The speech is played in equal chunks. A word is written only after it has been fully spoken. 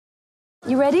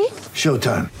You ready?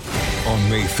 Showtime. On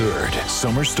May 3rd,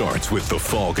 summer starts with The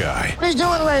Fall Guy. Let's do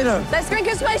it later. Let's drink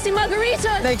a spicy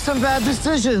margarita. Make some bad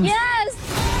decisions. Yes!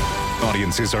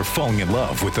 Audiences are falling in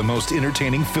love with the most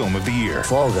entertaining film of the year.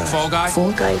 Fall Guy. Fall Guy?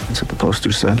 Fall Guy. That's what the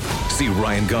poster said. See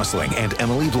Ryan Gosling and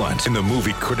Emily Blunt in the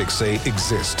movie critics say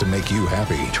exists to make you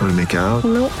happy. Trying to make it out?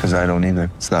 Nope. Because I don't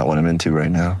either. It's not what I'm into right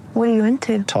now. What are you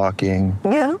into? Talking.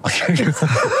 Yeah.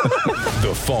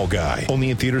 The Fall Guy.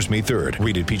 Only in theaters May 3rd.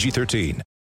 Rated PG-13.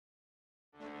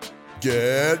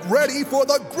 Get ready for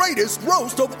the greatest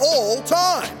roast of all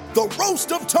time. The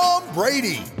Roast of Tom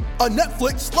Brady. A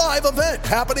Netflix live event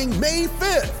happening May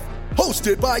 5th.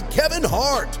 Hosted by Kevin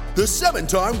Hart. The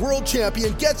 7-time world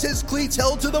champion gets his cleats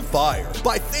held to the fire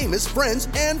by famous friends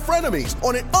and frenemies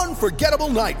on an unforgettable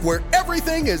night where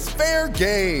everything is fair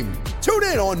game. Tune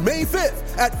in on May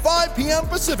 5th at 5 p.m.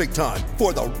 Pacific time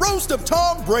for the Roast of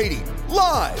Tom Brady.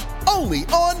 Live only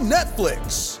on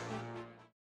Netflix.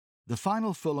 The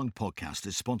Final Furlong podcast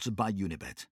is sponsored by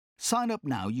Unibet. Sign up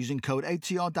now using code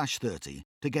ATR-30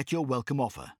 to get your welcome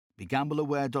offer.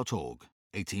 BeGambleAware.org.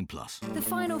 18+. The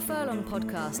Final Furlong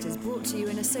podcast is brought to you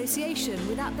in association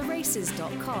with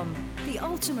AtTheRaces.com, the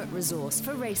ultimate resource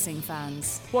for racing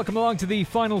fans. Welcome along to the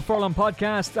Final Furlong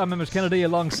podcast. I'm Emmett Kennedy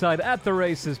alongside At The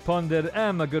Races pundit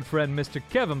and my good friend Mr.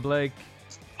 Kevin Blake.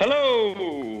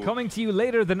 Hello! Coming to you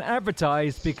later than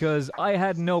advertised because I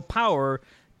had no power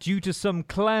due to some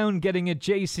clown getting a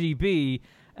JCB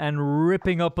and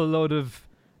ripping up a load of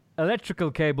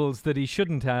electrical cables that he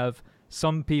shouldn't have.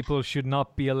 Some people should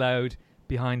not be allowed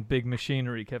behind big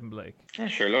machinery, Kevin Blake. Yeah,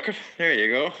 sure, look it. There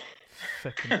you go.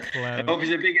 Fucking clown. I hope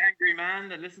he's a big angry man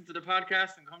that listens to the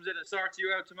podcast and comes in and sorts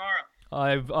you out tomorrow.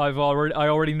 I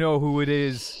already know who it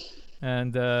is,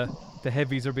 and the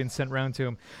heavies are being sent round to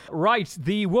him. Right,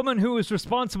 the woman who was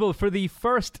responsible for the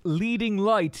first leading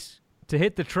light to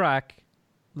hit the track.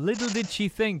 Little did she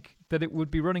think that it would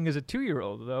be running as a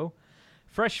 2-year-old, though.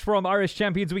 Fresh from Irish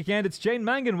Champions Weekend, it's Jane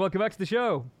Mangan. Welcome back to the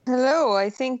show. Hello. I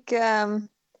think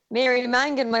Mary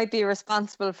Mangan might be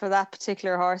responsible for that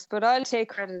particular horse, but I'll take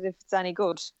credit if it's any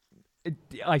good.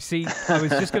 I see. I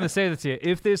was just going to say that to you.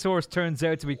 If this horse turns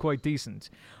out to be quite decent,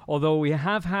 although we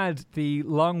have had the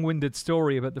long-winded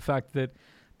story about the fact that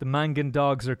the Mangan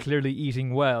dogs are clearly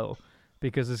eating well,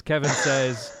 because as Kevin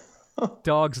says,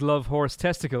 dogs love horse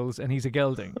testicles, and he's a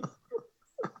gelding.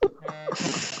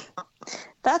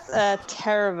 That's a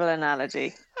terrible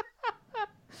analogy.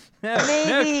 Now,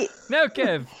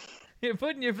 Kev, you're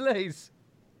putting your place.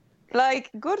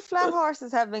 Like, good flat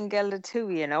horses have been gelded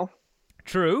too, you know.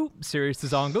 True. Serious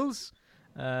as Ongles.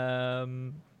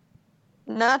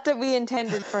 Not that we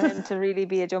intended for him to really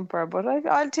be a jumper, but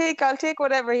I'll take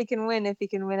whatever he can win if he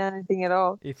can win anything at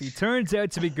all. If he turns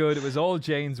out to be good, it was all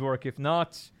Jane's work. If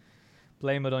not,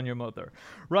 blame it on your mother.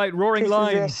 Right, Roaring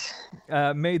Lion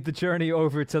made the journey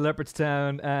over to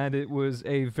Leopardstown, and it was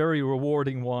a very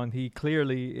rewarding one. He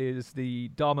clearly is the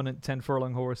dominant 10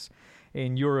 furlong horse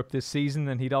in Europe this season,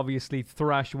 and he'd obviously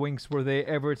thrash Winks were they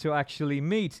ever to actually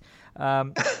meet.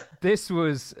 This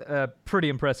was pretty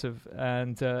impressive,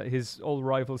 and his old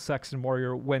rival Saxon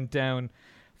Warrior went down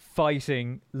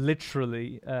fighting,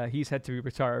 literally. He's had to be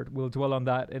retired. We'll dwell on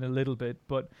that in a little bit.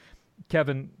 But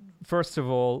Kevin, first of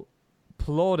all,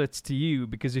 plaudits to you,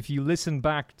 because if you listen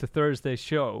back to Thursday's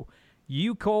show,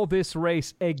 you call this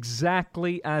race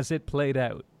exactly as it played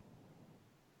out.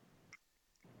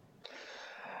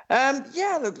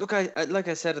 Look, I like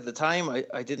I said at the time,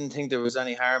 I didn't think there was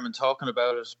any harm in talking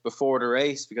about it before the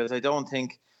race, because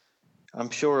I'm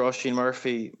sure Oisin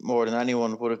Murphy, more than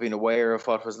anyone, would have been aware of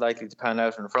what was likely to pan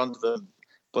out in front of him,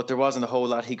 but there wasn't a whole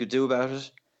lot he could do about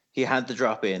it. He had to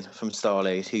drop in from stall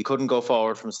 8. He couldn't go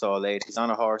forward from stall 8. He's on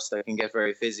a horse that can get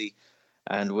very fizzy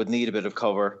and would need a bit of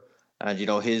cover. And, you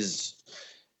know, his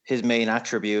main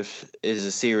attribute is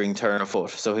a searing turn of foot.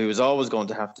 So he was always going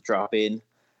to have to drop in.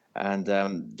 And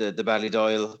the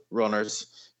Ballydoyle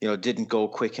runners, you know, didn't go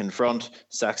quick in front.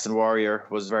 Saxon Warrior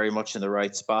was very much in the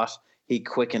right spot. He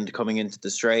quickened coming into the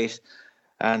straight.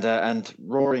 And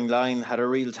Roaring Lion had a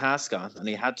real task on. And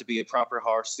he had to be a proper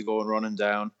horse to go and run him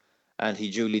down. And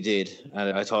he duly did.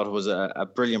 And I thought it was a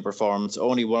brilliant performance.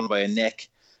 Only won by a neck,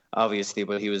 obviously,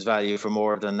 but he was valued for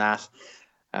more than that.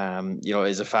 You know,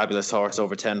 is a fabulous horse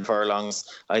over 10 furlongs.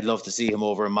 I'd love to see him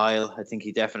over a mile. I think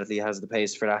he definitely has the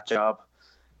pace for that job.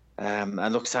 And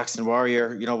look, Saxon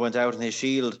Warrior, you know, went out in his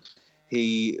shield.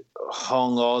 He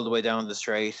hung all the way down the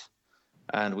straight.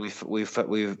 And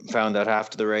we've found out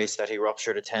after the race that he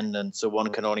ruptured a tendon. So one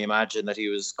can only imagine that he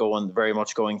was very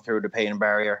much going through the pain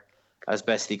barrier as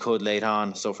best he could late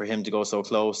on. So for him to go so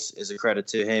close is a credit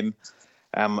to him.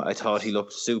 I thought he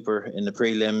looked super in the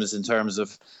prelims in terms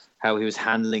of how he was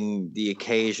handling the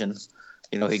occasion.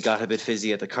 You know, he got a bit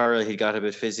fizzy at the curl. He got a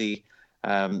bit fizzy,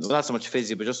 well, not so much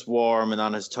fizzy, but just warm and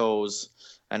on his toes.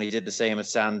 And he did the same at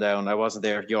Sandown. I wasn't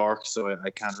there at York, so I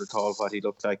can't recall what he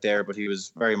looked like there, but he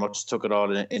was very much took it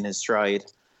all in his stride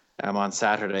on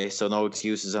Saturday. So no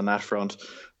excuses on that front.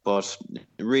 But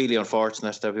really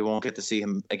unfortunate that we won't get to see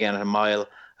him again at a mile.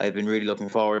 I've been really looking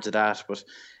forward to that, but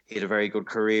he had a very good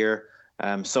career.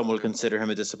 Some will consider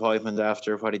him a disappointment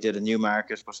after what he did in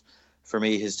Newmarket, but for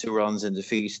me, his 2 runs in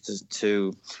defeat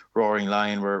to Roaring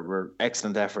Lion were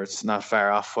excellent efforts, not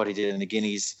far off what he did in the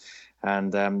Guineas.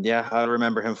 And I'll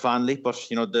remember him fondly.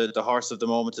 But you know, the horse of the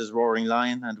moment is Roaring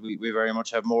Lion, and we very much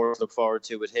have more to look forward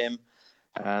to with him.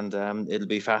 And it'll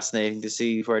be fascinating to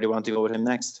see where they want to go with him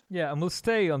next. Yeah, and we'll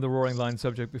stay on the Roaring Lion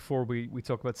subject before we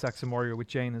talk about Saxon Warrior with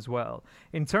Jane as well.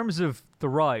 In terms of the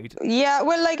ride... Yeah,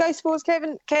 well, like, I suppose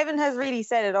Kevin has really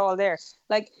said it all there.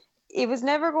 Like, it was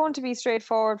never going to be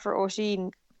straightforward for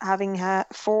Oisin having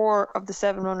 4 of the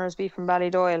 7 runners be from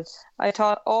Ballydoyle. I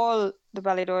thought all the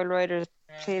Ballydoyle riders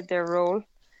played their role.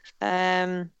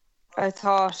 I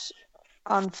thought...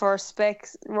 on first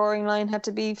specs, Roaring Lion had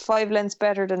to be 5 lengths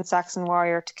better than Saxon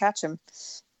Warrior to catch him,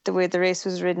 the way the race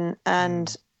was ridden.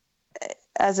 And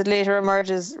as it later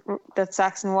emerges that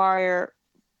Saxon Warrior,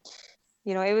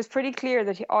 you know, it was pretty clear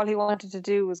that all he wanted to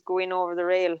do was go in over the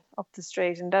rail up the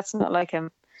straight, and that's not like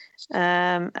him.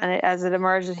 As it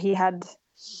emerged, he had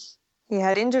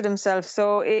injured himself.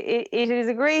 So it is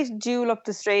a great duel up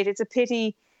the straight. It's a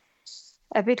pity.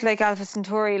 A bit like Alpha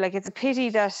Centauri, like, it's a pity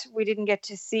that we didn't get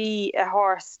to see a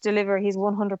horse deliver his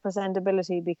 100%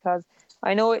 ability, because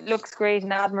I know it looks great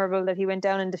and admirable that he went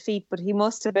down in defeat, but he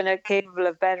must have been capable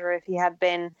of better if he had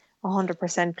been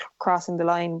 100% crossing the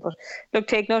line. But look,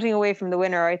 take nothing away from the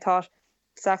winner. I thought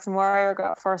Saxon Warrior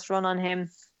got first run on him.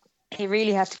 He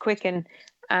really had to quicken,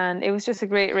 and it was just a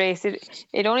great race.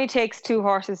 It only takes 2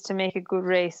 horses to make a good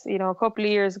race. You know, a couple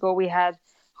of years ago we had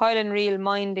Highland Reel,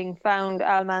 Minding, Found,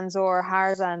 Almanzor,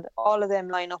 Harzand, all of them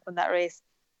line up in that race.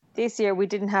 This year we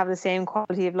didn't have the same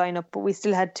quality of lineup, but we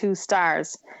still had 2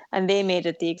 stars, and they made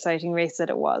it the exciting race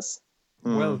that it was.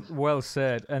 Well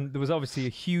said. And there was obviously a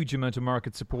huge amount of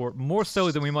market support, more so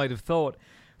than we might have thought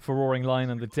for Roaring Lion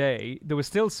on the day. There was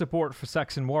still support for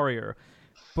Saxon Warrior,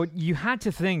 but you had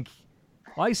to think,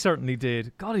 I certainly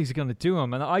did, God, he's going to do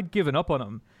him, and I'd given up on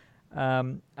him.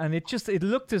 And it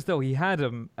looked as though he had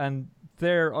him, and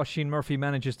there Oisin Murphy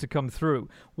manages to come through.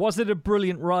 Was it a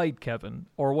brilliant ride, Kevin,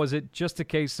 or was it just a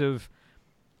case of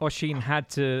Oisin had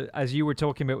to, as you were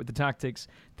talking about with the tactics,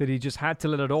 that he just had to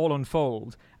let it all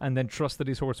unfold and then trust that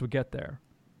his horse would get there?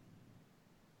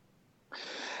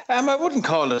 I wouldn't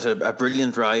call it a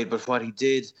brilliant ride, but what he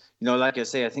did, you know, like I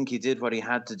say, I think he did what he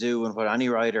had to do and what any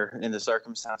rider in the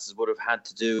circumstances would have had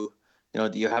to do. You know,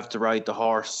 you have to ride the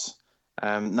horse,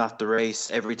 not the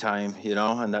race every time, you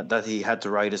know, and that he had to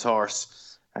ride his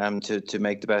horse to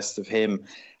make the best of him.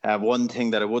 One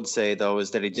thing that I would say, though,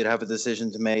 is that he did have a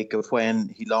decision to make of when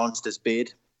he launched his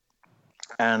bid.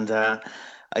 And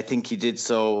I think he did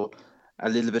so a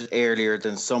little bit earlier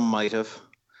than some might have.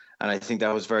 And I think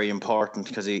that was very important,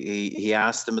 because he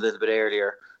asked him a little bit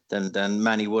earlier than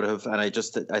many would have. And I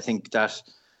think that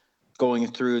going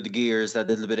through the gears that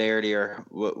little bit earlier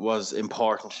was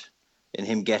important in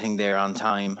him getting there on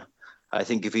time. I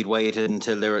think if he'd waited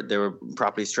until they were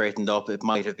properly straightened up, it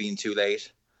might have been too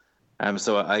late.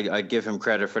 So I give him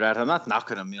credit for that. I'm not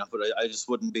knocking him, you know, but I just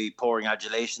wouldn't be pouring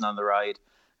adulation on the ride.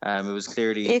 It was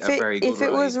clearly a very good ride. If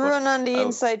it was run on the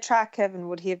inside track, Kevin,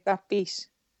 would he have got beat?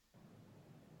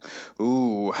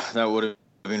 Ooh, that would have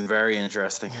been very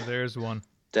interesting. Well, there's one.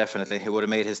 Definitely. It would have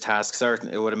made his task certain.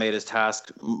 It would have made his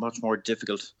task much more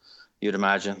difficult, you'd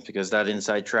imagine, because that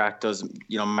inside track does,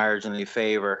 you know, marginally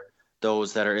favour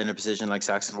those that are in a position like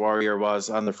Saxon Warrior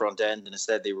was on the front end, and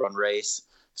instead they run race,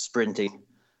 sprinting.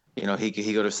 You know, he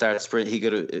could have started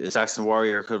sprint. Saxon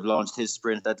Warrior could have launched his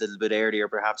sprint that little bit earlier,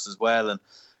 perhaps, as well. And,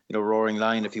 you know, Roaring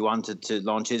Lion, if he wanted to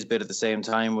launch his bid at the same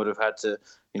time, would have had to,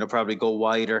 you know, probably go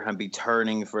wider and be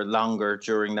turning for longer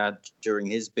during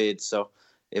his bid. So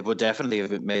it would definitely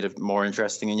have made it more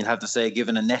interesting. And you'd have to say,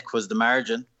 given a neck was the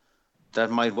margin,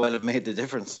 that might well have made the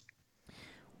difference.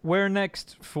 Where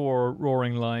next for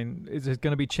Roaring Lion? Is it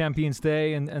going to be Champions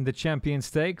Day and the Champion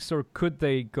Stakes, or could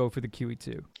they go for the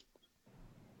QE2?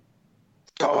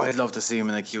 Oh, I'd love to see him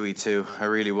in the QE2. I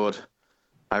really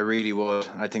would.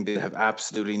 I think they'd have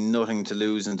absolutely nothing to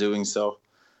lose in doing so.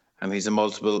 He's a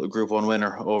multiple Group 1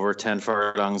 winner over 10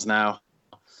 furlongs now.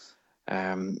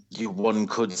 One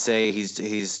could say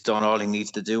he's done all he needs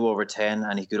to do over 10,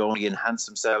 and he could only enhance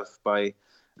himself by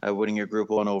winning a Group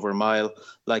 1 over a mile.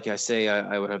 Like I say,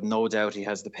 I would have no doubt he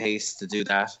has the pace to do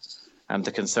that.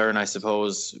 The concern, I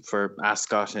suppose, for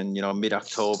Ascot in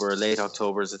mid-October, late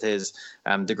October as it is,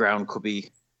 the ground could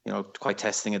be quite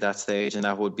testing at that stage, and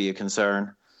that would be a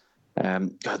concern.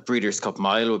 Breeders' Cup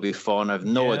Mile would be fun. I've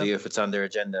no idea if it's on their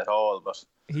agenda at all, but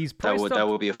that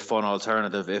would be a fun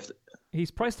alternative if. He's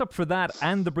priced up for that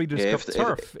and the Breeders' Cup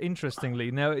Turf,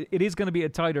 interestingly. Now, it is going to be a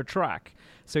tighter track,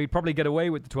 so he'd probably get away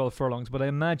with the 12 furlongs, but I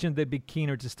imagine they'd be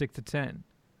keener to stick to 10.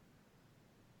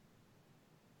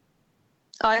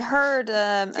 I heard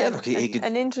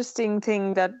an interesting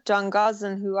thing that John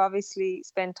Gosling, who obviously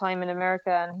spent time in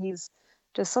America, and he's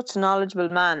just such a knowledgeable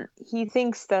man, he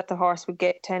thinks that the horse would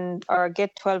get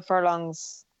 12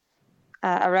 furlongs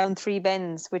around 3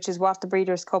 bends, which is what the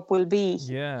Breeders' Cup will be.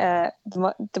 The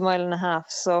mile and a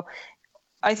half. So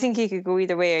I think he could go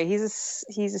either way. He's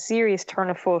a serious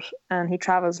turn of foot, and he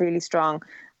travels really strong.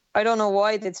 I don't know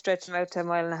why they'd stretch him out to a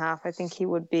mile and a half. I think he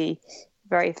would be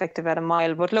very effective at a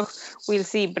mile. But look, we'll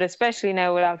see. But especially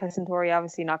now with Alpha Centauri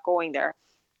obviously not going there,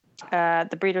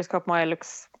 the Breeders' Cup Mile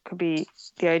could be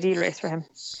the ideal race for him.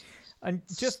 And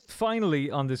just finally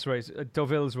on this race,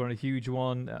 Deauville's run a huge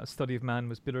one. Study of Man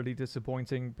was bitterly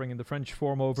disappointing, bringing the French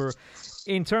form over.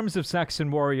 In terms of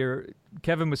Saxon Warrior,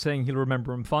 Kevin was saying he'll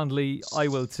remember him fondly. I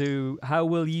will too. How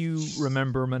will you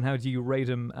remember him, and how do you rate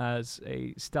him as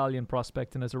a stallion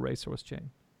prospect and as a racehorse, Jane?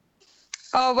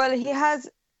 Oh, well, he has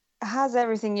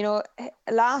everything.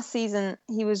 Last season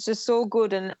he was just so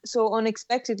good, and so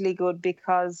unexpectedly good,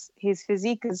 because his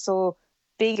physique is so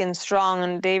big and strong,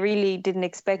 and they really didn't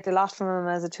expect a lot from him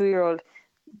as a 2-year-old.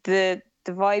 The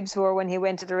vibes were, when he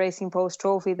went to the Racing Post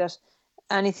Trophy, that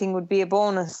anything would be a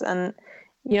bonus, and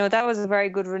that was a very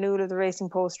good renewal of the Racing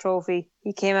Post Trophy.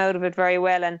 He came out of it very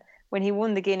well, and when he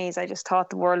won the Guineas, I just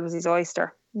thought the world was his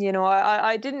oyster.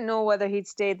 I didn't know whether he'd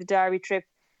stay the Derby trip,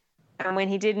 and when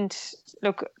he didn't,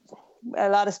 look, a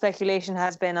lot of speculation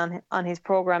has been on his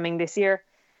programming this year.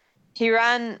 He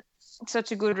ran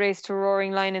such a good race to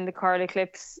Roaring Lion in the Carl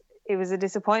Eclipse. It was a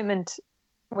disappointment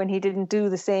when he didn't do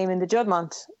the same in the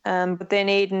Juddmonte. But then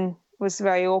Aidan was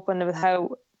very open with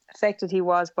how affected he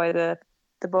was by the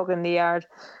bug in the yard.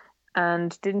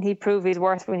 And didn't he prove his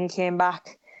worth when he came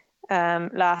back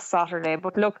last Saturday?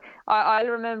 But look, I'll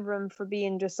remember him for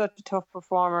being just such a tough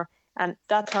performer. And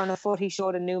that turn of foot he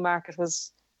showed in Newmarket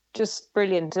was just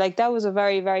brilliant. Like, that was a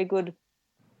very, very good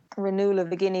renewal of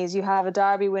the Guineas. You have a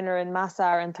Derby winner in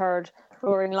Massar in third,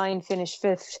 Roaring Lion finished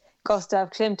fifth, Gustav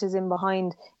Klimt is in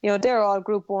behind. They're all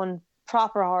Group 1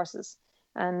 proper horses,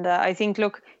 and I think,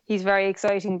 look, he's very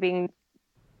exciting, being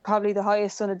probably the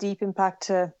highest son of Deep Impact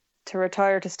to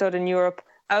retire to stud in Europe,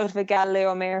 out of a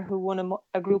Galileo mare who won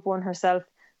a Group 1 herself,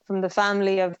 from the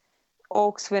family of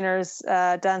Oaks winners,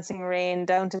 Dancing Rain,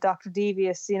 down to Dr.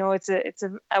 Devious. It's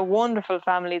a wonderful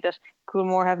family that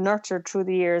Coolmore have nurtured through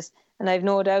the years, and I've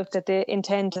no doubt that they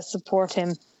intend to support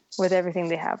him with everything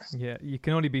they have. Yeah, you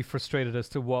can only be frustrated as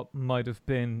to what might have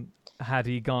been had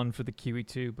he gone for the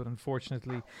QE2, but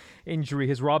unfortunately injury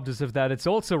has robbed us of that. It's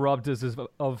also robbed us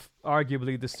of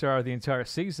arguably the star of the entire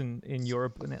season in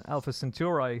Europe, Alpha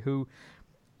Centauri, who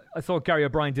I thought Gary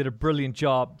O'Brien did a brilliant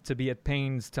job to be at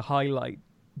pains to highlight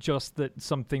just that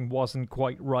something wasn't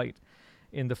quite right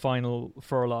in the final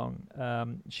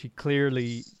furlong. She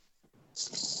clearly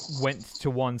went to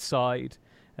one side,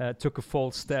 took a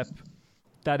false step.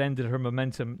 That ended her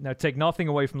momentum. Now, take nothing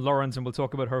away from Lawrence, and we'll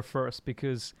talk about her first,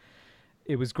 because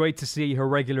it was great to see her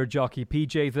regular jockey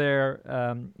PJ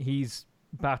there. He's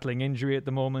battling injury at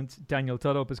the moment. Daniel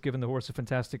Tudhope has given the horse a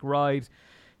fantastic ride.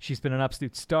 She's been an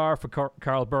absolute star for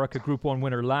Carl Burke, a Group 1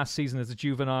 winner last season as a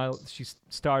juvenile. She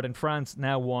starred in France,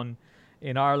 now won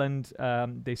in Ireland.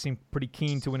 They seem pretty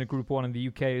keen to win a Group 1 in the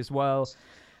UK as well.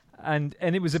 And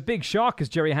it was a big shock, as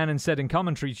Jerry Hannon said in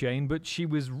commentary, Jane, but she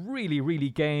was really, really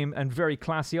game and very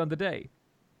classy on the day.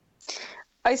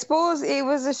 I suppose it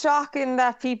was a shock in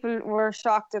that people were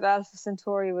shocked that Alpha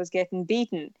Centauri was getting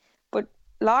beaten. But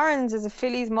Lawrence is a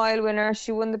Fillies Mile winner.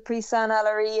 She won the Prix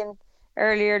Saint-Hilaire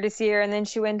earlier this year, and then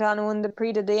she went on and won the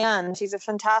Prix de Diane. She's a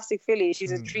fantastic filly.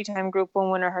 She's a 3-time Group 1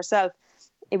 winner herself.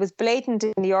 It was blatant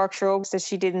in the Yorkshire Oaks that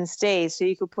she didn't stay, so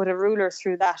you could put a ruler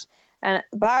through that. And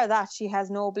bar that, she has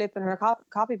no blip in her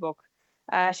copybook.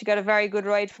 She got a very good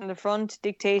ride from the front,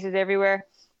 dictated everywhere.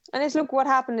 And look, what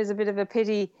happened is a bit of a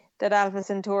pity that Alpha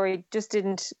Centauri just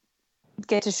didn't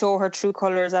get to show her true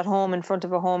colours at home in front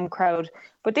of a home crowd.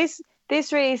 But this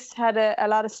race had a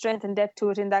lot of strength and depth to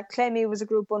it, in that Clemmy was a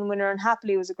Group 1 winner and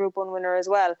Happily was a Group 1 winner as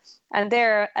well. And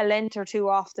they're a length or two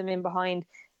off them in behind.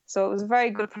 So it was a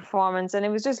very good performance. And it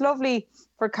was just lovely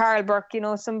for Carl Burke,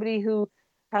 somebody who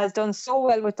has done so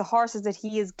well with the horses that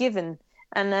he is given.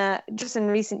 And just in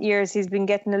recent years, he's been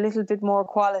getting a little bit more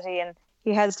quality. And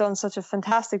he has done such a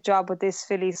fantastic job with this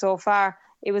filly so far.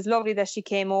 It was lovely that she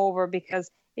came over,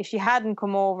 because if she hadn't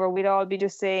come over, we'd all be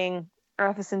just saying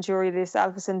Alpha Centauri this,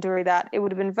 Alpha Centauri that. It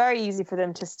would have been very easy for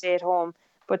them to stay at home.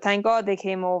 But thank God they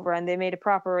came over and they made a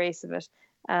proper race of it.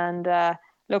 And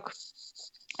look,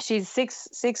 she's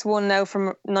 6-1 now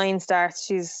from 9 starts.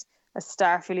 She's a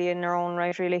star filly in her own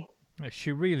right, really.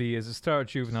 She really is a star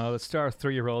juvenile, a star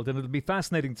 3-year-old, and it'll be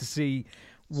fascinating to see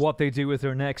what they do with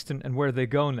her next and where they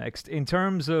go next. In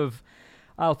terms of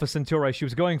Alpha Centauri, she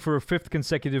was going for a 5th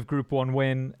consecutive Group 1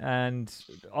 win, and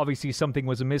obviously something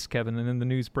was amiss, Kevin, and then the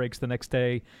news breaks the next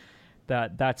day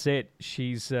that's it.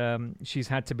 She's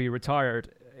had to be retired.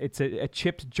 It's a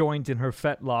chipped joint in her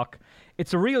fetlock.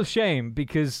 It's a real shame,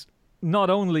 because not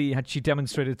only had she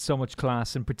demonstrated so much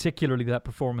class, and particularly that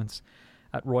performance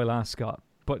at Royal Ascot,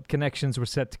 but connections were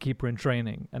set to keep her in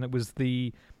training, and it was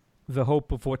the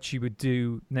hope of what she would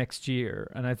do next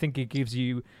year. And I think it gives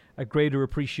you a greater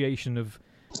appreciation of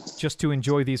just to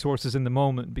enjoy these horses in the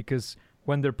moment, because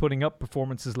when they're putting up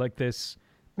performances like this,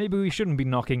 maybe we shouldn't be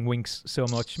knocking Winx so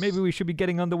much. Maybe we should be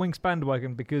getting on the Winx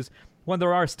bandwagon, because when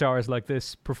there are stars like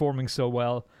this performing so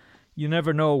well, you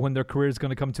never know when their career is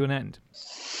going to come to an end.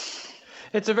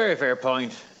 It's a very fair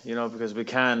point, because we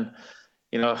can,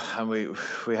 and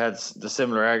we had the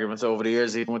similar arguments over the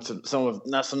years, even with some of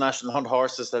national hunt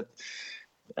horses that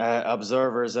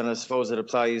observers, and I suppose it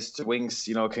applies to Winx,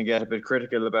 can get a bit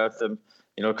critical about them,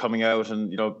 coming out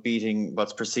and, beating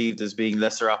what's perceived as being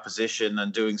lesser opposition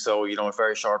and doing so, at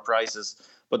very short prices.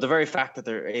 But the very fact that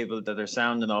they're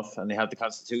sound enough and they have the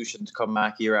constitution to come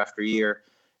back year after year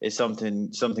is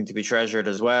something to be treasured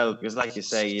as well. Because like you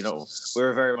say, we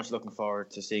were very much looking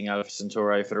forward to seeing Alpha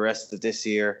Centauri for the rest of this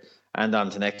year and on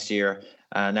to next year.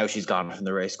 Now she's gone from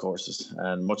the race courses,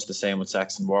 and much the same with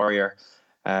Saxon Warrior.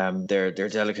 They're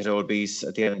delicate old beasts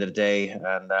at the end of the day,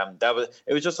 and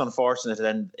it was just unfortunate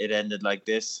it ended like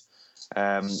this.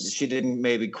 She didn't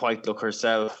maybe quite look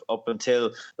herself up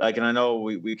until, and I know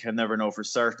we can never know for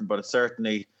certain, but it's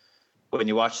certainly, when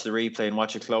you watch the replay and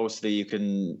watch it closely,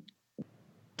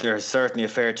 there's certainly a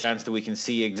fair chance that we can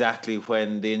see exactly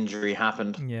when the injury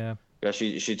happened. Yeah,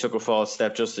 she took a false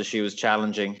step just as she was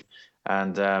challenging,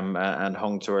 and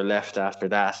hung to her left after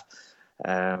that.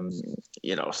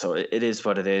 So it is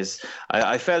what it is.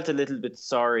 I felt a little bit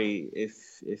sorry,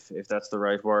 if that's the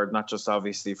right word, not just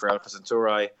obviously for Alpha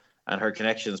Centauri and her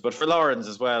connections, but for Lawrence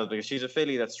as well, because she's a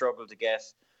filly that struggled to get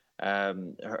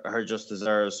her just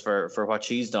deserves for what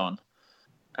she's done.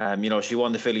 She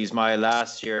won the Fillies Mile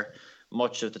last year.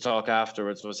 Much of the talk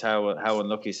afterwards was how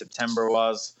unlucky September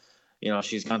was.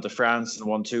 She's gone to France and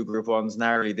won 2 Group 1s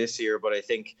narrowly this year, but I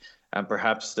think, and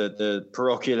perhaps the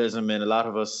parochialism in a lot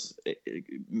of us,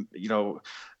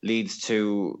 leads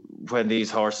to when these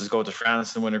horses go to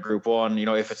France and win a Group 1,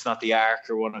 if it's not the Arc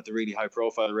or one of the really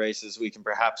high-profile races, we can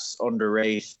perhaps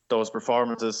underrate those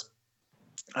performances.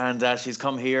 And she's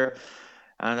come here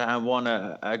and won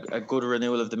a good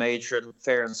renewal of the matron,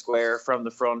 fair and square from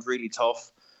the front, really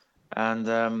tough. And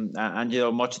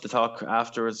much of the talk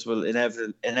afterwards will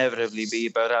inevitably be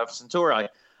about Alpha Centauri.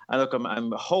 And look,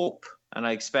 I'm hope, and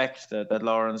I expect that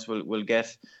Lawrence will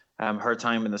get her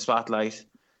time in the spotlight,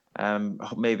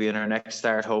 maybe in her next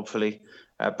start, hopefully,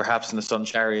 perhaps in the Sun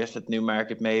Chariot at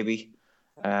Newmarket, maybe.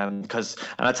 And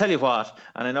I'll tell you what,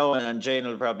 and I know, and Jane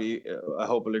will probably, I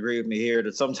hope, will agree with me here,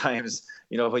 that sometimes,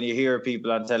 when you hear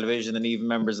people on television and even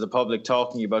members of the public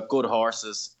talking about good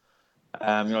horses,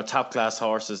 top class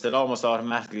horses, they'll almost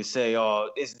automatically say, "Oh,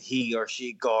 isn't he or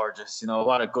she gorgeous?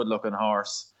 What a good looking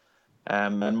horse."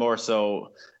 And more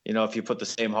so, if you put the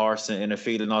same horse in a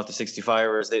field and all the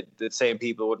 65ers, the same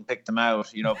people wouldn't pick them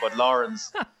out. But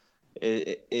Lawrence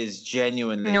is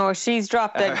genuinely. No, she's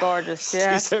drop dead gorgeous.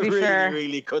 Yeah, she's a really,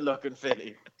 really good looking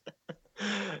filly.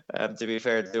 To be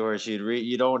fair to her,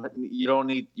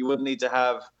 you wouldn't need to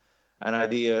have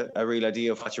a real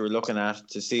idea of what you were looking at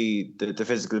to see the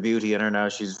physical beauty in her now.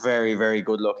 She's very, very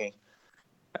good looking.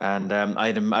 And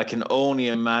I can only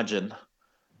imagine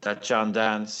that John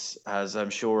Dance has, I'm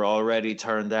sure, already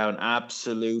turned down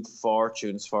absolute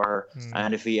fortunes for her.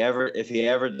 And if he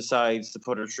ever decides to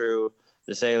put her through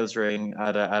the sales ring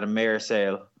at a mare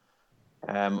sale,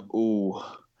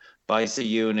 by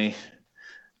uni,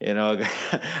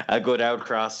 a good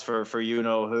outcross for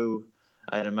who.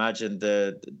 I'd imagine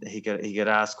he could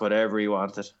ask whatever he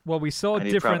wanted. Well, we saw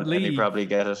Different League. He'd probably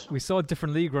get it. We saw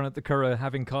Different League run at the Curragh,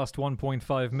 having cost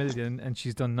 1.5 million, and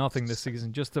she's done nothing this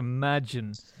season. Just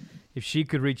imagine if she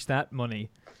could reach that money.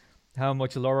 how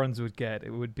much Lawrence would get.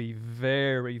 It would be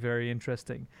very, very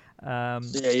interesting.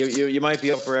 You might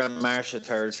be up around Marsha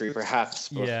territory, perhaps.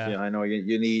 But yeah, I know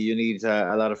you need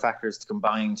a lot of factors to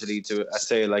combine to lead to a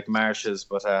sale like Marsha's.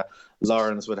 But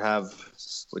Lawrence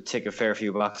would tick a fair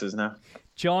few boxes now.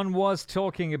 John was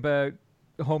talking about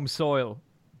home soil,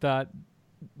 that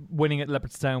winning at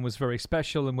Leopardstown was very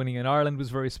special and winning in Ireland was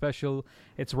very special.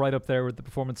 It's right up there with the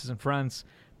performances in France,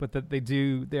 but that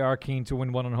they are keen to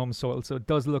win one on home soil. So it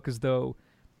does look as though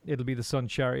it'll be the Sun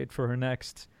Chariot for her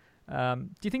next. Do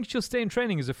you think she'll stay in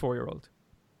training as a 4-year-old?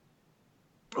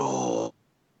 Oh,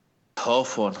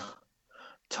 tough one.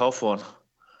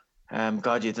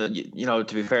 God,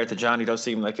 to be fair to John, he does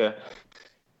seem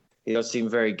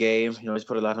very game. He's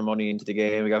put a lot of money into the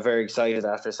game. We got very excited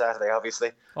after Saturday,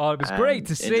 obviously. Oh, it was great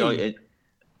to see.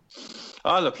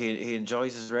 Look, he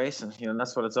enjoys his racing. And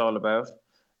that's what it's all about.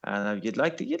 And you'd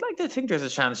like to think there's a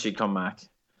chance she'd come back.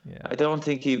 Yeah. I don't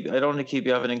think he'd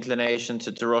have an inclination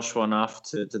to rush one off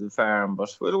to the farm,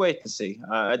 but we'll wait and see.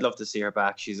 I'd love to see her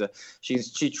back.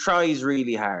 She tries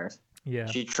really hard. Yeah.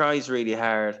 She tries really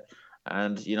hard,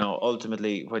 and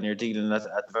ultimately when you're dealing at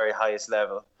the very highest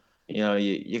level,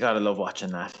 you gotta love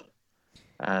watching that.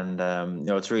 And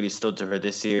it's really stood to her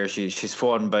this year. She's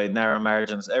won by narrow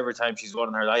margins every time she's won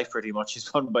in her life. Pretty much,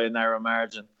 she's won by a narrow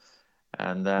margin,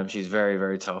 and she's very,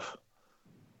 very tough.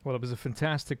 Well, it was a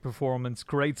fantastic performance,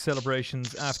 great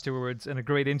celebrations afterwards, and a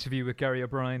great interview with Gary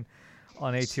O'Brien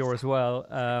on ATR as well.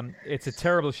 It's a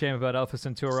terrible shame about Alpha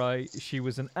Centauri. She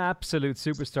was an absolute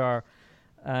superstar,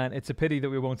 and it's a pity that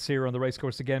we won't see her on the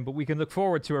racecourse again, but we can look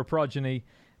forward to her progeny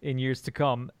in years to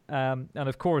come. And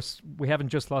of course, we haven't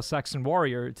just lost Saxon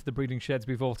Warrior to the breeding sheds,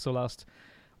 we've also lost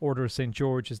Order of St.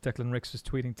 George, as Declan Ricks was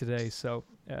tweeting today. So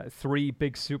 3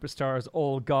 big superstars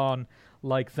all gone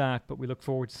like that, but we look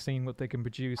forward to seeing what they can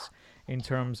produce in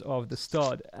terms of the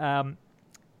stud.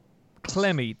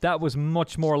 Clemmy, that was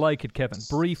much more like it, Kevin.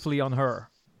 Briefly on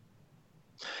her.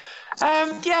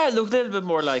 Yeah, look, a little bit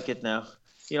more like it now.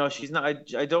 She's not.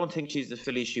 I don't think she's the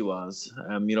filly she was.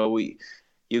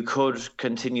 You could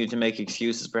continue to make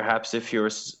excuses, perhaps, if you're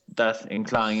that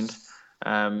inclined.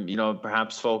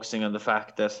 Perhaps focusing on the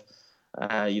fact that,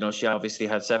 she obviously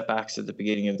had setbacks at the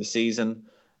beginning of the season,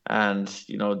 and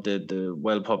the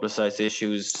well-publicised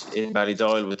issues in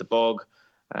Ballydoyle with the bug.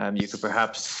 You could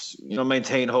perhaps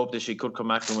maintain hope that she could come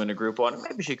back and win a Group 1.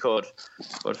 Maybe she could,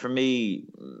 but for me,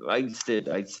 I'd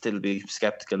still be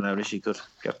sceptical now that she could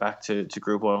get back to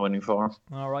Group 1 winning form.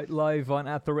 All right, live on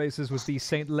At the Races was the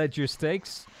St Leger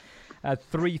Stakes at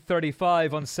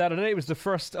 3:35 on Saturday. It was the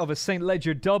first of a St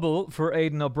Leger double for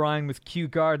Aidan O'Brien, with Kew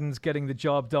Gardens getting the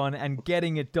job done and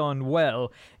getting it done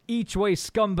well. Each way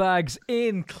scumbags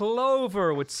in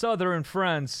clover, with Southern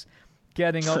France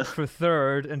getting up for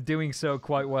third and doing so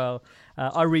quite well.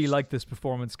 I really liked this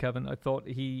performance, Kevin. I thought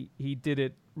he did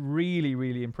it really,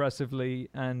 really impressively.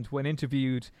 And when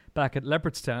interviewed back at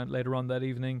Leopardstown later on that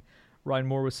evening, Ryan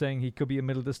Moore was saying he could be a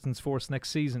middle distance force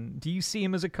next season. Do you see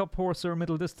him as a cup horse or a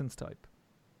middle distance type?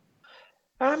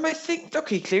 I think, look,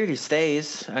 he clearly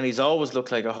stays, and he's always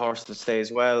looked like a horse that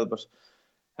stays well. But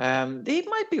it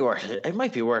might be worth it. It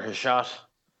might be worth a shot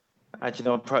at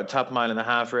top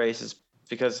 1.5 races,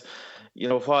 because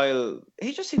while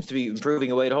he just seems to be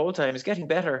improving away the whole time, he's getting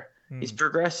better. He's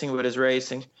progressing with his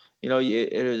racing.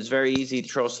 It is very easy to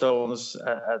throw stones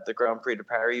at the Grand Prix de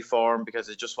Paris form because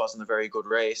it just wasn't a very good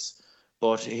race.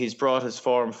 But he's brought his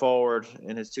form forward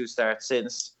in his 2 starts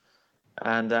since.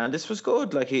 And this was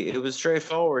good. It was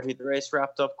straightforward. The race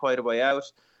wrapped up quite a way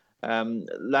out.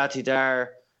 Latidar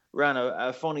ran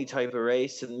a funny type of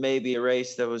race, and maybe a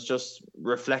race that was just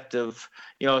reflective.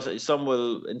 Some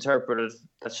will interpret it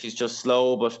that she's just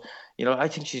slow, but I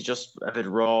think she's just a bit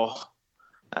raw,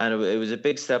 and it was a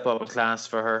big step up in class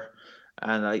for her,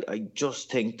 and I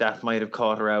just think that might have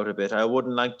caught her out a bit. I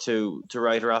wouldn't like to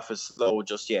write her off as slow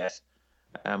just yet.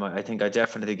 I think I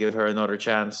definitely give her another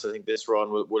chance. I think this run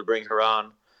will bring her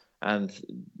on, and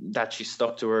that she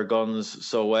stuck to her guns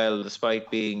so well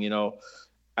despite being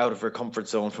out of her comfort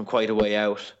zone from quite a way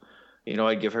out.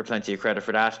 I'd give her plenty of credit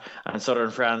for that. And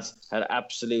Southern France had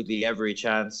absolutely every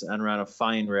chance and ran a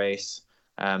fine race,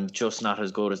 just not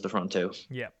as good as the front 2.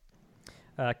 Yeah.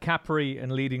 Capri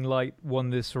and Leading Light won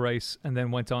this race and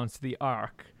then went on to the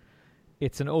Arc.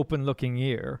 It's an open-looking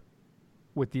year,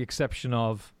 with the exception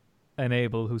of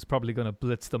Enable, who's probably going to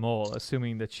blitz them all,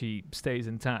 assuming that she stays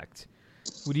intact.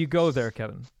 Would you go there,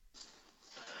 Kevin?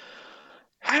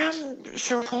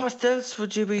 Sure, what else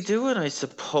would you be doing, I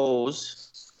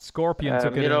suppose? Scorpion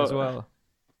took it in as well.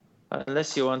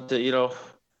 Unless you want to,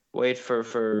 wait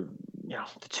for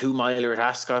the 2 miler at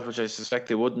Ascot, which I suspect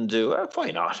they wouldn't do.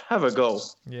 Why not? Have a go.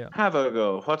 Yeah. Have a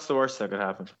go. What's the worst that could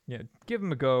happen? Yeah, give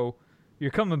him a go. You're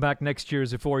coming back next year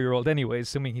as a 4-year-old anyways,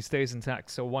 assuming he stays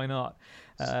intact, so why not?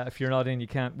 If you're not in, you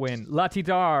can't win. Lati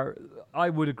Dar, I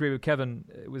would agree with Kevin.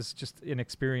 It was just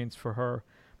inexperience for her,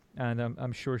 and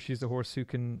I'm sure she's a horse who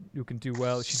can do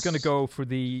well. She's going to go for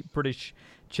the British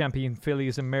Champion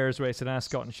Fillies and Mares race at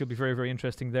Ascot, and she'll be very, very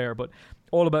interesting there. But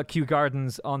all about Kew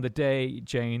Gardens on the day,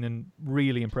 Jane, and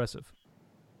really impressive.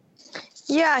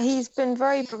 Yeah, he's been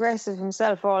very progressive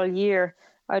himself all year.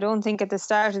 I don't think at the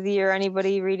start of the year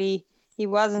anybody really... He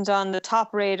wasn't on the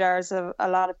top radars of a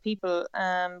lot of people,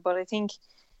 but I think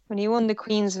when he won the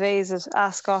Queen's Vase at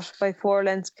Ascot by 4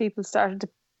 lengths, people started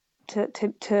to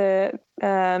take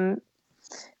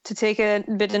a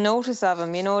bit of notice of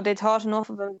him. They thought enough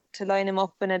of him to line him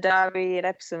up in a derby at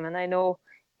Epsom, and I know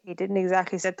he didn't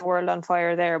exactly set the world on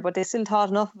fire there, but they still thought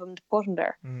enough of him to put him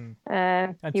there.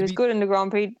 He was good in the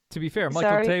Grand Prix. To be fair,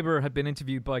 Michael Tabor had been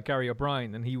interviewed by Gary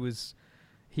O'Brien, and he was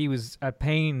at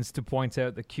pains to point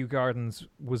out that Kew Gardens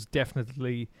was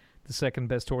definitely the second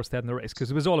best horse they had in the race, because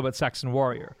it was all about Saxon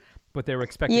Warrior, but they were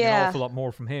expecting an awful lot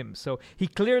more from him. So he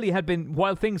clearly had been,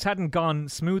 while things hadn't gone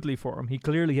smoothly for him, he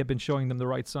clearly had been showing them the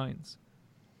right signs.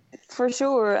 For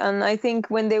sure, and I think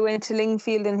when they went to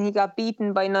Lingfield and he got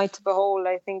beaten by Night to Behold,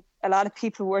 I think a lot of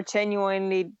people were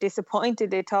genuinely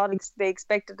disappointed. They thought they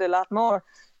expected a lot more.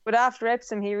 But after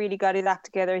Epsom, he really got his act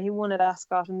together. He won at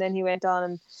Ascot, and then he went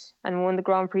on and won the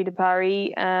Grand Prix de Paris.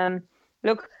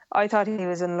 Look, I thought he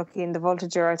was unlucky in the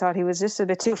Voltigeur. I thought he was just a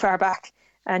bit too far back,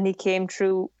 and he came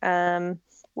through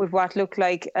with what looked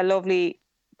like a lovely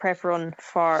prep run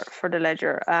for the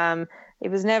Leger. It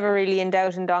was never really in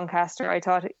doubt in Doncaster. I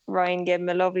thought Ryan gave him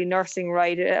a lovely nursing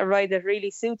ride, a ride that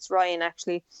really suits Ryan,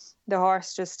 actually. The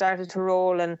horse just started to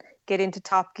roll and get into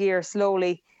top gear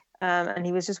slowly. And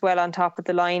he was just well on top of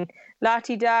the line.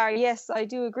 Lati Dar, yes, I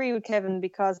do agree with Kevin,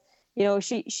 because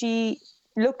she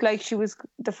looked like she was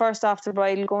the first off the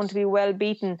bridle, going to be well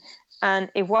beaten, and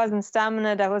it wasn't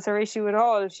stamina that was her issue at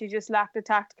all. She just lacked a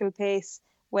tactical pace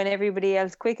when everybody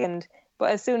else quickened. But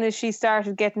as soon as she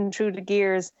started getting through the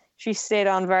gears, she stayed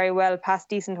on very well past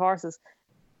decent horses.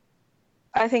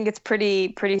 I think it's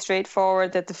pretty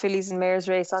straightforward that the Fillies and Mares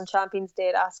race on Champions Day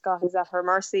at Ascot is at her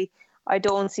mercy. I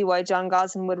don't see why John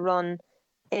Gosling would run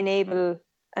Enable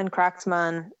and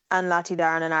Cracksman and Lati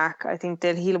Dar in an arc. I think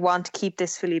that he'll want to keep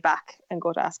this filly back and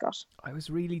go to Ascot. I was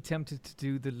really tempted to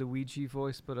do the Luigi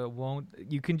voice, but I won't.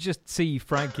 You can just see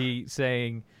Frankie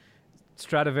saying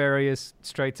Stradivarius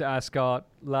straight to Ascot,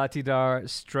 Lati Dar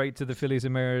straight to the Fillies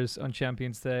and Mares on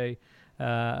Champions Day,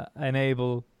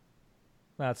 Enable,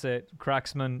 that's it,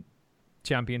 Cracksman,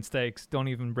 Champion Stakes. Don't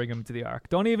even bring him to the arc.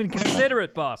 Don't even consider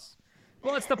it, boss.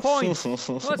 What's the point?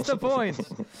 What's the point?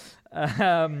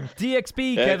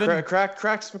 DXB, Kevin.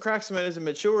 Cracksman isn't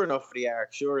mature enough for the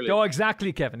arc, surely. No,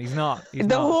 exactly, Kevin. He's not.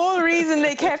 The whole reason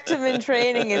they kept him in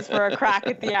training is for a crack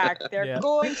at the arc. They're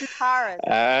going to Paris.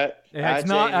 It's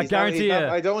not. I guarantee you.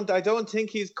 I don't think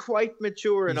he's quite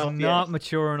mature enough yet. He's not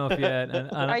mature enough yet. And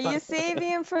are you saving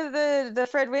him for the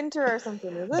Fred Winter or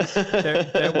something? Is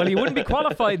it? Well, he wouldn't be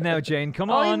qualified now, Jane. Come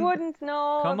on. Oh, he wouldn't.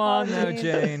 No. Come on now,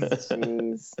 Jane.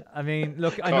 Jeez. I mean,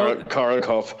 look. I know. Coral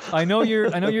Cup. I know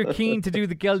you're keen to do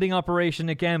the gelding operation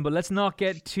again, but let's not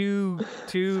get too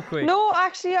quick. No,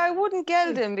 actually, I wouldn't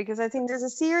geld him, because I think there's a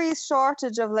serious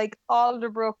shortage of like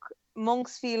Alderbrook,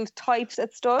 Monksfield types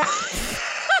at stud.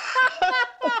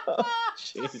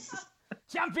 Jesus.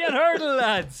 Champion hurdle,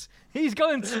 lads. He's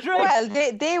going straight. Well,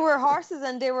 they were horses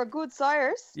and they were good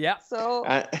sires. Yeah. So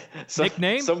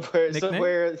nickname? Somewhere in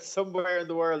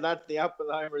the world, that the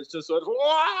Appelheimers just went,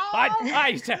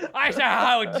 I said,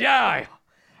 how dare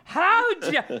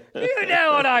you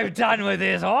know what I've done with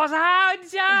this horse? How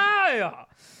dare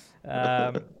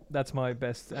you? That's my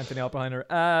best Anthony Oppenheimer.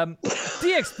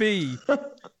 DXB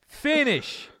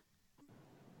finish.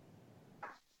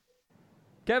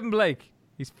 Kevin Blake,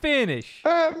 he's finish.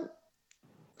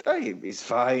 He's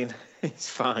fine. He's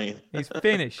fine. He's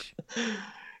finish.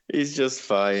 He's just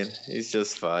fine. He's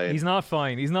just fine. He's not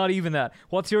fine. He's not even that.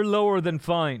 What's your lower than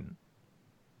fine?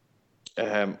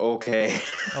 Okay.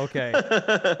 Okay.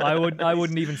 I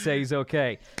wouldn't even say he's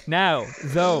okay. Now,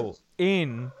 though,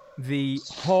 in the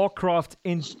Hawcroft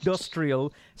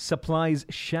Industrial Supplies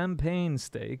Champagne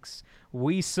Stakes,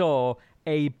 we saw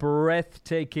a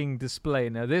breathtaking display.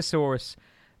 Now, this horse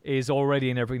is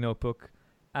already in every notebook,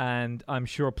 and I'm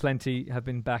sure plenty have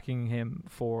been backing him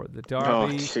for the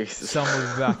Derby. Some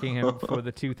will be backing him for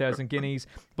the 2,000 guineas.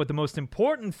 But the most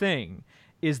important thing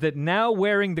is that now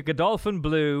wearing the Godolphin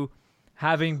Blue,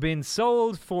 having been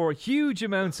sold for huge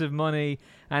amounts of money,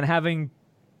 and having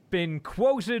been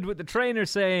quoted with the trainer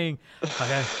saying,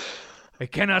 I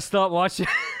cannot stop watching.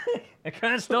 I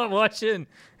can't stop watching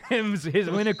his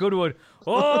win at Goodwood.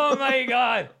 Oh my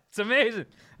God, it's amazing.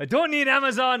 I don't need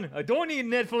Amazon. I don't need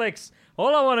Netflix.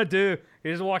 All I want to do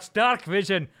is watch Dark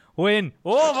Vision win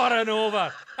over and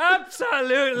over.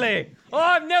 Absolutely. Oh,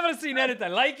 I've never seen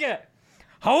anything like it.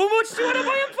 How much do you want to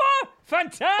buy him for?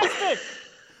 Fantastic.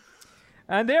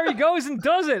 And there he goes and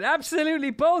does it.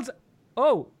 Absolutely bolts.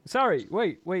 Oh, sorry.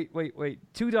 Wait.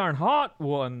 Too Darn Hot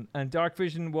won, and Dark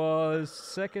Vision was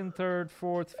 2nd, 3rd,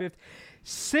 4th, 5th,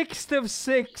 6th of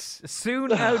 6,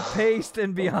 soon outpaced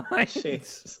and behind.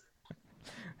 Jesus.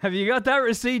 Have you got that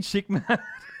receipt, Chic Man?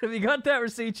 Have you got that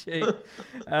receipt, Chic?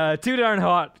 Too Darn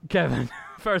Hot, Kevin.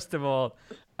 First of all,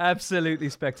 absolutely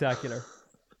spectacular.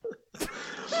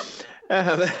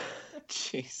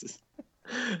 Jesus.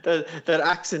 That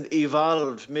accent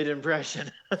evolved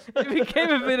mid-impression. It became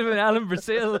a bit of an Alan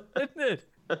Brazil, didn't it?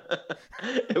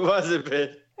 It was a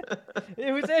bit.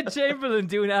 It was Ed Chamberlain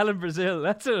doing Alan Brazil.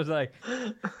 That's what it was like.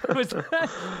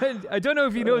 I don't know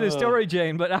if you know this story,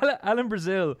 Jane, but Alan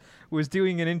Brazil was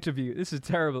doing an interview. This is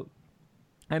terrible.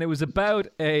 And it was about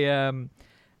a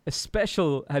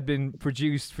special had been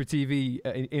produced for TV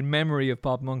in memory of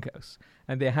Bob Monkhouse.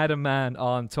 And they had a man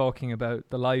on talking about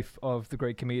the life of the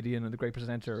great comedian and the great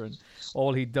presenter and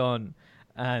all he'd done.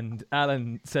 And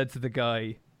Alan said to the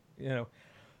guy,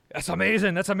 that's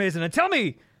amazing. And tell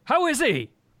me, how is he?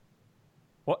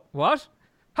 What?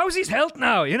 How's his health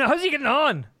now? How's he getting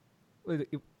on?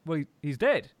 Well, he's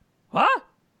dead. What?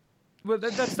 Well,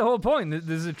 that's the whole point.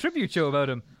 There's a tribute show about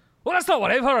him. Well, that's not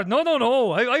what I've heard.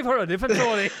 No. I've heard a different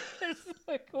story. It's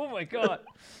like, oh my God.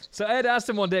 So Ed asked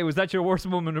him one day, was that your worst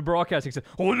moment in broadcasting? He said,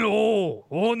 oh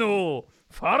no,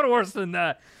 far worse than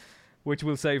that. Which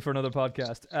we'll save for another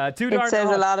podcast. It says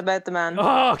a lot about the man.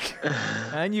 Oh,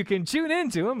 and you can tune in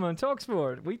to him on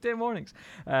TalkSport weekday mornings.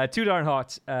 Too Darn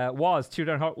Hot was Too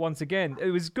Darn Hot once again.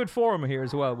 It was good form here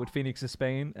as well with Phoenix of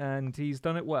Spain, and he's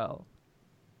done it well.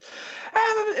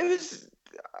 It was.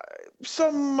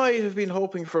 Some might have been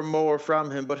hoping for more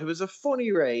from him, but it was a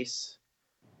funny race.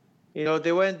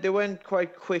 They went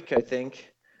quite quick, I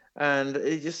think, and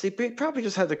he probably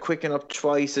just had to quicken up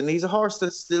twice. And he's a horse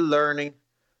that's still learning.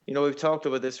 We've talked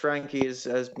about this. Frankie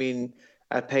has been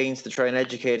at pains to try and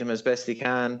educate him as best he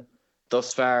can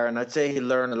thus far, and I'd say he'll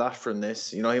learn a lot from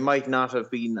this. He might not have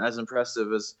been as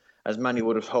impressive as many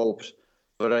would have hoped,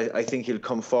 but I think he'll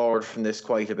come forward from this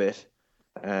quite a bit.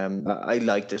 I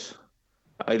liked it.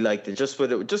 Just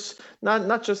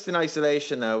not just in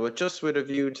isolation now, but just with a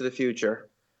view to the future.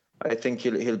 I think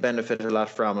he'll benefit a lot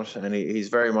from it, and he's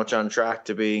very much on track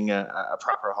to being a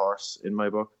proper horse in my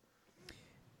book.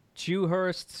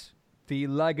 Dewhurst, the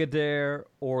Lagardère,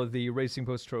 or the Racing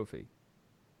Post Trophy?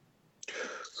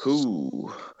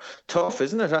 Ooh, tough,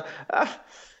 isn't it?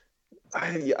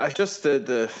 I just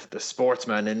the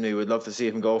sportsman in me would love to see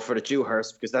him go for the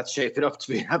Dewhurst, because that's shaping up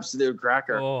to be an absolute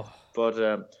cracker. Oh.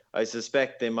 But I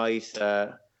suspect they might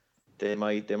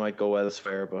go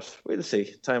elsewhere, but we'll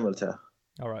see. Time will tell.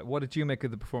 All right. What did you make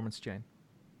of the performance, Jane?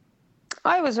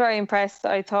 I was very impressed.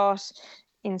 I thought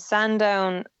in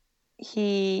Sandown,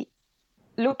 he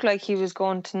looked like he was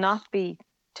going to not be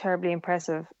terribly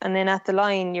impressive. And then at the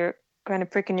line, you're kind of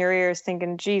pricking your ears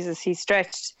thinking, Jesus, he's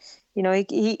stretched.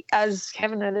 He as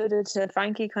Kevin alluded to,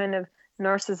 Frankie kind of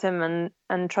nurses him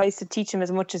and tries to teach him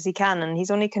as much as he can. And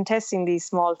he's only contesting these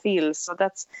small fields. So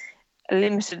that's a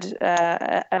limited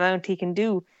amount he can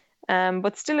do.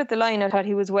 But still at the line, I thought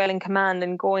he was well in command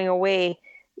and going away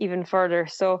even further.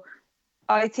 So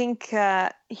I think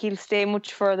he'll stay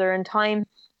much further in time.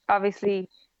 Obviously,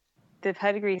 the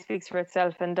pedigree speaks for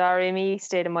itself, and Daremy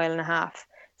stayed 1.5 miles.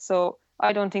 So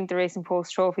I don't think the Racing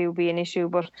Post Trophy will be an issue,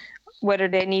 but whether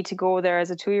they need to go there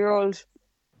as a 2-year-old,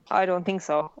 I don't think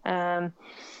so.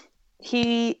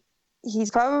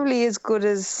 He's probably as good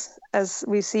as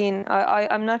we've seen.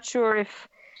 I'm not sure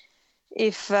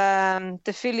if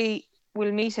the filly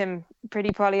will meet him.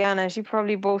 Pretty Pollyanna, she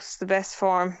probably boasts the best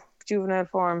form, juvenile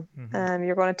form. Mm-hmm.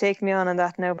 You're going to take me on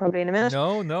that now probably in a minute.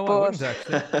 No, I wouldn't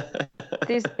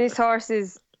actually. This horse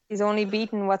is only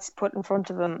beaten what's put in front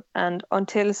of him, and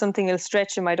until something will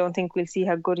stretch him, I don't think we'll see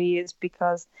how good he is,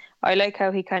 because I like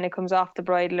how he kind of comes off the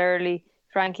bridle early.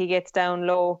 Frankie gets down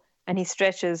low and he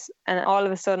stretches, and all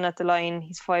of a sudden at the line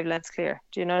he's 5 lengths clear.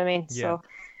 Do you know what I mean? Yeah.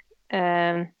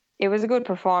 So it was a good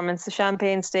performance. The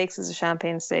Champagne Stakes is a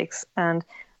Champagne Stakes, and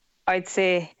I'd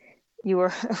say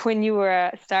when you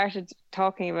were started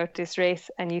talking about this race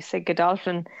and you said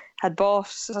Godolphin had bought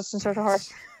such and sort of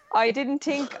horse, I didn't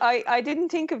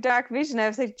think of Dark Vision. I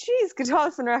was like, geez,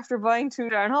 Godolphin are after buying too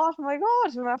darn hot. Oh my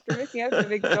God, I'm after missing out on the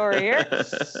big story here.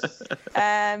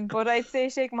 But I'd say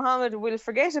Sheikh Mohammed will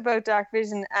forget about Dark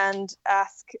Vision and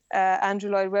ask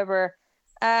Andrew Lloyd Webber,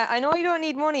 I know you don't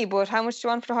need money, but how much do you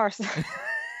want for the horse?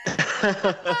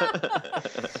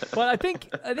 Well, I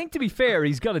think to be fair,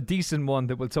 he's got a decent one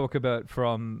that we'll talk about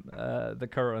from the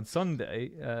Curragh on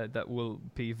Sunday that will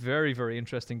be very, very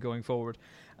interesting going forward.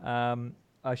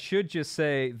 I should just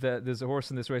say that there's a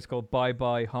horse in this race called Bye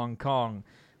Bye Hong Kong,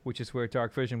 which is where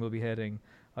Dark Vision will be heading,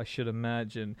 I should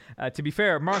imagine. To be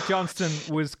fair, Mark Johnston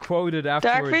was quoted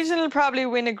afterwards. Dark Vision will probably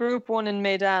win a Group 1 in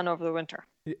Maidan over the winter.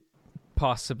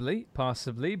 Possibly.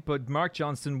 But Mark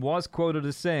Johnston was quoted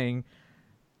as saying,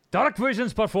 Dark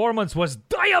Vision's performance was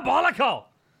diabolical.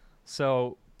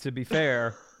 So, to be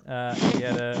fair, he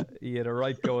had a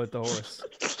right go at the horse.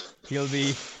 He'll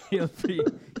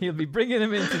be bringing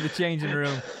him into the changing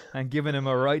room and giving him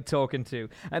a right talking to.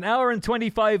 An hour and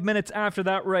 25 minutes after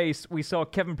that race, we saw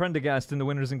Kevin Prendergast in the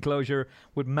winner's enclosure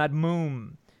with Mad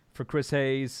Moon for Chris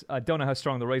Hayes. I don't know how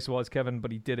strong the race was, Kevin,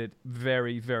 but he did it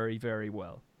very, very, very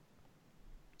well.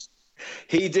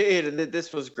 He did, and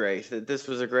this was great. This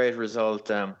was a great result.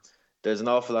 There's an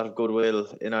awful lot of goodwill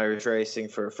in Irish racing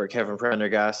for Kevin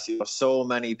Prendergast. So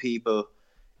many people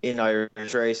in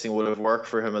Irish racing would have worked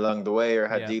for him along the way or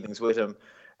had dealings with him,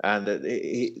 and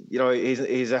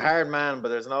he's a hard man, but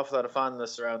there's an awful lot of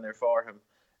fondness around there for him.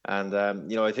 And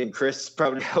I think Chris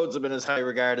probably holds him in as high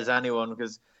regard as anyone,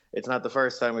 because it's not the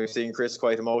first time we've seen Chris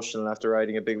quite emotional after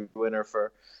riding a big winner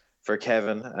for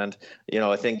Kevin. And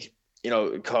I think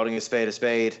calling a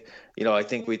spade, I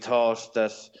think we thought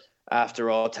that after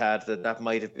all, Tad, that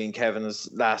might have been Kevin's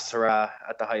last hurrah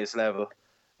at the highest level.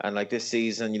 And like this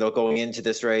season, going into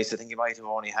this race, I think he might have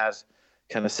only had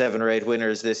kind of 7 or 8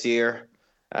 winners this year.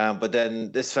 But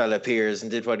then this fella appears and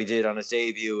did what he did on his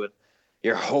debut, and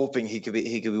you're hoping he could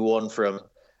be one for him.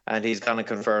 And he's kind of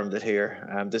confirmed it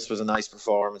here. This was a nice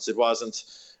performance. It wasn't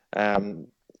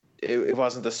it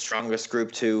wasn't the strongest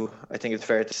Group 2, I think it's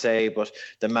fair to say, but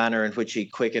the manner in which he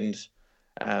quickened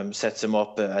sets him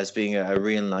up as being a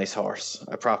real nice horse,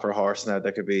 a proper horse now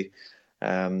that could be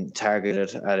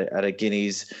targeted at a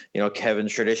Guineas. Kevin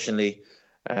traditionally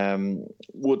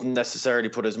wouldn't necessarily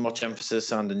put as much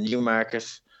emphasis on the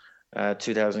Newmarket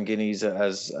 2000 Guineas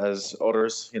as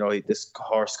others. This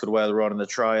horse could well run in the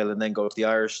trial and then go to the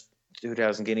Irish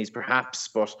 2000 Guineas perhaps,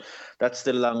 but that's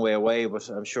still a long way away. But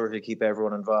I'm sure he'll keep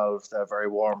everyone involved very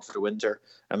warm for the winter.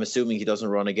 I'm assuming he doesn't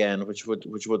run again, which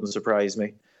wouldn't surprise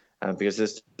me, because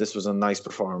this was a nice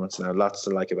performance and lots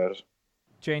to like about it.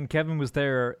 Jane, Kevin was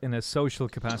there in a social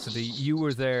capacity. You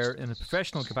were there in a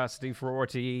professional capacity for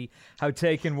RTE. How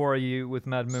taken were you with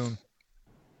Mad Moon?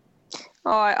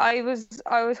 Oh, I was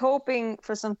hoping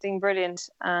for something brilliant,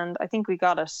 and I think we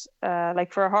got it.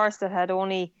 Like for a horse that had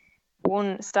only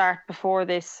one start before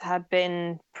this, had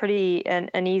been pretty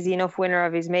an easy enough winner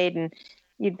of his maiden,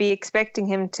 you'd be expecting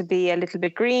him to be a little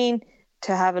bit green,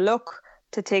 to have a look,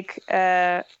 to take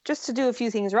just to do a few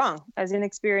things wrong, as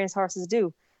inexperienced horses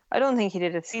do. I don't think he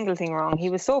did a single thing wrong. He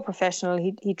was so professional.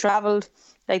 He travelled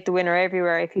like the winner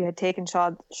everywhere. If you had taken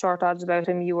short odds about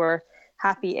him, you were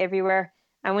happy everywhere.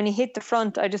 And when he hit the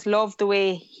front, I just loved the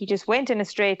way he just went in a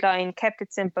straight line, kept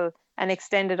it simple, and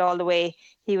extended all the way.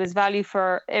 He was value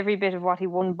for every bit of what he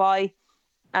won by.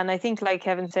 And I think, like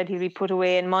Kevin said, he'll be put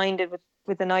away and minded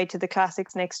with an eye to the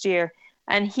classics next year.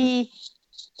 And he,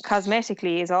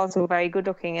 cosmetically, is also very good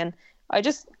looking. And I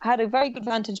just had a very good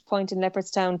vantage point in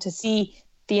Leopardstown to see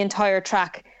the entire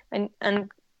track, and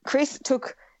Chris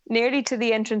took nearly to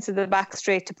the entrance of the back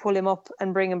straight to pull him up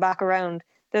and bring him back around.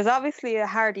 There's obviously a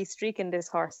hardy streak in this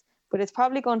horse, but it's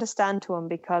probably going to stand to him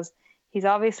because he's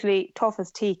obviously tough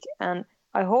as teak. And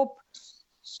I hope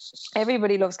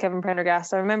everybody loves Kevin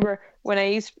Prendergast. I remember when I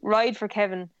used to ride for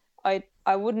Kevin,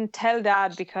 I wouldn't tell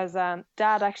Dad because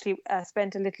Dad actually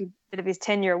spent a little bit of his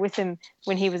tenure with him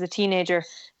when he was a teenager.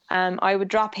 I would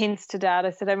drop hints to Dad.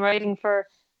 I said, I'm riding for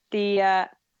the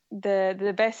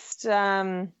best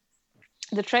the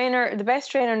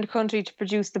best trainer in the country to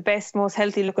produce the best, most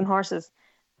healthy looking horses.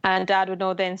 And Dad would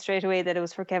know then straight away that it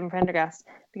was for Kevin Prendergast,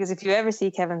 because if you ever see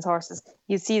Kevin's horses,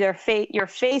 you see your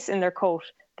face in their coat.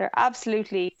 They're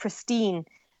absolutely pristine,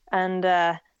 and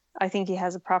I think he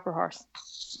has a proper horse.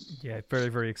 Yeah, very,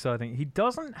 very exciting. He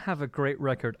doesn't have a great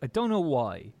record. I don't know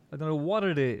why. I don't know what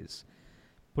it is.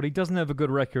 But he doesn't have a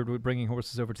good record with bringing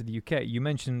horses over to the UK. You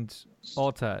mentioned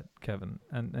Autad, Kevin,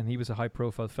 and he was a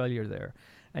high-profile failure there.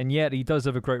 And yet he does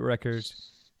have a great record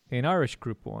in Irish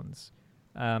Group 1s.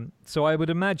 So I would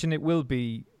imagine it will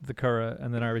be the Curragh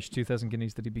and then Irish 2000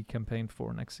 Guineas that he'd be campaigned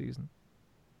for next season.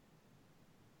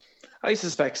 I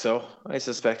suspect so.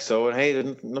 And hey,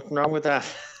 there's nothing wrong with that.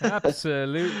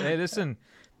 Absolutely. Hey, listen,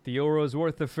 the euro's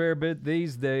worth a fair bit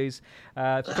these days.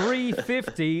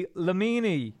 350,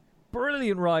 Lamini.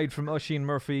 Brilliant ride from Oisin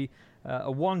Murphy.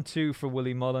 A 1-2 for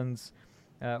Willie Mullins.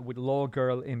 With Law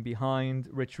Girl in behind.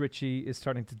 Rich Ritchie is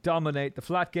starting to dominate the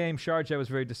flat game. Sharjah was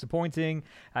very disappointing.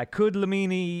 Could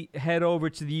Lamini head over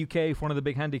to the UK for one of the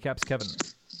big handicaps, Kevin?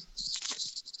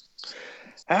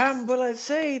 Well, I'd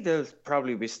say they'll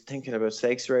probably be thinking about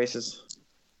stakes races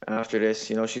after this.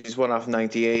 You know, she's won off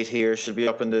 98 here. She'll be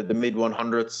up in the mid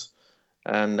 100s.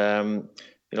 And,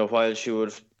 you know, while she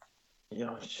would, you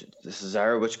know, this is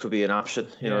Zara, which could be an option.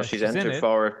 You know, she's entered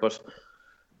for it. But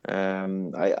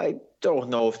I don't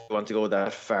know if I want to go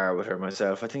that far with her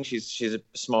myself. I think she's a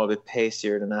small bit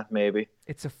pacier than that, maybe.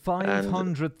 It's a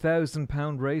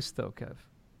 £500,000 race, though, Kev.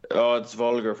 Oh, it's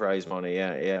vulgar prize money,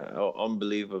 yeah. Oh,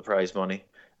 unbelievable prize money.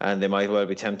 And they might well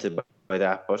be tempted by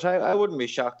that. But I wouldn't be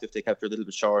shocked if they kept her a little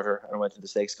bit shorter and went to the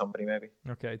stakes company, maybe.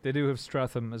 Okay, they do have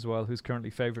Stratham as well, who's currently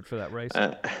favoured for that race.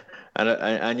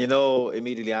 And you know,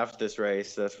 immediately after this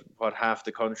race, that what half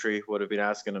the country would have been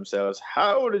asking themselves,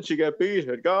 how did she get beat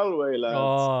at Galway, lads?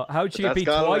 Oh, how did she get beat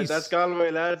twice? That's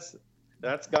Galway, lads.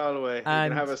 That's Galway. And you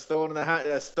can have a stone in the hand,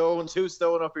 two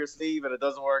stone up your sleeve, and it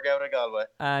doesn't work out at Galway.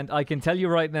 And I can tell you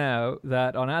right now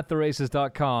that on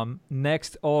attheraces.com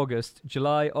next August,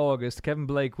 July, August, Kevin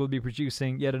Blake will be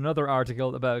producing yet another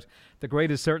article about the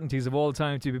greatest certainties of all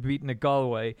time to be beaten at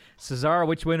Galway. Cesar,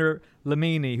 which winner?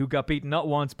 Lamini, who got beaten not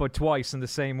once but twice in the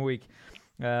same week.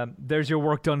 There's your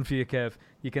work done for you, Kev.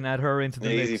 You can add her into the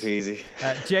mix. Easy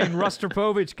peasy. Jane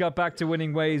Rostropovich got back to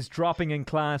winning ways, dropping in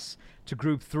class to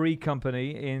Group 3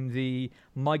 company in the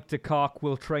Mike de Kock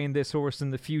will train this horse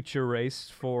in the future race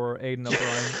for Aidan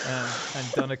O'Brien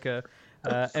and Donica.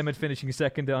 Emmett finishing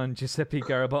second on Giuseppe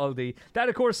Garibaldi. That,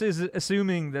 of course, is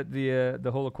assuming that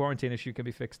the whole quarantine issue can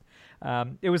be fixed.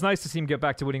 It was nice to see him get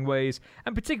back to winning ways,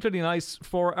 and particularly nice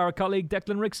for our colleague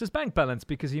Declan Ricks' bank balance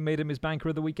because he made him his banker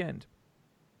of the weekend.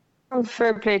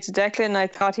 Fair play to Declan. I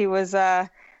thought he was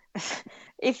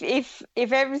if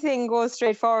everything goes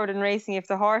straight forward in racing, if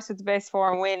the horse with the best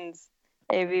form wins,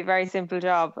 it'd be a very simple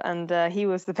job, and he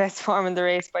was the best form in the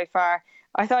race by far.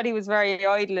 I thought he was very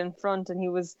idle in front, and he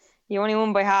only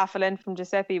won by half a length from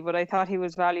Giuseppe, but I thought he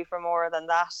was value for more than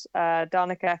that.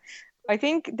 Donica, I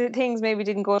think that things maybe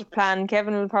didn't go to plan.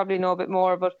 Kevin will probably know a bit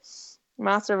more, but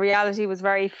Master of Reality was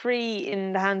very free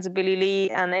in the hands of Billy Lee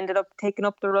and ended up taking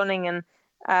up the running, and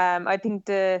I think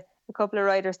a couple of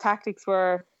riders' tactics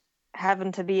were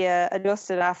having to be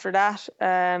adjusted after that.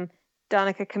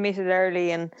 Donica committed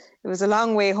early, and it was a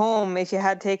long way home if you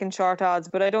had taken short odds,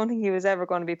 but I don't think he was ever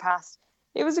going to be passed.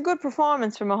 It was a good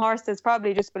performance from a horse that's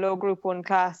probably just below Group 1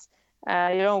 class.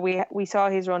 We saw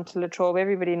his run to Latrobe.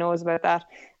 Everybody knows about that.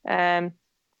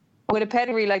 With a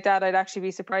pedigree like that, I'd actually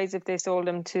be surprised if they sold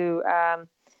him to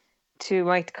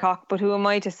Mike de Kock. But who am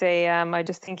I to say? I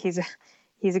just think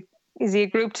is he a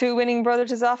Group 2 winning brother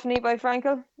to Zoffany by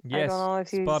Frankel? Yes, I don't know if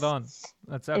he's spot on.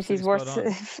 That's absolutely if he's worth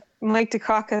if Mike de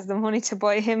Kock has the money to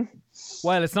buy him.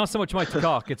 Well, it's not so much Mike de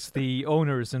Kock, it's the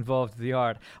owners involved in the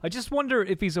yard. I just wonder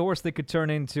if he's a horse that could turn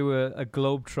into a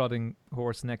globe-trotting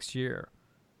horse next year,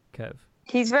 Kev.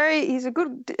 He's a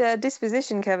good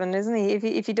disposition, Kevin, isn't he?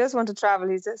 If he does want to travel,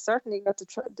 he's certainly got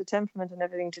the temperament and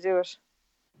everything to do it.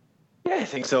 Yeah, I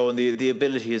think so, and the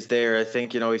ability is there. I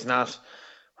think, he's not,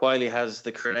 while he has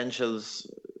the credentials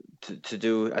to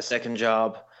do a second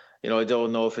job, I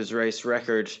don't know if his race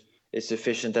record is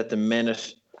sufficient at the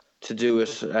minute to do it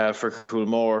for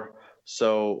Coolmore.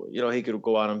 So, he could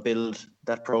go on and build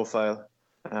that profile.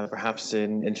 Perhaps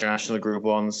in international Group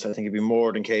 1s, I think he'd be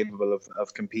more than capable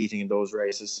of competing in those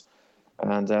races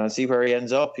and see where he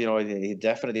ends up. He'd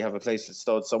definitely have a place at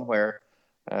stud somewhere.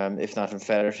 If not in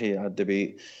Federty, there'd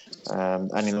be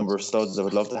any number of studs that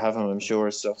would love to have him, I'm sure.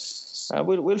 So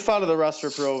we'll follow the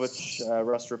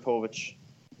Rostropovich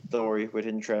story with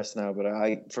interest now. But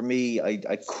I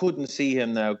couldn't see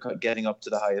him now getting up to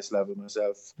the highest level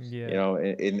myself. Yeah.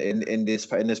 In this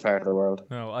part of the world.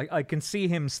 No, I can see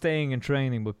him staying in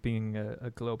training, but being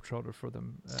a globetrotter for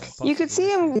them. You could see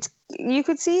him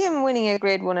winning a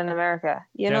Grade 1 in America.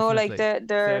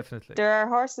 Definitely. There are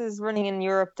horses running in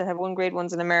Europe that have won Grade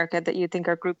 1s in America that you think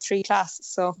are Group 3 class.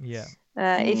 So yeah.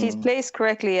 If he's placed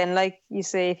correctly, and like you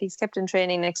say, if he's kept in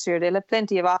training next year, they'll have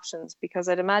plenty of options, because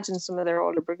I'd imagine some of their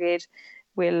older brigade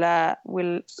will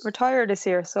retire this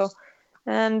year. So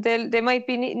They might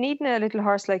be needing a little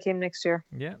horse like him next year.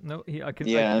 Yeah, no, I can.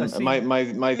 Yeah, I and see.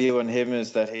 my view on him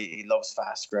is that he loves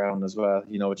fast ground as well,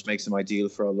 which makes him ideal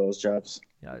for all those jobs.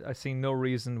 Yeah, I see no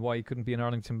reason why he couldn't be an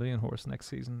Arlington Million horse next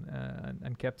season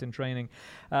and kept in training.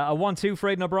 A 1-2 for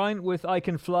Aidan O'Brien with I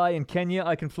Can Fly in Kenya.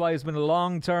 I Can Fly has been a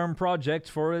long-term project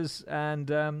for us,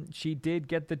 and she did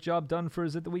get the job done for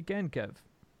us at the weekend, Kev.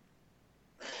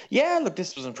 Yeah, look,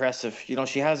 this was impressive.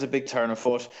 She has a big turn of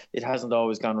foot. It hasn't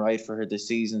always gone right for her this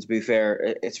season, to be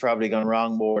fair. It's probably gone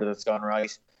wrong more than it's gone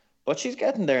right. But she's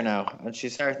getting there now, and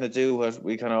she's starting to do what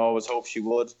we kind of always hoped she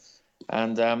would.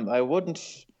 And it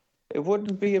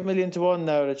wouldn't be 1,000,000 to 1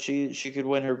 now that she could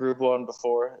win her Group 1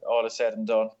 before all is said and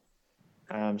done.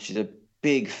 She's a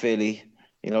big filly.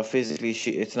 Physically,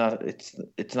 it's not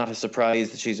a surprise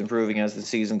that she's improving as the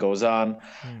season goes on.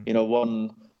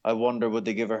 I wonder would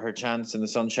they give her chance in the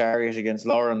Sun Chariot against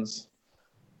Lawrence,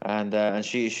 and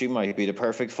she might be the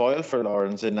perfect foil for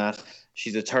Lawrence in that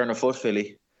she's a turn of foot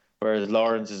filly, whereas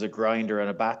Lawrence is a grinder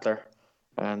and a battler,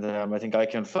 and I think I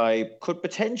Can Fly could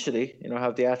potentially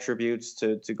have the attributes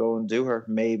to go and do her.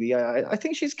 Maybe I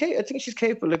think she's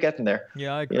capable of getting there.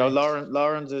 Yeah, I agree.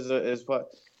 Lawrence is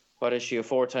what is she, a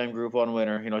 4-time Group 1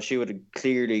 winner? She would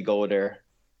clearly go there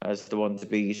as the one to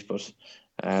beat, but.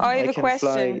 I have a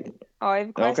question.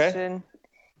 Okay.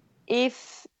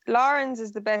 If Lawrence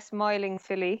is the best miling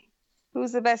filly,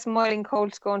 who's the best miling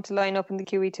colt going to line up in the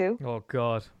QE2? Oh,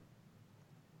 God.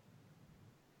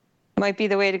 Might be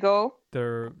the way to go.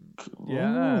 That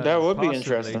would possibly be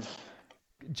interesting.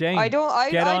 Jane,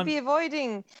 I'd be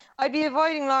avoiding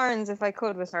Lawrence if I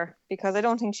could with her, because I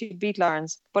don't think she'd beat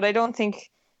Lawrence. But I don't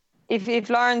think if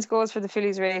Lawrence goes for the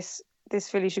fillies race, this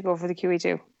filly should go for the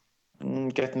QE2.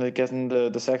 Getting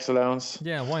the sex allowance.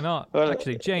 Yeah, why not? Well,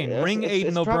 actually, Jane, ring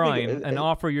Aidan O'Brien and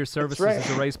offer your services as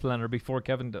a race planner before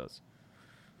Kevin does.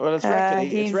 Well, it's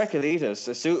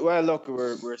Recolitas. Well, look,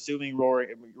 we're assuming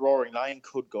Roaring Lion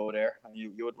could go there, and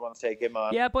you would want to take him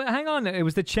on. Yeah, but hang on, it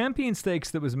was the Champion Stakes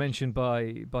that was mentioned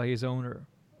by his owner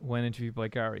when interviewed by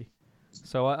Gary.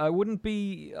 So I wouldn't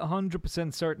be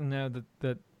 100% certain now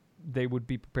that they would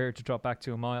be prepared to drop back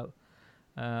to a mile.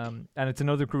 And it's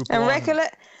another Group 1. And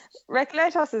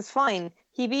Recoletos is fine.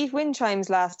 He beat Wind Chimes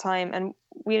last time, and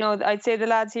I'd say the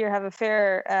lads here have a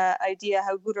fair idea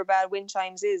how good or bad Wind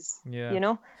Chimes is.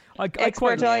 Yeah.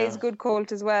 Expert Eye is good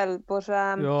colt as well, but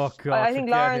I think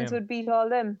Lawrence would beat all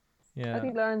them. Yeah, I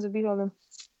think Lawrence would beat all them.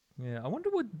 Yeah, I wonder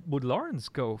would Lawrence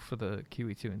go for the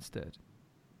QE2 instead?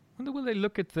 I wonder will they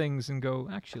look at things and go,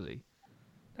 actually,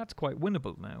 that's quite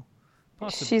winnable now.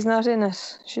 Possibly. She's not in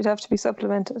it. She'd have to be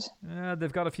supplemented.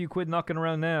 They've got a few quid knocking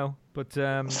around now, but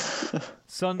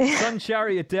Sun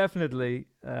Chariot definitely.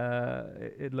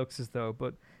 It looks as though,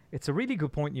 but it's a really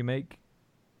good point you make,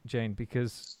 Jane,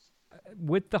 because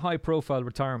with the high-profile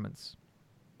retirements,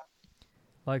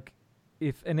 like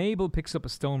if Enable picks up a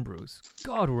stone bruise,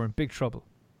 God, we're in big trouble.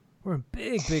 We're in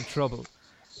big trouble,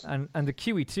 and the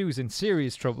QE2 is in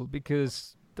serious trouble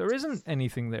because there isn't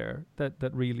anything there that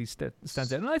really stands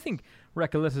out. And I think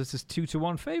Recoletos is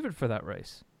 2-1 favourite for that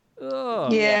race.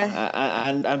 Ugh. Yeah.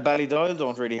 And Ballydoyle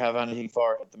don't really have anything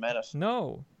for it at the minute.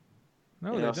 No,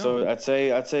 they don't. So I'd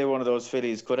say one of those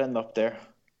fillies could end up there.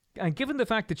 And given the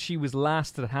fact that she was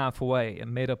last at halfway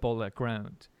and made up all that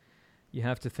ground, you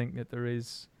have to think that there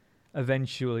is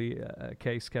eventually a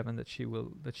case, Kevin, that she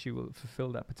will fulfill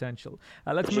that potential.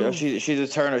 Let's move. She's a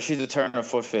turner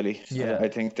foot filly. Yeah, I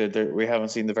think that we haven't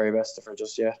seen the very best of her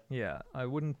just yet. Yeah, I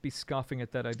wouldn't be scoffing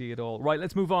at that idea at all. Right,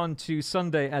 let's move on to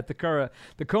Sunday at the Curragh.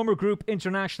 The Comer Group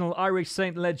International Irish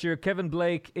St Leger. Kevin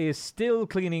Blake is still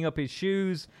cleaning up his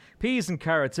shoes. Peas and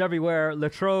carrots everywhere.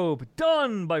 Latrobe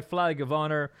done by Flag of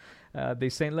Honour. The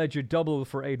St Leger double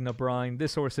for Aidan O'Brien.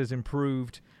 This horse has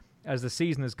improved. As the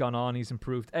season has gone on, he's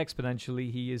improved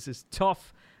exponentially. He is as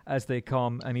tough as they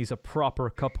come, and he's a proper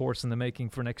cup horse in the making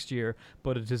for next year,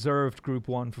 but a deserved Group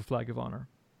 1 for Flag of Honour.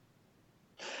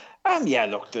 Yeah,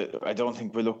 look, I don't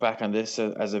think we look back on this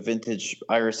as a vintage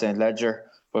Irish St Leger,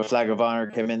 but Flag of Honour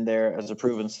came in there as a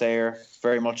proven stayer,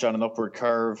 very much on an upward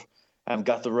curve, and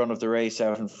got the run of the race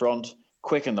out in front,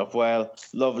 quickened up well,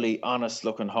 lovely,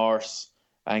 honest-looking horse,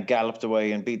 and galloped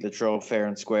away and beat Latrobe fair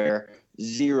and square.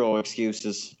 Zero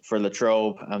excuses for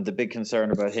Latrobe. The big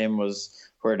concern about him was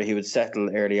whether he would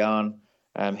settle early on.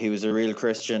 He was a real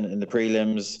Christian in the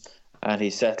prelims, and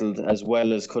he settled as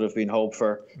well as could have been hoped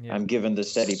for. Given the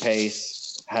steady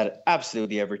pace, had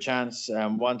absolutely every chance.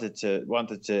 Wanted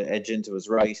to edge into his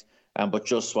right, but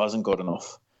just wasn't good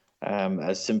enough.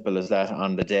 As simple as that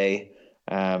on the day.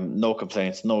 No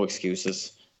complaints, no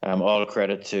excuses. All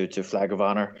credit to Flag of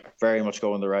Honour. Very much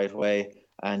going the right way.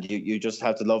 and you just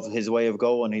have to love his way of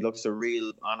going. He looks a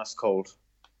real honest colt.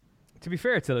 To be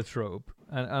fair to Latrobe,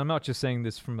 and I'm not just saying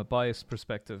this from a biased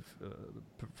perspective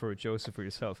for Joseph or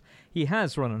yourself, he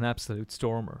has run an absolute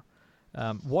stormer.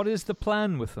 What is the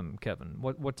plan with him, Kevin?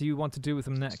 What do you want to do with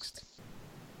him next?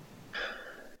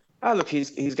 Look,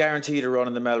 he's guaranteed a run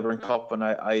in the Melbourne Cup, and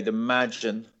I'd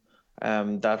imagine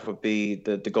that would be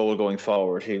the goal going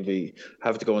forward. He'll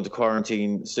have to go into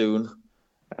quarantine soon,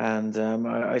 and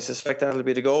I suspect that'll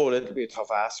be the goal. It'll be a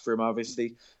tough ask for him,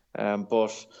 obviously,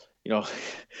 but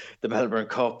the Melbourne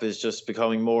Cup is just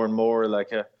becoming more and more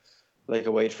like a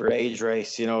weight for age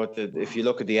race. If you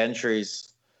look at the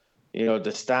entries,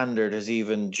 the standard has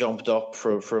even jumped up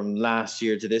from last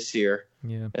year to this year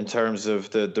in terms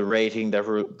of the rating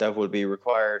that will be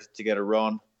required to get a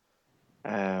run.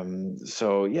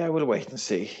 So we'll wait and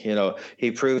see.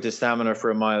 He proved his stamina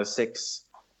for a mile 6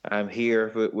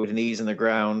 here with an ease in the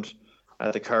ground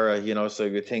at the Curragh. So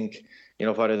you think,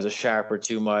 what is a sharper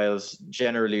 2 miles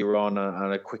generally run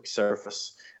on a quick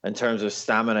surface. In terms of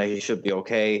stamina, he should be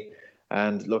okay.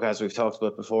 And look, as we've talked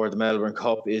about before, the Melbourne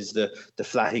Cup is the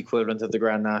flat equivalent of the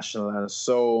Grand National, and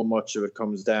so much of it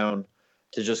comes down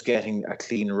to just getting a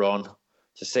clean run,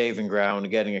 to saving ground,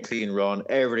 getting a clean run.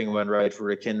 Everything went right for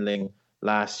Rekindling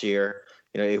last year.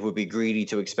 It would be greedy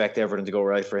to expect everything to go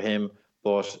right for him,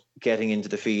 but getting into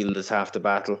the field is half the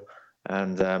battle.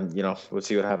 And, we'll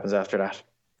see what happens after that.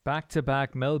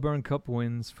 Back-to-back Melbourne Cup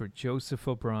wins for Joseph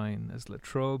O'Brien as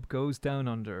Latrobe goes down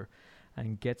under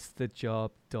and gets the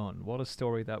job done. What a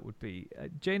story that would be.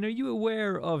 Jane, are you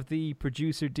aware of the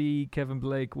producer D, Kevin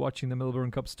Blake, watching the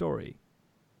Melbourne Cup story?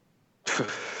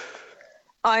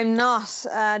 I'm not.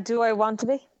 Do I want to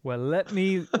be? Well, let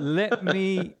me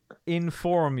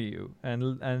inform you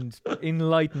and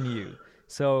enlighten you.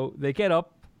 So they get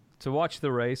up to watch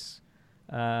the race.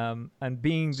 And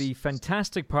being the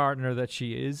fantastic partner that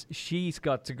she is, she's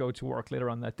got to go to work later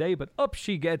on that day, but up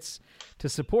she gets to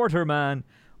support her man,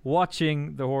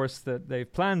 watching the horse that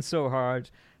they've planned so hard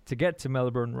to get to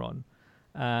Melbourne Run.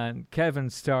 And Kevin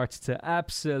starts to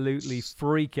absolutely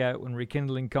freak out when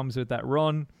Rekindling comes with that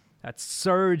run, that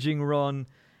surging run,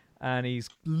 and he's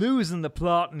losing the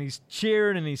plot, and he's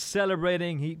cheering and he's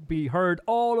celebrating. He'd be heard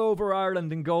all over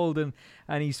Ireland in Golden,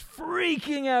 and he's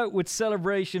freaking out with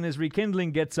celebration as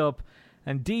Rekindling gets up,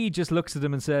 and Dee just looks at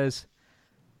him and says,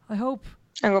 I hope...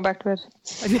 I'll go back to bed.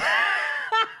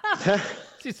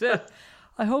 She said,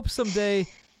 I hope someday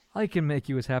I can make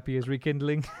you as happy as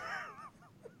Rekindling.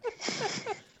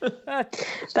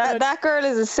 That girl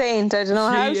is a saint. I don't know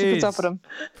how she puts up with him.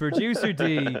 Producer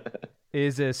D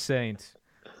is a saint.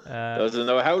 Doesn't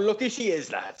know how lucky she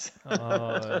is, lads.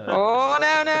 Oh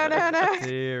no!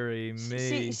 Deary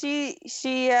me.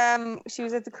 She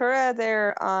was at the Curragh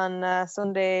there on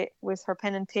Sunday with her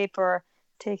pen and paper,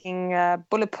 taking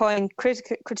bullet point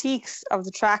critiques of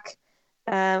the track.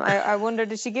 I wonder,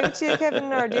 did she give it to you,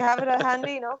 Kevin, or do you have it at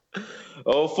handy? No.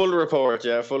 Oh, full report.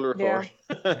 Yeah, full report.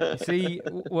 Yeah. See,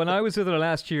 when I was with her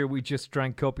last year, we just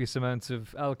drank copious amounts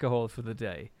of alcohol for the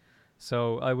day.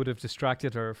 So I would have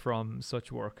distracted her from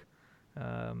such work.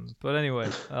 But anyway,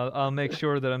 I'll make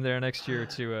sure that I'm there next year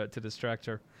to distract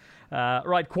her.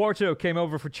 Right, Quarto came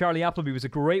over for Charlie Appleby. It was a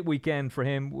great weekend for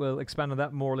him. We'll expand on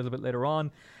that more a little bit later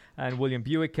on. And William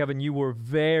Buick. Kevin, you were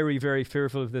very, very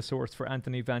fearful of this horse for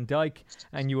Anthony Van Dyke,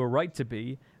 and you were right to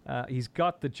be. He's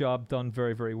got the job done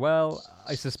very, very well.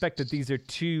 I suspect that these are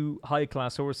two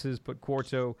high-class horses, but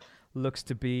Quarto looks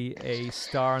to be a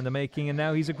star in the making, and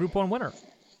now he's a Group 1 winner.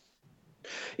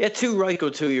 Yeah, 2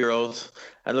 Ryco 2-year-olds.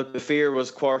 And look, the fear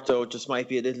was Quarto just might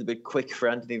be a little bit quick for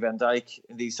Anthony Van Dyke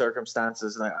in these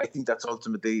circumstances. And I think that's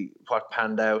ultimately what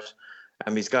panned out.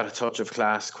 He's got a touch of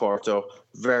class, Quarto.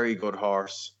 Very good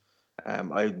horse.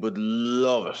 I would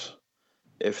love it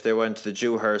if they went to the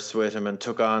Dewhurst with him and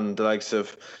took on the likes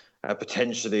of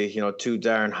potentially, Too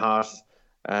Darn Hot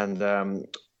and,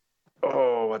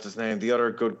 what's his name? The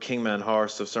other good Kingman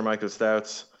horse of Sir Michael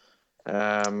Stout's.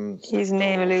 His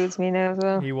name eludes me now as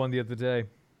well. He won the other day.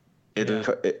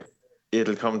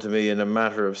 It'll come to me in a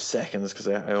matter of seconds because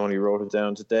I only wrote it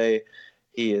down today.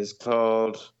 He is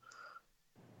called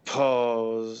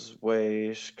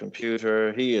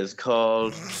computer. He is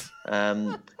called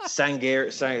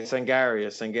Sangarius.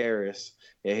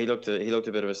 Yeah, he looked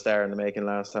a bit of a star in the making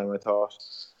last time, I thought.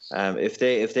 If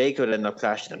they could end up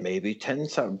clashing, then maybe 10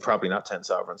 sovereigns, probably not 10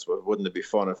 sovereigns, but wouldn't it be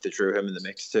fun if they threw him in the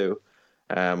mix too?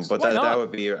 But that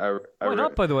would be why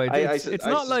not? By the way, it's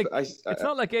not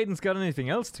like Aidan's got anything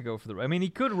else to go for the. I mean, he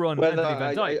could run Anthony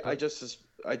Van Dyke.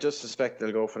 I just suspect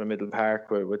they'll go for the middle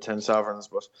park with 10 sovereigns,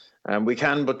 but we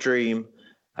can but dream.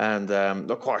 And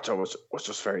the Quarto was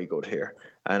just very good here.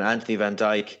 And Anthony Van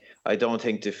Dijk, I don't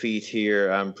think defeat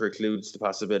here precludes the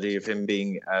possibility of him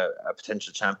being a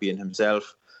potential champion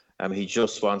himself. He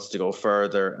just wants to go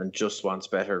further and just wants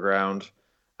better ground.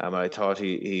 I thought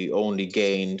he only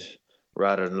gained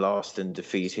rather than lost in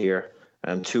defeat here.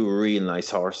 Two real nice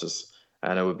horses.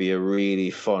 And it would be a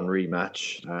really fun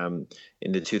rematch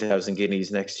in the 2000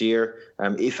 Guineas next year.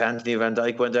 If Anthony Van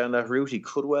Dijk went down that route, he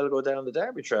could well go down the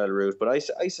Derby Trail route. But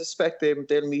I suspect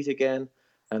they'll meet again,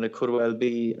 and it could well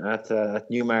be at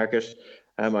Newmarket.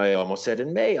 I almost said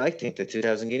in May. I think the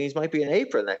 2000 Guineas might be in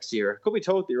April next year. Could be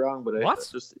totally wrong, but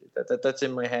that's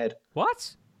in my head.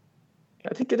 What?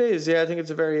 I think it is. Yeah, I think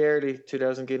it's a very early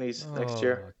 2000 Guineas next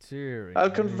year. I'll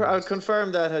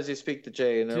confirm that as you speak to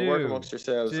Jay, and work amongst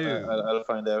yourselves. I'll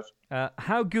find out.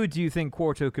 How good do you think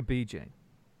Quarto could be, Jane?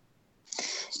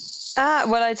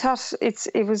 Well, I thought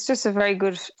it was just a very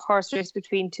good horse race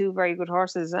between two very good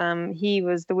horses. He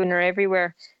was the winner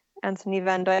everywhere. Anthony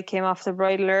Van Dijk came off the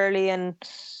bridle early, and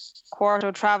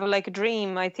Quarto travelled like a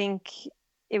dream. I think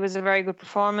it was a very good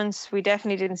performance. We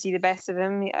definitely didn't see the best of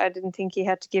him. I didn't think he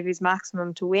had to give his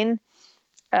maximum to win.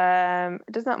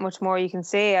 There's not much more you can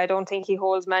say. I don't think he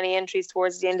holds many entries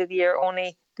towards the end of the year,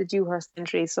 only the Dewhurst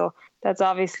entry. So that's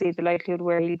obviously the likelihood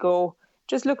where he'll go.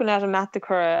 Just looking at him at the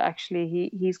Curragh, actually,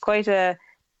 he's quite a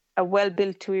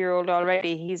well-built 2-year-old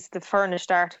already. He's the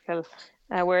furnished article,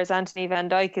 whereas Anthony Van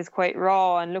Dijk is quite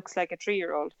raw and looks like a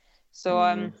 3-year-old.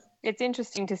 So it's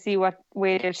interesting to see what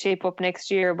way they'll shape up next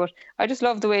year. But I just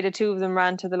love the way the two of them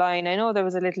ran to the line. I know there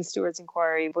was a little stewards'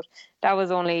 inquiry, but that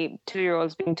was only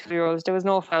 2-year-olds being 2-year-olds. There was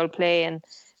no foul play,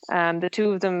 and the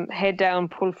two of them head down,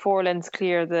 pulled 4 lengths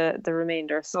clear the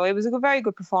remainder. So it was a very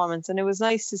good performance, and it was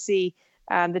nice to see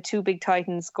the two big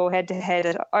titans go head-to-head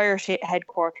at Irish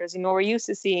headquarters. You know, we're used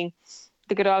to seeing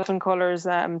the Godolphin colours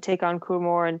take on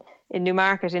Coolmore in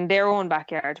Newmarket in their own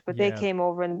backyard, but they came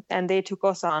over and they took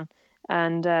us on.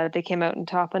 And they came out on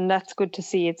top, and that's good to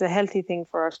see. It's a healthy thing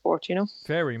for our sport, you know.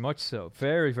 Very much so.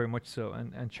 Very, very much so.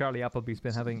 And Charlie Appleby's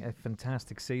been having a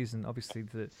fantastic season. Obviously,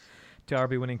 the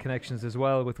Derby winning connections as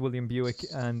well with William Buick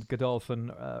and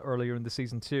Godolphin earlier in the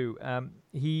season too.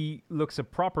 He looks a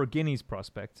proper Guineas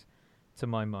prospect, to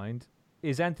my mind.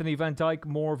 Is Anthony Van Dijk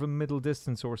more of a middle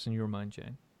distance horse in your mind,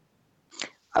 Jane?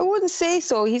 I wouldn't say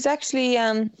so. He's actually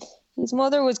his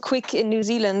mother was quick in New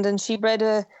Zealand, and she bred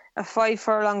a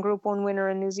 5-furlong Group 1 winner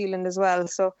in New Zealand as well.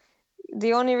 So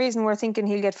the only reason we're thinking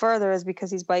he'll get further is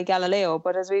because he's by Galileo.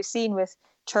 But as we've seen with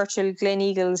Churchill, Glen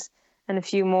Eagles and a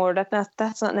few more,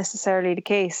 that's not necessarily the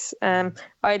case.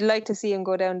 I'd like to see him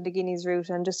go down the Guineas route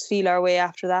and just feel our way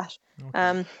after that.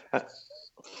 Okay.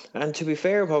 And to be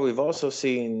fair, what we've also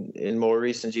seen in more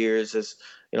recent years is,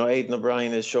 you know, Aidan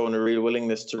O'Brien has shown a real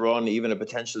willingness to run even a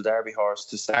potential Derby horse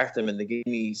to start them in the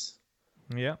Guineas.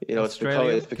 Yeah, you know, it's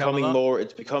becoming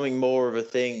more of a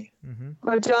thing. Mm-hmm.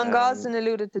 Well, John Gosden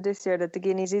alluded to this year that the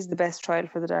Guineas is the best trial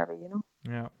for the Derby, you know.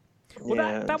 Yeah.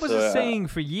 Well, that was a saying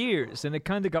for years, and it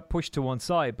kind of got pushed to one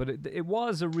side, but it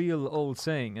was a real old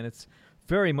saying, and it's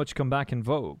very much come back in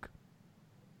vogue.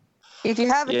 If you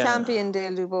have a champion,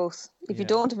 they'll do both. If you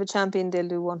don't have a champion, they'll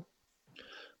do one.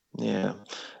 Yeah,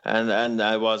 and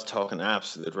I was talking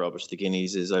absolute rubbish. The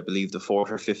Guineas is, I believe, the 4th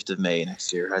or 5th of May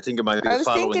next year. I think it might be the following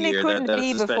year. I was thinking it couldn't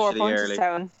be before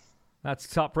Punchestown. That's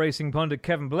top racing pundit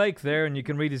Kevin Blake there, and you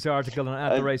can read his article on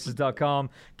attheraces.com.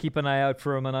 Keep an eye out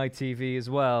for him on ITV as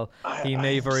well. He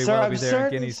may very well be there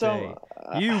on Guineas Day.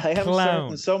 You I am clown.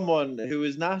 certain someone who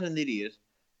is not an idiot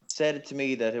said it to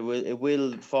me that it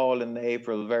will fall in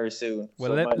April very soon. Well,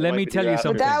 so let me tell you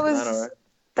something.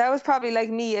 That was probably like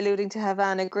me alluding to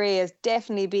Havana Grey as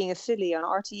definitely being a filly on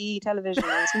RTE television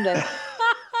on Sunday.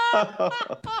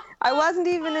 I wasn't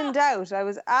even in doubt. I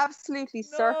was absolutely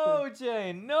certain. No,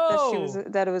 Jane, no.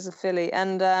 That it was a filly.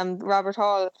 And Robert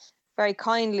Hall very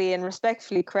kindly and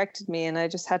respectfully corrected me, and I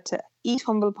just had to eat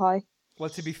humble pie. Well,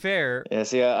 to be fair,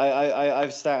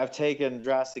 I've taken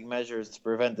drastic measures to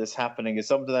prevent this happening. It's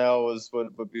something I always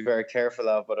would be very careful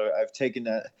of, but I've taken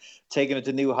it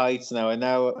to new heights now. I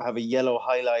now have a yellow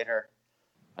highlighter,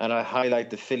 and I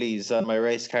highlight the fillies on my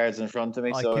race cards in front of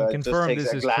me. I so can it confirm just takes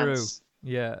this a is glance. True.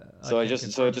 Yeah. So I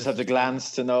just have to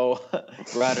glance to know,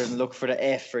 rather than look for the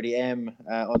F or the M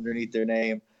underneath their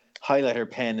name. Highlighter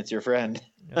pen, it's your friend.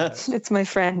 It's my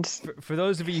friend. For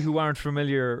those of you who aren't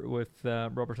familiar with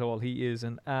Robert Hall, he is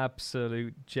an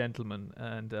absolute gentleman,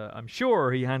 and I'm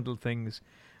sure he handled things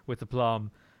with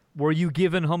aplomb. Were you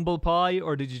given humble pie,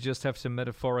 or did you just have to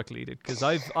metaphorically eat it? Because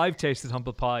I've tasted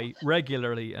humble pie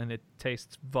regularly, and it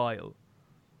tastes vile.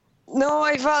 No,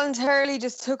 I voluntarily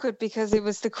just took it because it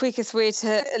was the quickest way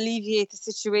to alleviate the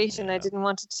situation. I didn't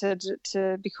want it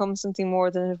to become something more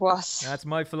than it was. That's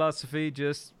my philosophy.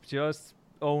 Just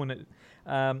own it.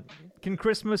 Can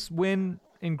Christmas win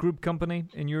in group company,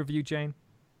 in your view, Jane?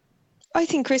 I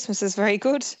think Christmas is very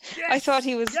good. Yes! I thought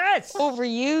he was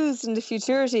overused in the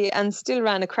futurity and still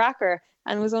ran a cracker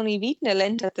and was only beaten a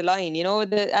length at the line. You know,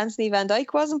 the Anthony Van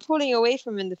Dijk wasn't pulling away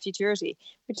from him in the futurity,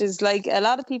 which is like a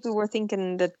lot of people were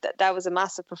thinking that was a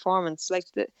massive performance. Like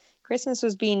the Christmas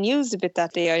was being used a bit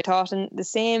that day, I thought, and the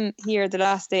same here the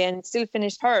last day, and still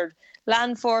finished third.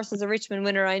 Landforce is a Richmond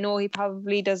winner. I know he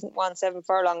probably doesn't want 7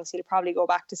 furlongs. He'll probably go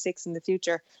back to 6 in the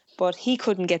future, but he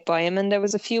couldn't get by him. And there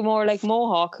was a few more like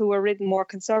Mohawk who were ridden more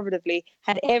conservatively,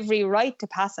 had every right to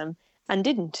pass him and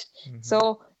didn't. Mm-hmm.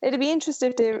 So it'd be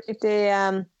interesting if they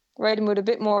ride him with a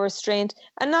bit more restraint.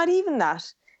 And not even that.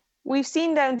 We've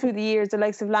seen down through the years the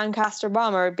likes of Lancaster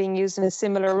Bomber being used in a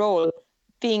similar role,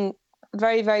 being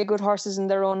very, very good horses in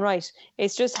their own right.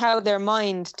 It's just how their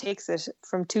mind takes it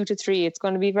from 2 to 3. It's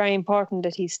going to be very important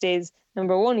that he stays,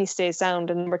 number 1, he stays sound,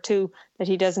 and number 2, that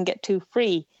he doesn't get too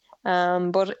free.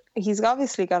 But he's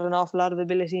obviously got an awful lot of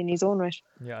ability in his own right.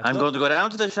 Yeah, I'm going to go down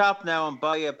to the shop now and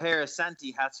buy a pair of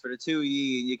Santi hats for the 2 of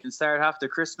you, and you can start half the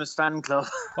Christmas fan club.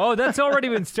 Oh, that's already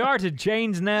been started.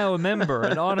 Jane's now a member,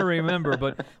 an honorary member,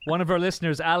 but one of our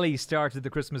listeners, Ali, started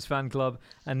the Christmas fan club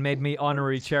and made me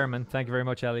honorary chairman. Thank you very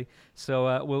much, Ali.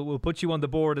 So we'll put you on the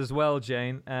board as well,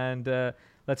 Jane, and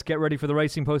let's get ready for the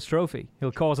Racing Post Trophy.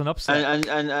 He'll cause an upset.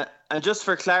 And just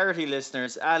for clarity,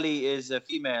 listeners, Ali is a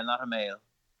female, not a male.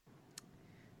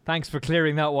 Thanks for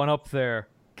clearing that one up there,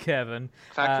 Kevin.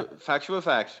 Factual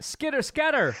fact. Skitter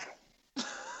Scatter.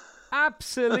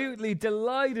 Absolutely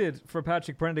delighted for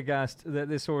Patrick Prendergast that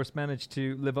this horse managed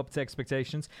to live up to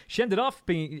expectations. She ended up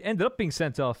being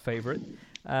sent off favourite.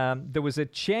 There was a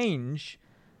change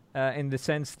in the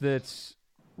sense that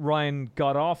Ryan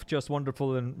got off Just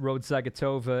Wonderful and rode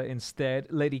Zagatova instead.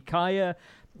 Lady Kaya,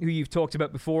 who you've talked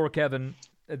about before, Kevin,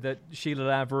 that Sheila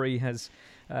Lavery has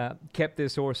kept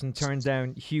this horse and turned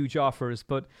down huge offers.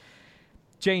 But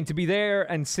Jane, to be there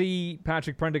and see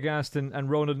Patrick Prendergast and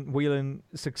Ronan Whelan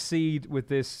succeed with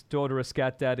this Daughter of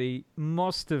Scat Daddy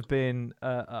must have been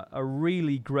a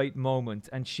really great moment.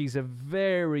 And she's a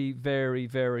very, very,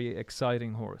 very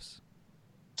exciting horse.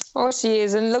 Oh, she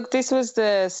is. And look, this was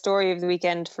the story of the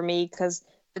weekend for me, because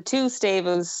the 2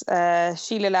 stables,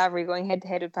 Sheila Lavery going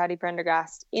head-to-head with Paddy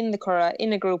Prendergast in the Curragh,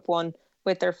 in a Group 1,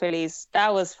 with their fillies.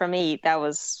 That was, for me, that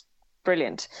was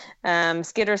brilliant.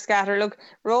 Skitter Scatter. Look,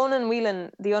 Ronan Whelan,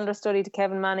 the understudy to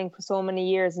Kevin Manning for so many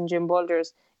years in Jim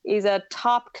Boulders, is a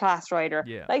top class rider.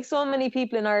 Yeah. Like so many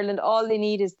people in Ireland, all they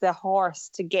need is the horse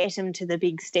to get him to the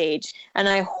big stage. And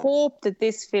I hope that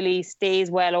this filly stays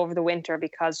well over the winter,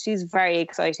 because she's very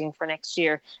exciting for next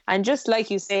year. And just like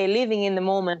you say, living in the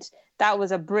moment, that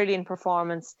was a brilliant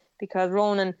performance, because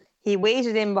Ronan, he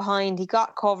waited in behind, he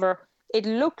got cover. It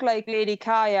looked like Lady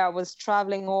Kaya was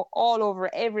travelling all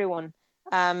over everyone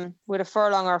with a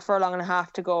furlong or a furlong and a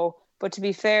half to go. But to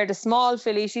be fair, the small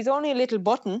filly, she's only a little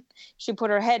button. She put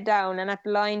her head down and at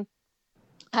the line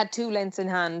had 2 lengths in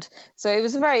hand. So it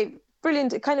was a very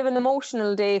brilliant, kind of an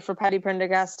emotional day for Paddy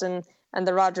Prendergast and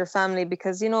the Roger family,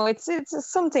 because, you know, it's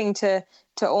something to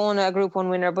own a Group 1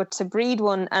 winner, but to breed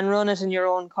one and run it in your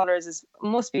own colours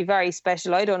must be very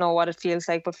special. I don't know what it feels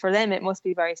like, but for them it must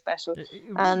be very special.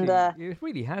 It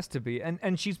really has to be.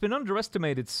 And she's been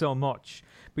underestimated so much.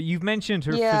 But you've mentioned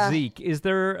her physique. Is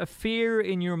there a fear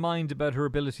in your mind about her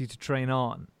ability to train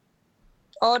on?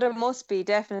 Oh, there must be,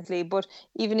 definitely. But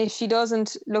even if she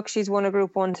doesn't, look, she's won a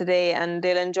Group 1 today and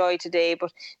they'll enjoy today.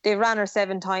 But they ran her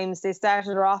 7 times. They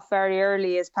started her off very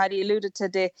early. As Paddy alluded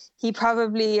to, he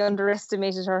probably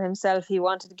underestimated her himself. He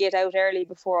wanted to get out early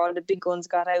before all the big guns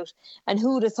got out. And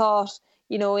who'd have thought,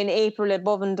 you know, in April at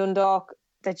Boven Dundalk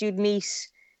that you'd meet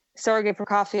Sergei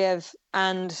Prokofiev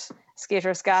and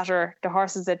Skitter Scatter, the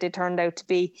horses that they turned out to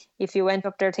be. If you went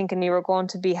up there thinking you were going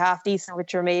to be half decent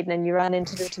with your maiden and you ran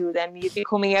into the 2 of them, you'd be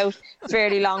coming out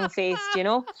fairly long-faced, you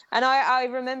know. And I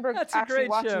remember actually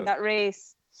watching that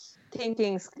race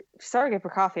thinking, Sergei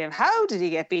Prokofiev, how did he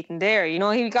get beaten there? You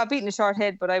know, he got beaten a short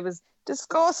head, but I was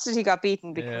disgusted he got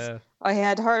beaten, because I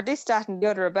had heard this, that and the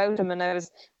other about him, and I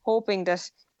was hoping that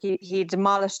he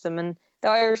demolished them. And the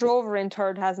Irish Rover in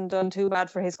third hasn't done too bad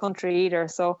for his country either,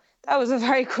 so that was a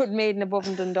very good maiden above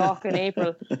in Dundalk in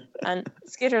April. And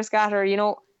Skitter Scatter, you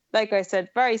know, like I said,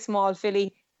 very small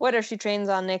filly. Whether she trains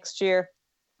on next year,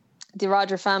 the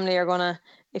Roger family are going to,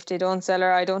 if they don't sell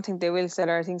her, I don't think they will sell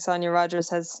her. I think Sonia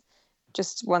Rogers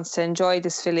wants to enjoy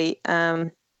this filly.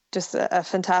 Just a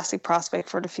fantastic prospect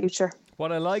for the future.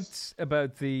 What I liked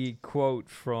about the quote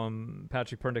from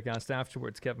Patrick Prendergast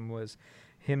afterwards, Kevin, was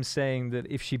him saying that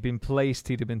if she'd been placed,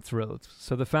 he'd have been thrilled.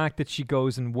 So the fact that she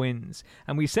goes and wins,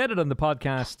 and we said it on the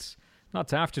podcast, not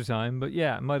to after time, but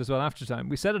yeah, might as well after time.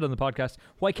 We said it on the podcast.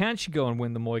 Why can't she go and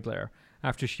win the Moyglare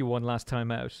after she won last time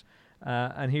out?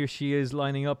 And here she is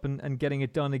lining up and getting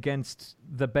it done against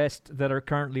the best that are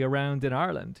currently around in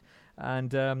Ireland.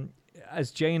 And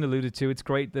as Jane alluded to, it's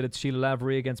great that it's Sheila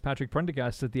Lavery against Patrick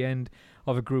Prendergast at the end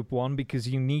of a Group 1, because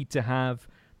you need to have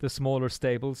the smaller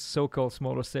stables, so-called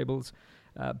smaller stables,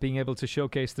 being able to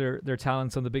showcase their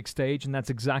talents on the big stage, and that's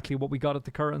exactly what we got at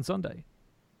the Curragh on Sunday.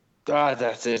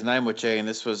 That's it. And I'm with Jane.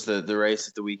 This was the race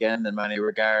of the weekend in many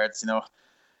regards.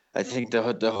 I think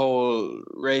the whole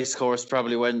race course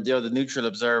probably went, the neutral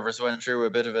observers went through a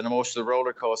bit of an emotional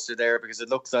roller coaster there, because it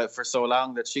looked like for so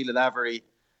long that Sheila Lavery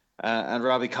and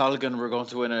Robbie Colgan were going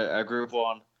to win a Group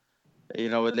 1.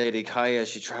 With Lady Kaya,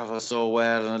 she travelled so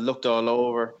well and it looked all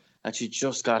over, and she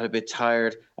just got a bit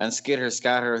tired. And Skitter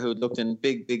Scatter, who looked in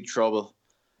big, big trouble,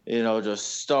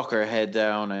 just stuck her head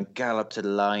down and galloped to the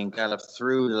line, galloped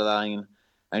through the line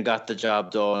and got the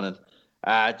job done. And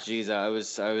I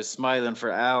was smiling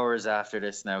for hours after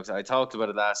this now, because I talked about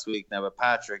it last week now with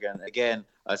Patrick, and again,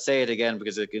 I'll say it again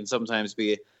because it can sometimes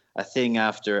be a thing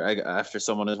after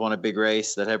someone has won a big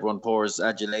race, that everyone pours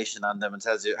adulation on them and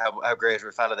tells you how great of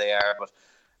a fella they are.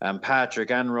 But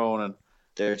Patrick and Ronan,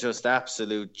 they're just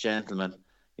absolute gentlemen.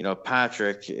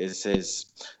 Patrick is his,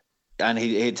 and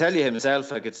he'd tell you himself,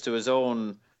 like, it's to his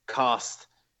own cost.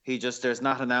 There's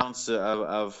not an ounce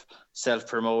of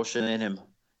self-promotion in him.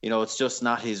 It's just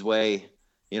not his way.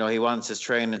 He wants his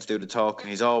training to do the talking.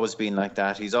 He's always been like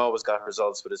that. He's always got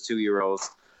results with his 2-year-olds.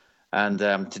 And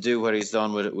to do what he's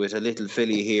done with a little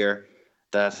filly here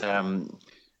that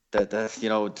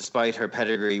despite her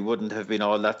pedigree, wouldn't have been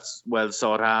all that well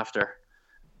sought after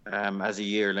as a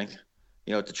yearling.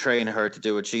 To train her to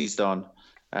do what she's done,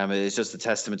 it's just a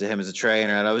testament to him as a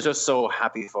trainer. And I was just so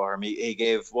happy for him. He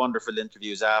gave wonderful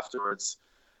interviews afterwards.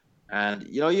 And,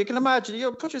 you can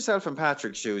imagine, put yourself in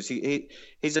Patrick's shoes.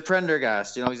 He's a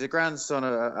Prendergast, he's a grandson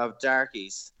of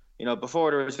Darky's. Before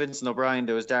there was Vincent O'Brien,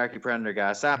 there was Darky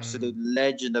Prendergast, absolute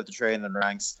legend of the training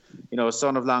ranks.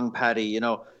 Son of Long Paddy.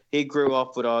 He grew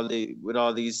up with all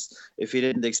these. If he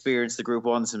didn't experience the Group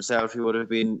 1s himself, he would have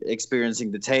been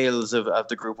experiencing the tales of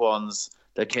the Group 1s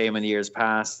that came in years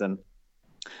past. And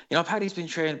Patrick's been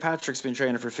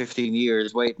training for 15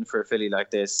 years, waiting for a filly like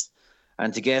this,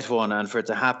 and to get one, and for it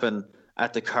to happen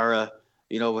at the Curragh,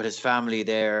 with his family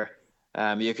there.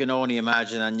 You can only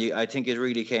imagine, and I think it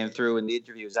really came through in the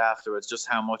interviews afterwards, just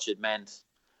how much it meant.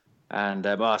 And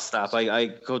I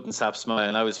couldn't stop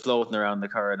smiling. I was floating around the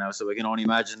Curragh now, so I can only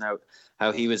imagine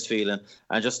how he was feeling.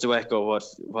 And just to echo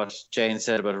what Jane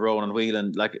said about Ronan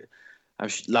Whelan, like,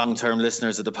 long-term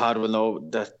listeners of the pod will know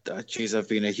that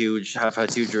I've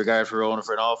had huge regard for Ronan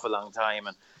for an awful long time.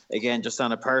 And again, just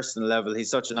on a personal level, he's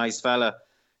such a nice fella.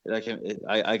 Like,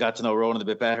 I got to know Ronan a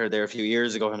bit better there a few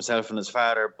years ago. Himself and his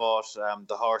father bought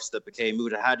the horse that became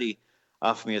Mutahadi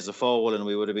off me as a foal, and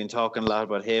we would have been talking a lot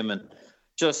about him. And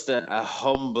just a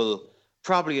humble,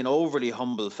 probably an overly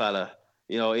humble fella,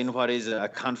 in what is a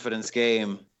confidence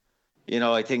game.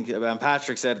 I think, and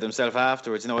Patrick said it himself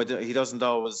afterwards, he doesn't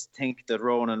always think that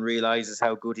Ronan realises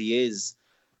how good he is.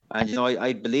 And,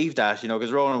 I believe that,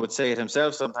 because Ronan would say it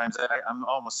himself sometimes. I'm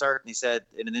almost certain he said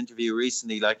in an interview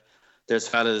recently, like, there's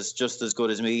fellas just as good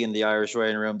as me in the Irish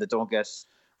weighing room that don't get,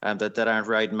 that aren't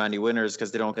riding many winners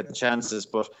because they don't get the chances.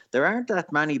 But there aren't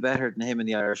that many better than him in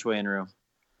the Irish weighing room.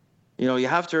 You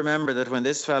have to remember that when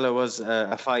this fella was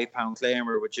a 5-pound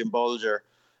claimer with Jim Bulger,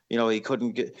 he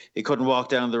couldn't walk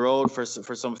down the road for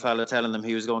some fella telling him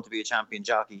he was going to be a champion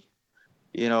jockey.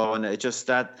 And it just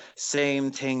that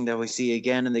same thing that we see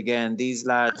again and again. These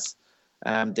lads,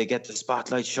 they get the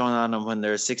spotlight shone on them when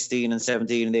they're 16 and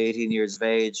 17 and 18 years of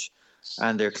age,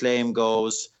 and their claim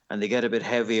goes, and they get a bit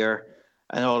heavier,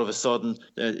 and all of a sudden,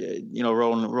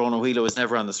 Ronan Wheeler was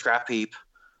never on the scrap heap,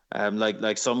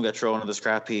 like some get thrown on the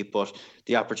scrap heap, but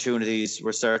the opportunities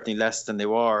were certainly less than they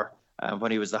were when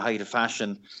he was the height of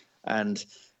fashion. And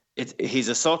he's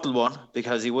a subtle one,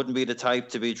 because he wouldn't be the type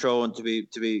to be thrown to be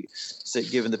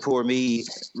given the poor me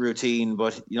routine.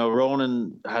 But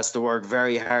Ronan has to work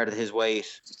very hard at his weight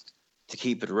to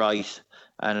keep it right,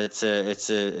 and it's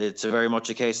a very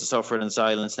much a case of suffering in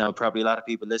silence. Now, probably a lot of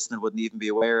people listening wouldn't even be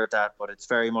aware of that, but it's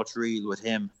very much real with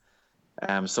him.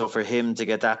 So for him to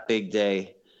get that big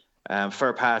day,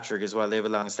 for Patrick as well, they have a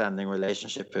long-standing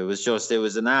relationship. It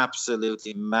was an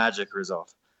absolutely magic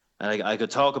result, and I could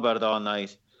talk about it all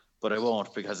night, but I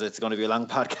won't, because it's going to be a long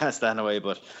podcast anyway.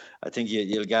 But I think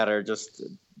you'll gather just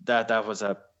that was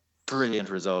a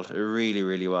brilliant result. It really,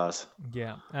 really was.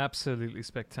 Yeah, absolutely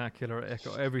spectacular.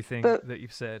 Echo everything that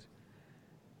you've said.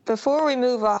 Before we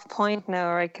move off point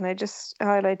now, right, can I just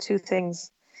highlight two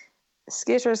things?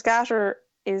 Skitter Scatter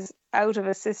is out of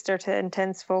a sister to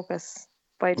Intense Focus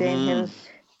by Dane Hill.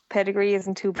 Pedigree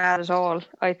isn't too bad at all.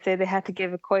 I'd say they had to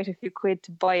give it quite a few quid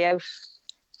to buy out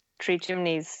Three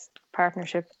Chimneys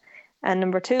partnership. And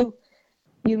number two,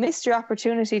 you missed your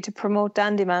opportunity to promote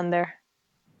Dandy Man there.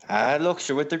 Look,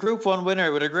 sure, with the Group 1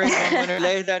 winner, with a Grade 1 winner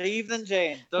late that evening,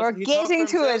 Jane. We're getting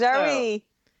to it, are we?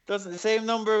 Doesn't the same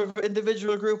number of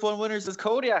individual Group 1 winners as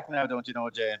Kodiak now, don't you know,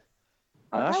 Jane?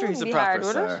 I'm sure he's a proper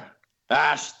star.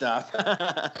 Stop.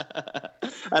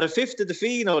 At a fifth of the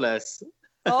fee, no less.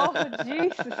 Oh,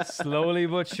 Jesus. Slowly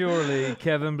but surely,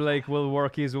 Kevin Blake will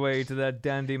work his way to that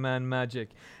Dandy Man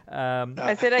magic.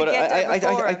 I said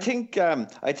I think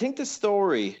the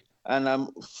story, and I'm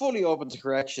fully open to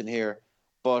correction here,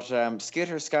 but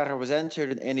Skitter Scatter was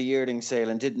entered in a yearling sale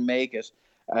and didn't make it.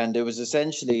 And it was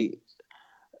essentially,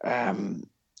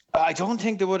 I don't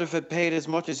think they would have paid as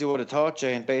much as you would have thought,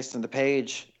 Jane, based on the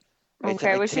page.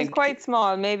 Okay, well, she's quite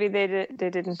small. Maybe they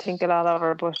didn't think a lot of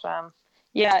her, but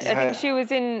I think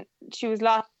she was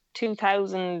lot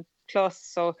 2,000 plus,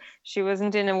 so she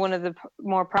wasn't in one of the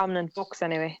more prominent books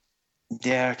anyway.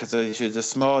 Yeah, because she's a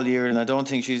small year, and I don't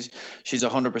think she's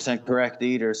 100% correct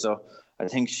either. So I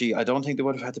don't think they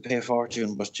would have had to pay a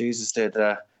fortune. But Jesus,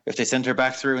 if they sent her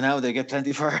back through now, they get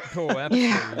plenty for her. Oh,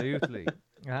 absolutely.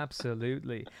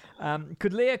 Absolutely.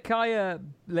 Could Lady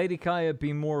Kaya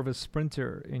be more of a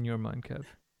sprinter in your mind, Kev?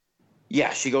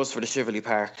 Yeah, she goes for the Chivoli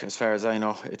Park, as far as I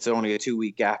know. It's only a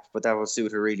 2-week gap, but that will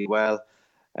suit her really well.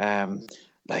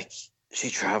 She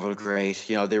travelled great.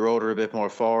 You know, they rode her a bit more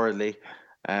forwardly.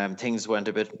 Things went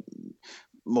a bit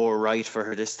more right for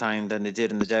her this time than they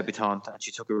did in the debutante, and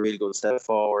she took a really good step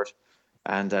forward.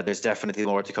 And there's definitely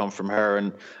more to come from her,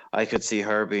 and I could see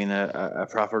her being a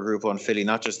proper Group 1 filly,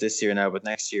 not just this year now, but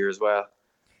next year as well.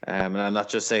 And I'm not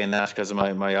just saying that because of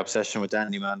my obsession with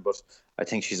Dandy Man, but I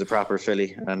think she's a proper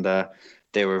filly, and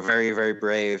they were very, very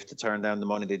brave to turn down the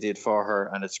money they did for her,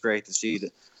 and it's great to see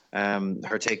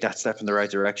her take that step in the right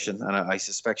direction, and I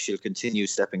suspect she'll continue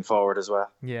stepping forward as well.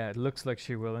 Yeah, it looks like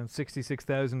she will, and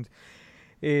 66,000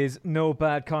 is no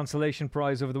bad consolation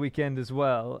prize over the weekend as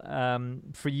well.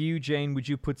 For you, Jane, would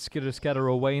you put Skitter Scatter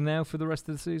away now for the rest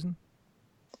of the season?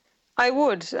 I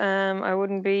would. I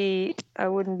wouldn't be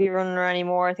running her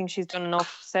anymore. I think she's done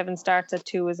enough. 7 starts at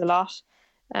 2 is a lot.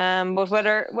 But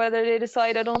whether they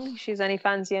decide, I don't think she's any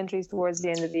fancy entries towards the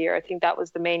end of the year. I think that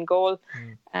was the main goal.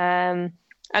 And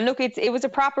look, it was a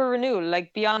proper renewal.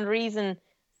 Like, beyond reason,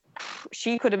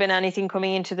 she could have been anything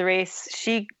coming into the race.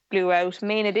 She blew out.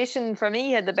 Main Edition, for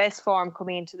me, had the best form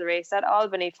coming into the race. That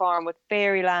Albany form with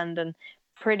Fairyland and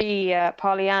Pretty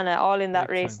Pollyanna, all in that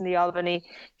race in the Albany.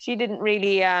 She didn't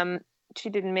really, she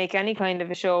didn't make any kind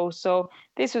of a show. So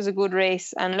this was a good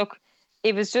race. And look,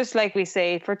 it was just like we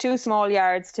say, for 2 small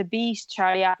yards to beat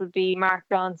Charlie Appleby, Mark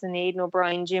Johnson, Aidan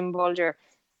O'Brien, Jim Bulger,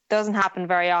 doesn't happen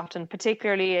very often,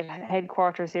 particularly at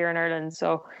headquarters here in Ireland.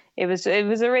 So it was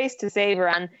a race to savour,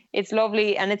 and it's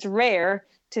lovely and it's rare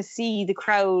to see the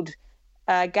crowd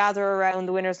gather around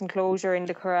the winner's enclosure in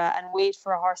the Curragh and wait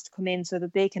for a horse to come in so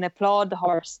that they can applaud the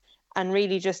horse and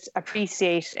really just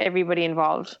appreciate everybody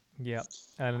involved. Yeah,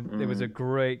 and it was a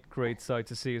great, great sight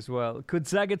to see as well. Could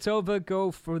Zagatova go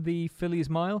for the Fillies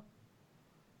Mile?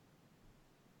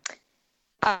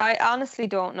 I honestly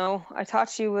don't know. I thought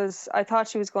she was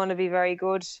going to be very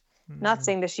good. Not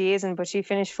saying that she isn't, but she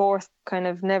finished 4th, kind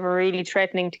of never really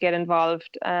threatening to get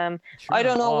involved. I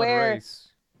don't know where. Race.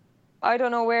 I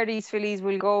don't know where these fillies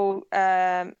will go.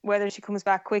 Whether she comes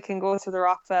back quick and goes to the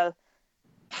Rockfell.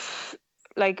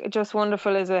 Like, just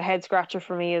Wonderful is a head scratcher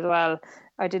for me as well.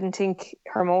 I didn't think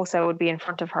Hermosa would be in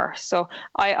front of her. So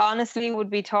I honestly would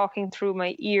be talking through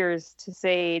my ears to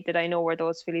say that I know where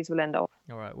those fillies will end up.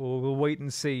 All right, well, we'll wait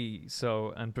and see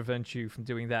and prevent you from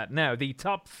doing that. Now, the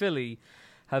top filly,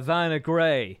 Havana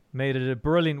Grey, made it a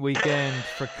brilliant weekend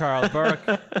for Carl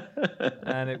Burke.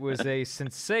 And it was a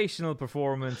sensational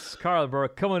performance. Carl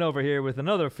Burke coming over here with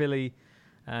another filly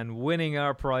and winning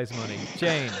our prize money.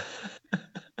 Jane.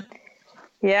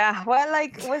 Yeah, well,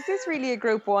 was this really a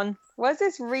Group 1? Was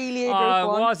this really a Group 1? It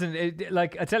wasn't.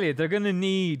 I tell you,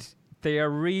 they are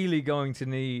really going to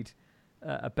need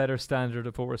a better standard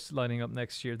of horse lining up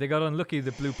next year. They got unlucky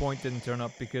that Blue Point didn't turn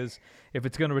up, because if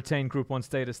it's going to retain Group 1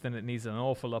 status, then it needs an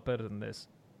awful lot better than this.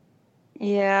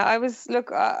 Yeah,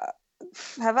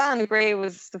 Havana Grey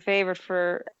was the favourite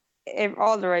for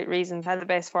all the right reasons, had the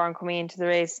best form coming into the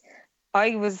race.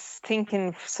 I was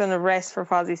thinking some of rest for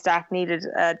Fozzie Stack needed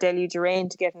Deluge Rain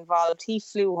to get involved. He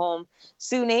flew home.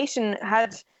 Sioux Nation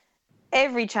had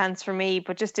every chance for me,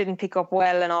 but just didn't pick up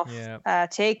well enough. Yeah.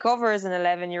 Take cover as an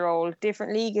 11-year-old.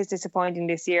 Different league is disappointing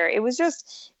this year. It was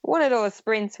just one of those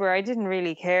sprints where I didn't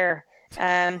really care.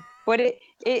 But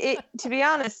it to be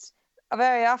honest,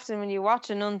 very often when you watch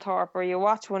a Nunthorpe or you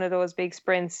watch one of those big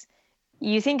sprints,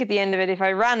 you think at the end of it, if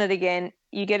I ran it again,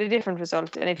 you get a different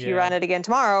result. And if you ran it again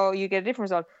tomorrow, you get a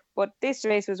different result. But this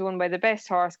race was won by the best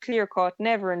horse, clear cut,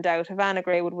 never in doubt. Havana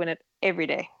Grey would win it every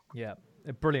day. Yeah,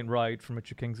 a brilliant ride from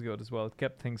Richard Kingsgood as well.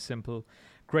 Kept things simple.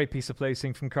 Great piece of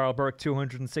placing from Carl Burke,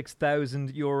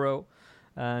 €206,000.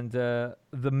 And the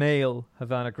male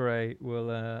Havana Grey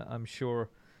will, I'm sure,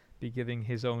 be giving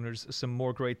his owners some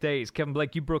more great days. Kevin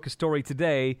Blake, you broke a story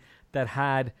today that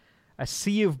had a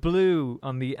sea of blue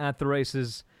on the At the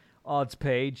Races odds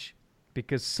page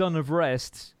because Son of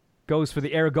Rest goes for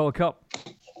the Air Gold Cup.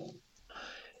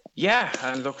 Yeah,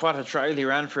 and look what a trial he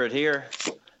ran for it here.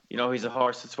 You know, he's a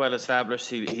horse that's well established.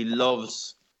 He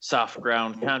loves soft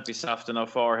ground. Can't be soft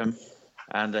enough for him.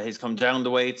 And he's come down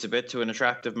the weights a bit to an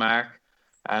attractive mark.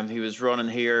 He was running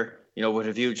here, you know, with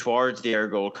a view towards the Air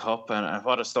Gold Cup. And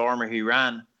what a stormer he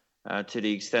ran. To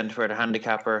the extent where the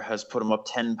handicapper has put him up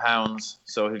 £10.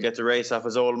 So he'll get the race off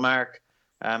his old mark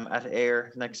at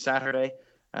Ayr next Saturday.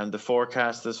 And the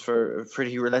forecast is for a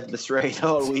pretty relentless rain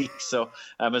all week. So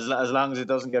as long as it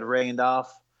doesn't get rained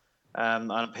off,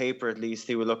 on paper at least,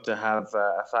 he will look to have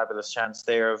a fabulous chance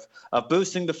there of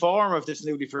boosting the form of this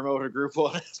newly promoted Group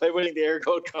 1 by winning the Air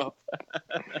Gold Cup.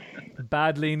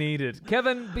 Badly needed.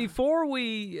 Kevin, before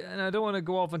and I don't want to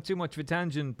go off on too much of a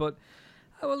tangent, but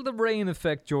how will the rain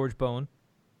affect George Bowen?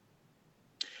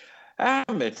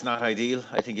 It's not ideal.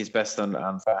 I think he's best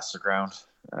on faster ground.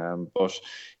 But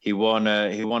he won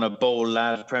a Bowl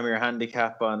Lad Premier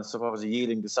Handicap on, so what was he,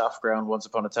 yielding to soft ground once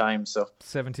upon a time. So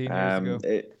 17 years ago.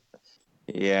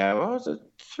 What was it?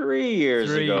 3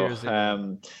 years ago. 3 years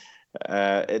ago.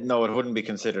 No, it wouldn't be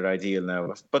considered ideal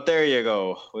now. But there you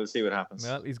go. We'll see what happens.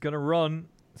 Well, he's going to run.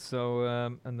 So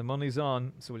and the money's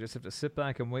on. So we'll just have to sit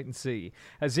back and wait and see.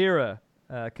 Azira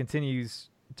continues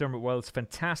Dermot Well's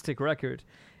fantastic record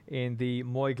in the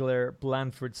Moygler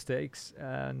Blandford Stakes,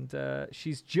 and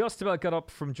she's just about got up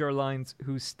from Ger Lyons,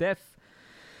 who's Steph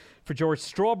for George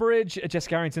Strawbridge.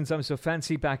 Jessica Harrington's I'm So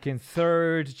Fancy back in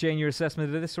third. Jane, your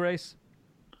assessment of this race?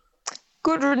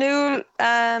 Good renewal.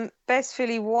 Best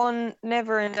filly won,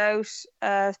 never in doubt.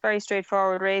 Very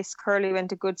straightforward race. Curly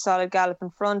went a good solid gallop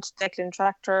in front. Declan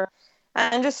tracked her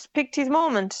and just picked his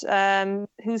moment.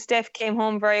 Whose Steph came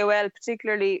home very well,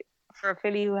 particularly for a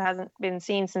filly who hasn't been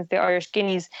seen since the Irish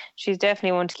Guineas. She's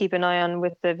definitely one to keep an eye on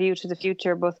with the view to the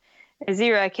future. But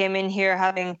Azira came in here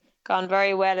having gone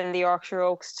very well in the Yorkshire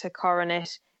Oaks to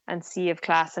Coronet and Sea of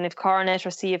Class. And if Coronet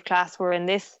or Sea of Class were in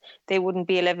this, they wouldn't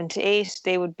be 11-8.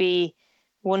 They would be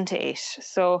 1-8.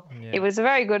 So It was a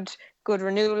very good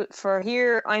renewal for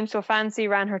here. I'm So Fancy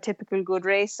ran her typical good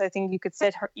race. I think you could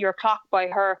set your clock by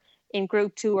her in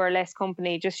Group 2 or less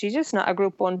company. She's just not a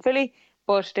Group 1 filly.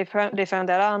 But they found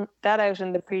that out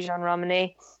in the Prix Jean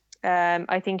Romanet.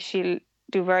 I think she'll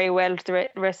do very well the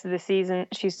rest of the season.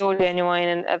 She's so genuine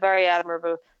and a very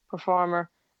admirable performer.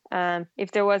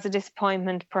 If there was a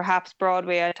disappointment, perhaps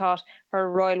Broadway. I thought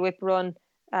her Royal Whip run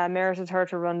merited her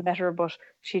to run better, but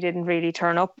she didn't really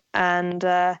turn up. And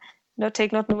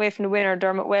take nothing away from the winner.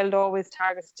 Dermot Weld always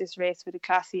targets this race with a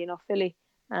classy enough filly.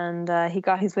 And he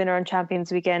got his winner on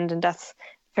Champions Weekend, and that's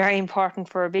very important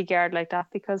for a big yard like that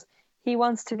because he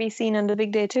wants to be seen on the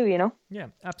big day too, you know? Yeah,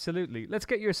 absolutely. Let's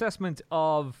get your assessment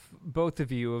of both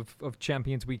of you of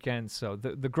Champions Weekend. So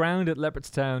the ground at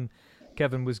Leopardstown,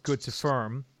 Kevin, was good to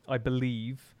firm, I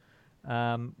believe.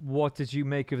 What did you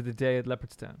make of the day at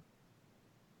Leopardstown?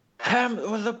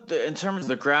 Well, look, in terms of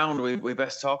the ground, we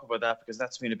best talk about that because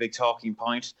that's been a big talking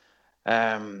point.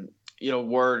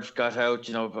 Word got out,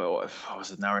 what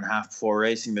was it, an hour and a half before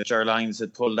racing that Ger Lyons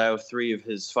had pulled out 3 of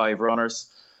his 5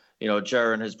 runners.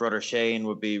 Ger and his brother Shane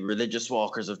would be religious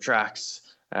walkers of tracks,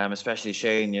 especially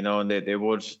Shane, and they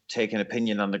would take an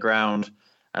opinion on the ground.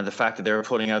 And the fact that they were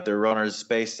putting out their runners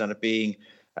based on it being,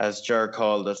 as Ger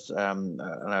called it, and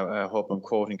I hope I'm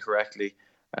quoting correctly,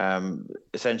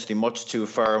 essentially much too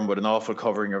firm with an awful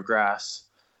covering of grass,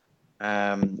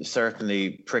 certainly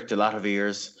pricked a lot of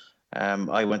ears.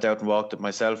 I went out and walked it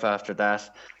myself after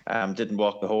that. Didn't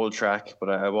walk the whole track, but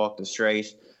I walked it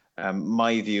straight.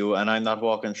 My view, and I'm not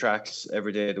walking tracks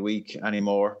every day of the week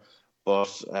anymore, but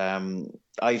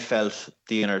I felt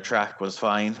the inner track was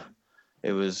fine.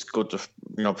 It was good to,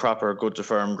 proper, good to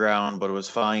firm ground, but it was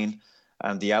fine.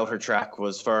 And the outer track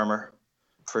was firmer,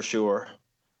 for sure.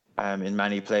 in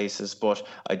many places, but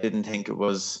I didn't think it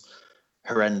was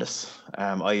horrendous.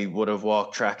 I would have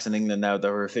walked tracks in England now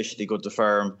that were officially good to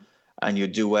firm, and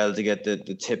you'd do well to get the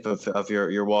tip of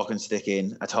your walking stick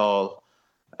in at all.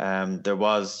 There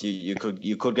was you could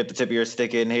get the tip of your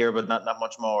stick in here, but not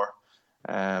much more.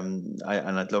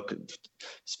 I'd look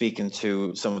speaking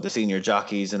to some of the senior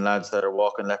jockeys and lads that are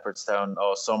walking Leopardstown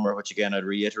all summer, which again I'd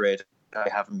reiterate I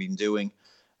haven't been doing.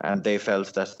 And they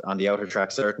felt that on the outer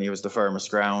track certainly it was the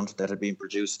firmest ground that had been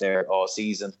produced there all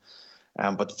season.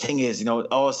 But the thing is,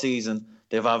 all season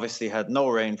they've obviously had no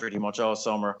rain pretty much all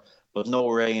summer. But no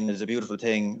rain is a beautiful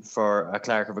thing for a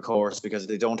clerk of a course, because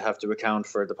they don't have to account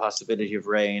for the possibility of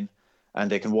rain,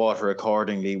 and they can water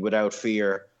accordingly without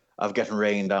fear of getting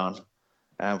rained on.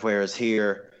 Whereas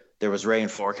here there was rain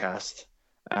forecast,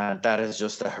 and that is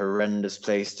just a horrendous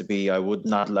place to be. I would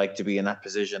not like to be in that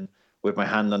position with my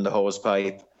hand on the hose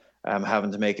pipe,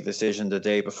 having to make a decision the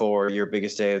day before your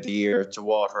biggest day of the year to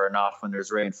water or not when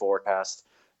there's rain forecast.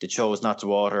 They chose not to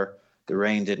water, the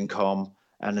rain didn't come,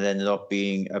 and it ended up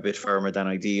being a bit firmer than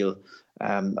ideal.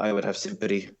 I would have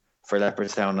sympathy for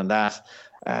Leopardstown on that.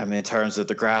 In terms of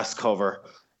the grass cover,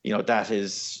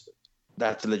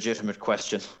 that's a legitimate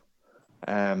question.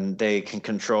 They can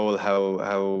control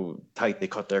how tight they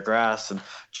cut their grass, and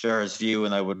Ger's view,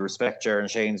 and I would respect Ger and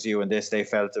Shane's view in this, they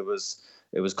felt it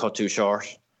was cut too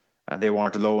short, and they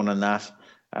weren't alone in that.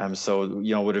 So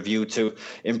with a view to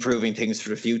improving things for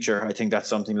the future, I think that's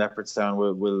something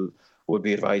Leopardstown would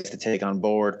be advised to take on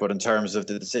board. But in terms of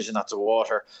the decision not to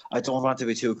water, I don't want to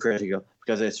be too critical,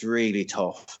 because it's really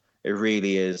tough. It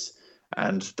really is.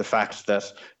 And the fact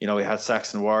that, we had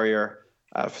Saxon Warrior,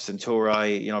 Alpha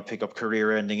Centauri, pick up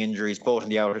career-ending injuries, both in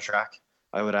the outer track,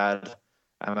 I would add.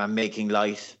 And Making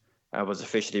Light was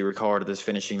officially recorded as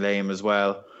finishing lame as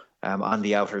well on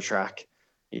the outer track.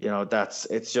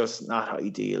 It's just not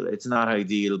ideal. It's not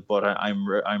ideal, but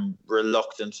I'm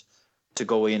reluctant to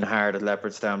go in hard at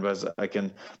Leopardstown, because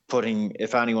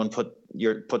if anyone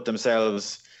put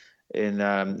themselves in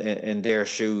their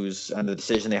shoes and the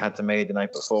decision they had to make the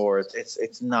night before,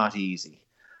 it's not easy.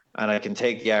 And I can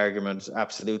take the argument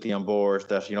absolutely on board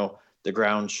that the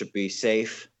ground should be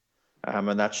safe,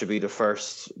 and that should be the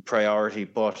first priority.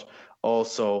 But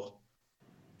also,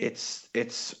 it's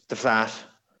the flat,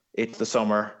 it's the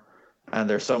summer. And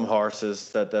there's some horses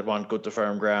that want good to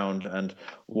firm ground, and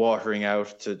watering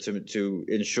out to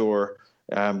ensure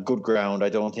good ground, I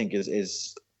don't think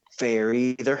is fair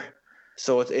either.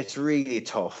 So it's really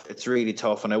tough. It's really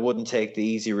tough, and I wouldn't take the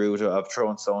easy route of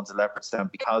throwing stones at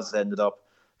Leopardstown because it ended up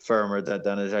firmer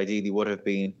than it ideally would have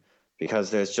been,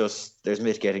 because there's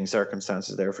mitigating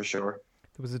circumstances there for sure.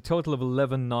 There was a total of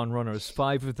 11 non-runners.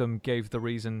 5 of them gave the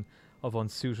reason of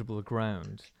unsuitable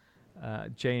ground.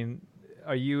 Jane,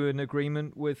 are you in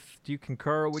agreement do you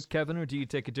concur with Kevin, or do you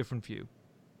take a different view?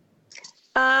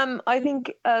 I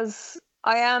think as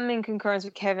I am in concurrence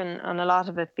with Kevin on a lot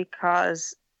of it,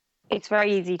 because it's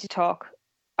very easy to talk.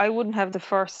 I wouldn't have the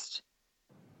first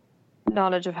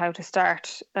knowledge of how to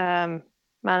start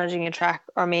managing a track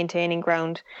or maintaining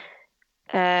ground.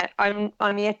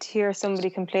 I'm yet to hear somebody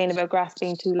complain about grass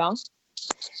being too long.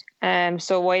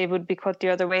 So why it would be cut the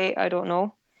other way, I don't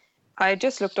know. I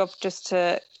just looked up just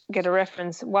to get a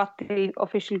reference what the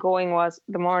official going was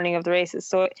the morning of the races.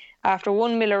 So after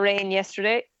 1 mil of rain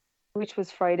yesterday, which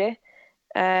was Friday,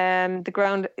 the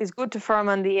ground is good to firm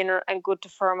on the inner and good to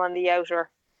firm on the outer.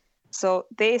 So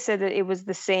they said that it was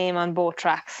the same on both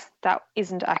tracks. That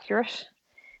isn't accurate.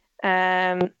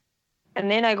 And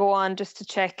then I go on just to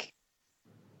check,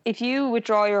 if you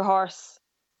withdraw your horse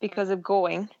because of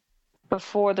going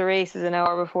before the races, an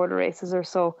hour before the races or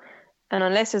so, and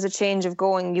unless there's a change of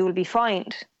going, you will be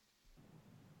fined.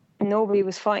 Nobody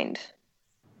was fined.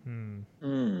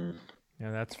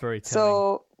 Yeah, that's very telling.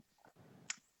 So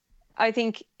I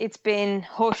think it's been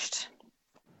hushed,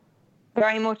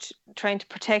 very much trying to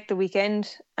protect the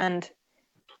weekend, and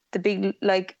the big,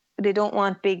 they don't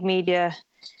want big media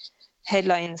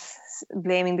headlines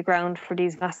blaming the ground for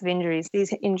these massive injuries.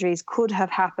 These injuries could have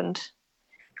happened.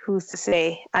 Who's to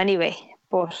say? Anyway,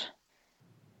 but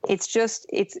it's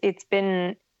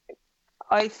been,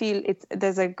 I feel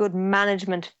there's a good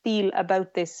management feel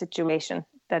about this situation,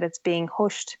 that it's being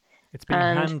hushed. It's being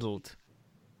handled.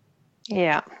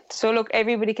 Yeah. So look,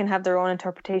 everybody can have their own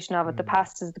interpretation of it. The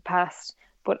past is the past,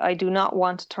 but I do not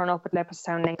want to turn up at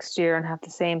Leopardstown next year and have the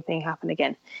same thing happen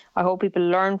again. I hope people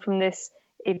learn from this.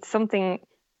 It's something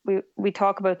we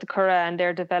talk about the Curragh and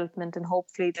their development, and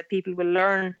hopefully that people will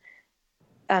learn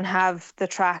and have the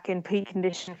track in peak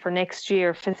condition for next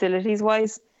year, facilities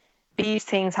wise. These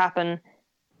things happen,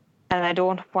 and I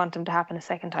don't want them to happen a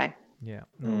second time. Yeah.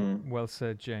 Well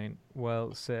said, Jane.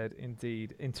 Well said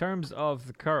indeed. In terms of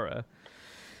the Curragh,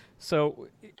 so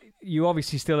you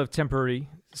obviously still have temporary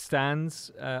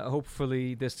stands.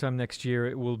 Hopefully this time next year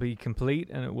it will be complete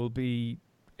and it will be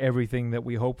everything that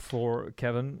we hope for,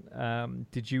 Kevin.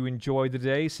 Did you enjoy the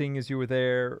day, seeing as you were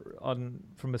there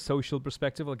from a social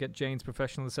perspective? I'll get Jane's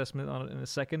professional assessment on it in a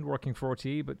second, working for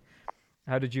RTE, but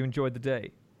how did you enjoy the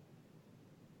day?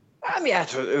 Yeah,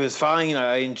 it was fine.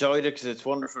 I enjoyed it because it's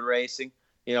wonderful racing.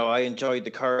 I enjoyed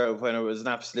the Curragh when it was an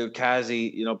absolute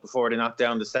Kazi, before they knocked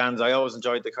down the stands. I always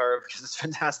enjoyed the Curragh because it's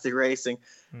fantastic racing.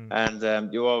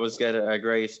 And you always get a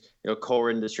great,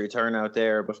 core industry turnout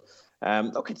there. But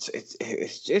look,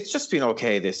 it's just been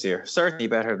okay this year. Certainly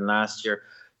better than last year.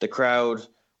 The crowd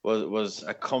was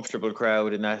a comfortable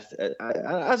crowd in that,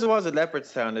 as it was at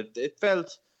Leopardstown. It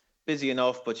felt busy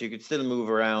enough, but you could still move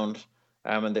around.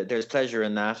 And there's pleasure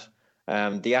in that.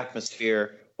 The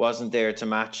atmosphere wasn't there to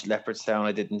match Leopardstown,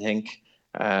 I didn't think.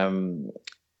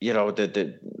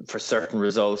 For certain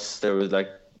results, there was like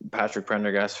Patrick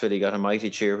Prendergast filly got a mighty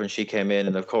cheer when she came in,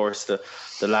 and of course the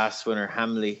last winner,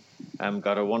 Hamley,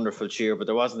 got a wonderful cheer, but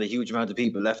there wasn't a huge amount of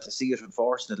people left to see it,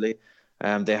 unfortunately.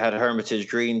 They had Hermitage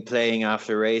Green playing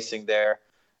after racing there.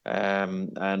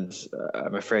 And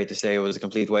I'm afraid to say it was a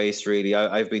complete waste, really.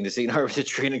 I've been to see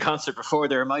Hermitage Green in concert before.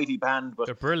 They're a mighty band, but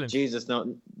they're brilliant. Jesus,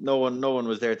 no one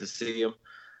was there to see them.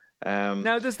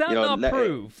 Now, does that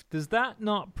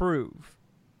not prove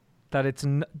that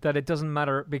it doesn't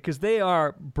matter, because they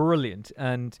are brilliant,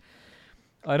 and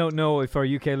I don't know if our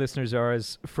UK listeners are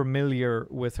as familiar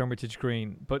with Hermitage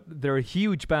Green, but they're a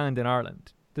huge band in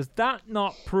Ireland. Does that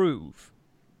not prove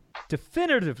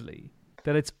definitively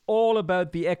that it's all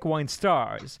about the equine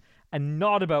stars and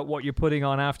not about what you're putting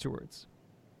on afterwards?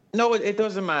 No, it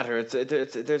doesn't matter.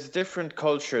 There's a different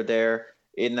culture there,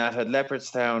 in that at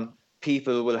Leopardstown,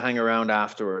 people will hang around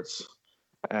afterwards.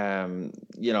 I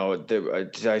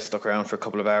stuck around for a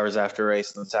couple of hours after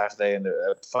racing on Saturday, and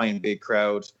a fine big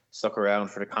crowd stuck around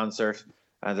for the concert,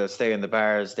 and they'll stay in the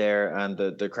bars there, and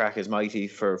the crack is mighty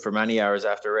for many hours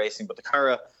after racing. But the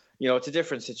Curragh, it's a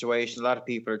different situation. A lot of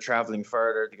people are travelling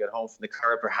further to get home from the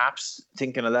Curragh, perhaps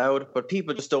thinking aloud, but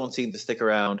people just don't seem to stick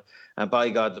around. And by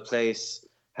God, the place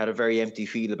had a very empty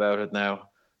feel about it now,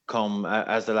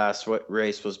 as the last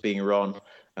race was being run,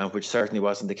 which certainly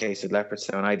wasn't the case at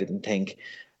Leopardstown, I didn't think.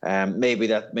 Maybe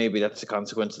that's a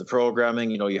consequence of the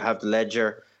programming. You have the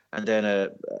Leger, and then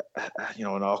an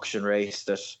auction race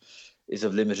that is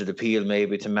of limited appeal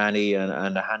maybe to many,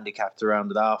 and a handicap to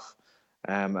round it off.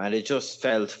 And it just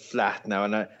felt flat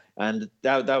now, and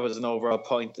that was an overall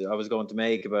point that I was going to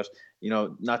make about,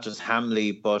 not just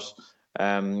Hamley, but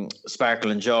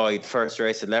Sparkle and Joy, the first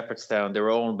race at Leopardstown. They were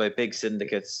owned by big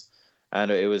syndicates,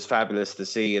 and it was fabulous to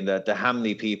see. And that the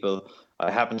Hamley people, I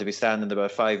happened to be standing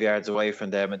about 5 yards away from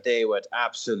them, and they went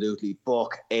absolutely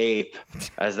buck ape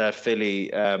as that filly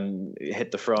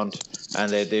hit the front,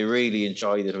 and they really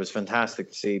enjoyed it. It was fantastic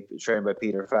to see, trained by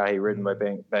Peter Fahey, ridden by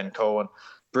Ben Cohen.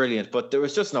 Brilliant, but there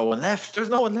was just no one left. There's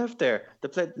no one left there.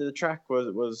 The track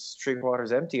was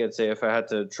 3/4 empty, I'd say, if I had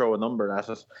to throw a number at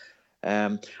it.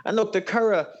 And look, the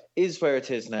Curragh is where it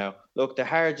is now. Look, the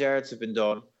hard yards have been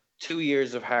done. 2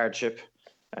 years of hardship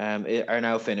are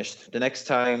now finished. The next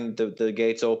time the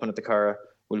gates open at the Curragh,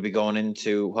 we'll be going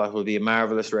into what will be a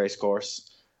marvellous race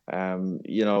course.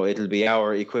 It'll be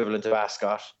our equivalent of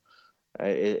Ascot.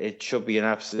 It should be an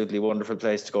absolutely wonderful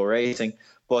place to go racing.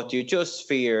 But you just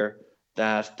fear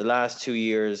that the last 2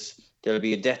 years there'll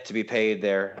be a debt to be paid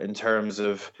there in terms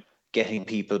of getting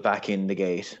people back in the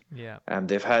gate. Yeah.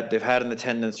 They've had an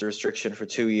attendance restriction for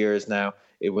 2 years now.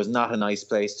 It was not a nice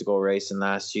place to go racing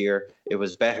last year. It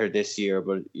was better this year,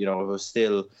 but it was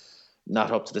still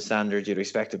not up to the standard you'd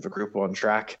expect of a Group 1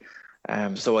 track.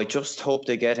 So I just hope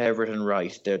they get everything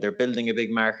right. They're building a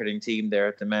big marketing team there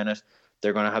at the minute.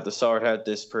 They're going to have to sort out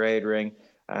this parade ring,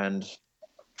 and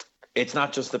it's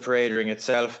not just the parade ring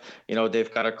itself.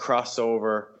 They've got a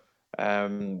crossover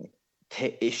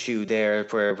issue there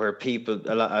where people,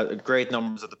 great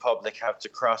numbers of the public have to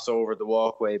cross over the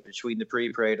walkway between the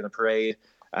pre-parade and the parade,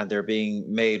 and they're being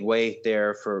made wait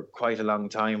there for quite a long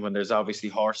time when there's obviously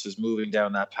horses moving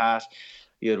down that path.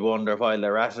 You'd wonder while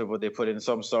they're at it, would they put in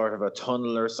some sort of a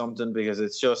tunnel or something, because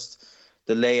it's just,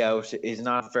 the layout is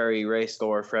not very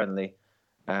racegoer friendly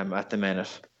at the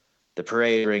minute. The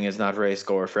parade ring is not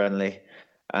racegoer friendly,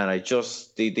 and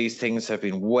these things have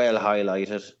been well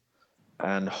highlighted,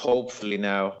 and hopefully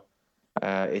now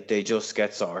they just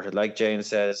get sorted. Like Jane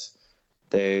says,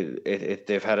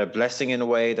 they've had a blessing in a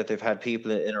way that they've had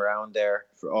people in around there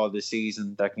for all the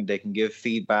season that they can give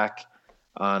feedback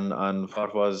on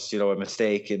what was, a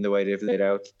mistake in the way they've laid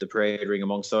out the parade ring,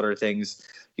 amongst other things.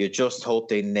 You just hope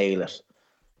they nail it,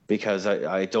 because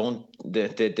I don't.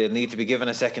 They need to be given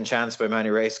a second chance by many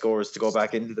race goers to go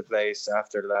back into the place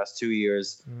after the last 2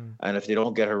 years, and if they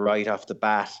don't get it right off the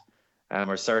bat,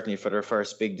 or certainly for their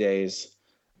first big days,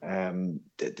 they'll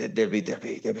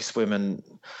be swimming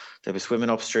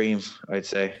upstream, I'd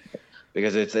say,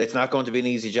 because it's not going to be an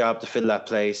easy job to fill that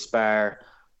place, bar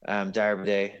Derby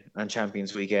Day and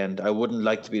Champions Weekend. I wouldn't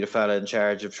like to be the fella in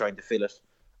charge of trying to fill it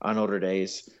on other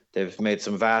days. They've made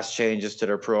some vast changes to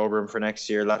their program for next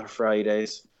year, a lot of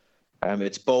Fridays.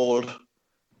 It's bold.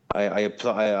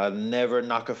 I'll never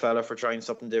knock a fella for trying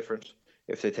something different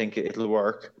if they think it'll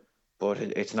work. But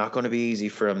it's not going to be easy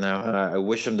for him now. I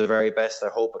wish him the very best. I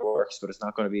hope it works, but it's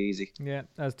not going to be easy. Yeah,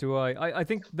 as do I. I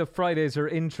think the Fridays are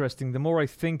interesting. The more I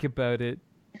think about it,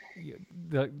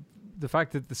 the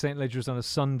fact that the St Leger's on a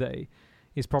Sunday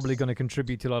is probably going to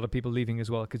contribute to a lot of people leaving as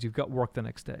well, because you've got work the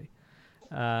next day.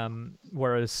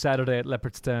 Whereas Saturday at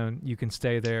Leopardstown, you can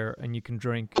stay there and you can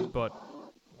drink,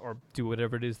 or do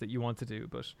whatever it is that you want to do.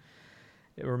 But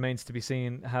it remains to be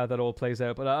seen how that all plays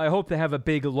out. But I hope they have a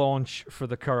big launch for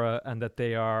the Curragh and that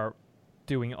they are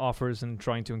doing offers and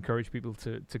trying to encourage people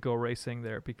to go racing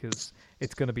there, because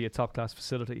it's going to be a top-class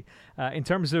facility. In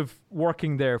terms of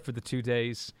working there for the 2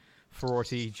 days for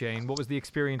RT, Jane, what was the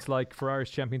experience like for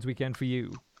Irish Champions Weekend for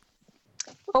you?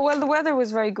 Oh, well, the weather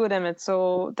was very good, Emmett,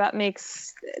 so that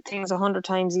makes things 100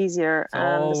 times easier. It's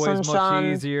always much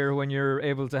easier when you're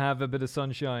able to have a bit of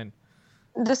sunshine.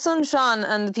 The sun shone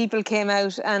and the people came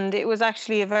out, and it was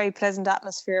actually a very pleasant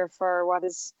atmosphere for what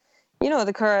is, the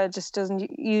Curragh just doesn't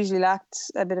usually lack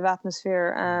a bit of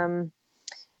atmosphere.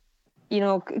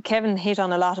 Kevin hit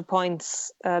on a lot of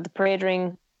points. The parade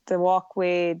ring, the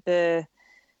walkway, the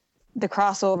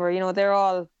crossover, they're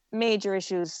all major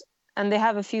issues. And they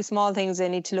have a few small things they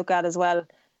need to look at as well.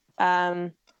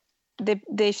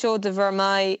 They showed the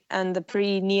Vermeil and the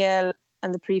Prix Niel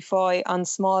and the Prix Foy on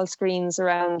small screens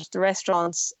around the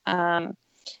restaurants and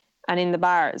in the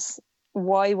bars.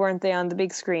 Why weren't they on the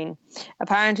big screen?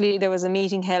 Apparently there was a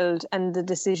meeting held and the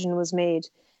decision was made.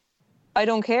 I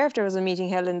don't care if there was a meeting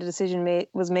held and the decision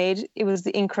was made. It was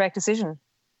the incorrect decision.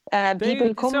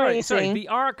 People come racing. Sorry, the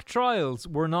ARC trials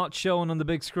were not shown on the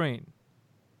big screen.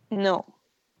 No.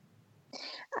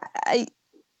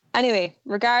 Anyway,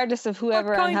 regardless of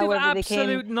whoever and however they came... What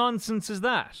kind of absolute nonsense is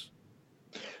that?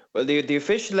 Well, the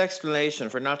official explanation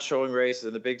for not showing races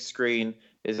on the big screen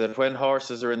is that when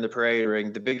horses are in the parade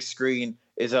ring, the big screen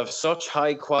is of such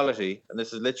high quality, and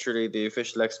this is literally the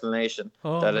official explanation,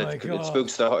 that it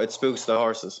spooks the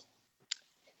horses.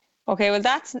 Okay, well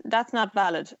that's not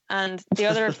valid. And the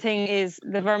other thing is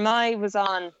the Vermeil was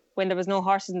on when there was no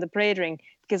horses in the parade ring,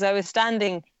 because I was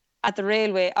standing at the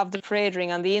railway of the parade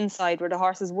ring on the inside where the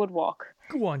horses would walk.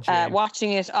 Go on, Jane.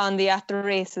 Watching it on the At the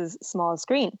Races small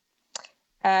screen.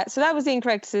 So that was the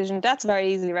incorrect decision. That's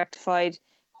very easily rectified.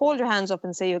 Hold your hands up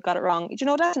and say you got it wrong.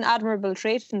 That's an admirable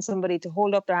trait in somebody, to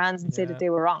hold up their hands and say that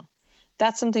they were wrong.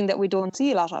 That's something that we don't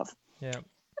see a lot of. Yeah.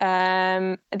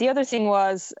 The other thing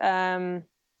was the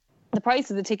price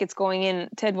of the tickets going in.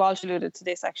 Ted Walsh alluded to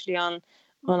this actually on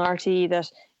RT, that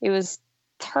it was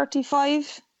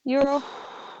 €35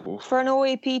 for an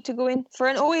OAP to go in. For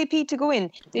an OAP to go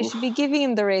in, they should be giving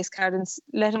him the race card and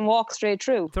let him walk straight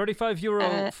through.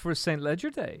 €35 for St Leger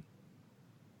Day?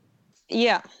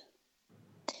 Yeah.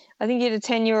 I think you had a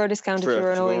 €10 discount if you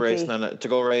were an OAP. To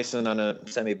go racing on a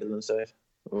semi-building site.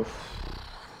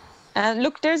 And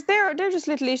look, they're just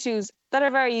little issues that are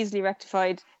very easily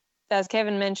rectified. As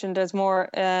Kevin mentioned, there's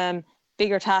more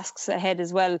bigger tasks ahead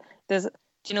as well. Do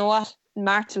you know what?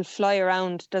 March will fly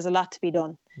around. There's a lot to be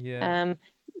done. Yeah.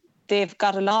 They've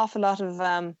got an awful lot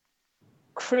of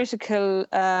critical.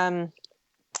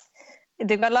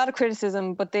 They've got a lot of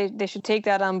criticism, but they should take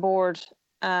that on board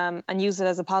and use it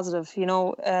as a positive.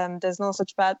 There's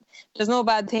no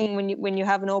bad thing when you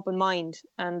have an open mind,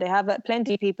 and they have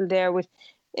plenty of people there with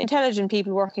intelligent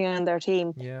people working on their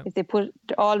team. Yeah. If they put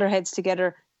all their heads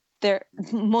together, their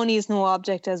money is no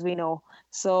object, as we know.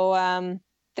 So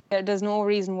there's no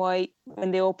reason why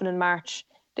when they open in March.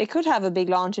 They could have a big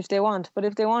launch if they want, but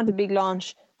if they want a big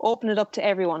launch, open it up to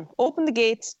everyone. Open the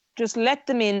gates, just let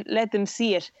them in, let them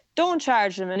see it. Don't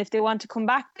charge them, and if they want to come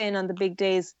back then on the big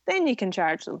days, then you can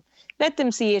charge them. Let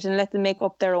them see it and let them make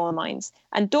up their own minds.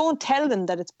 And don't tell them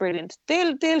that it's brilliant.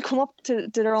 They'll come up to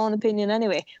their own opinion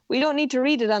anyway. We don't need to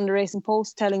read it on the Racing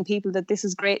Post telling people that this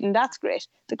is great and that's great.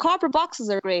 The corporate boxes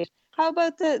are great. How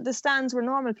about the stands where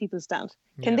normal people stand?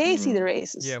 Can they see the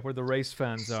races? Yeah, where the race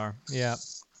fans are. Yeah.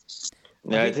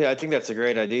 Yeah, I think that's a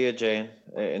great idea, Jane,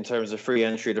 in terms of free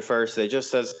entry to first. It just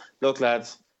says, look,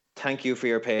 lads, thank you for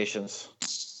your patience.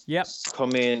 Yep.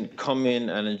 Come in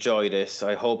and enjoy this.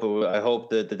 I hope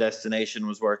that the destination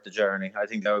was worth the journey. I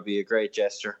think that would be a great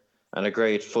gesture and a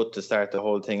great foot to start the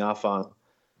whole thing off on.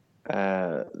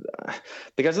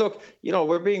 Because look,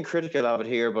 we're being critical of it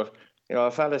here, but a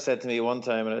fella said to me one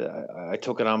time, and I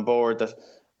took it on board, that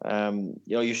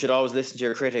you should always listen to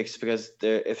your critics, because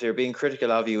if they're being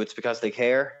critical of you, it's because they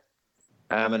care.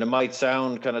 And it might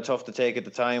sound kind of tough to take at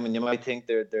the time, and you might think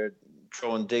they're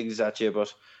throwing digs at you,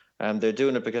 but they're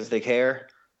doing it because they care.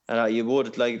 And you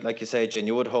would, like you said, Jen,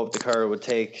 you would hope the Curragh would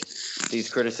take these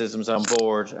criticisms on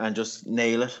board and just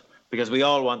nail it, because we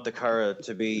all want the Curragh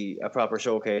to be a proper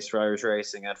showcase for Irish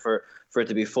racing, and for it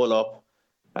to be full up.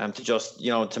 To just,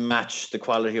 to match the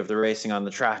quality of the racing on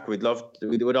the track. We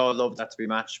would all love that to be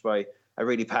matched by a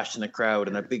really passionate crowd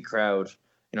and a big crowd.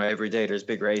 Every day there's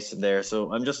big racing there.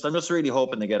 So I'm just really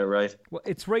hoping to get it right. Well,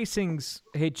 it's Racing's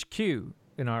HQ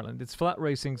in Ireland. It's Flat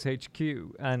Racing's HQ.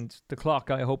 And the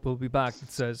clock, I hope, will be back that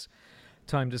says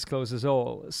time discloses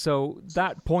all. So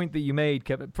that point that you made,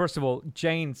 Kevin, first of all,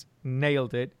 Jane's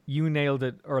nailed it. You nailed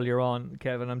it earlier on,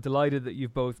 Kevin. I'm delighted that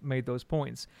you've both made those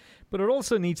points. But it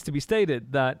also needs to be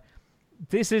stated that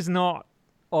this is not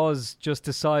us just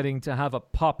deciding to have a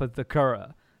pop at the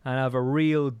Curragh and have a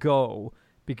real go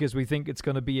because we think it's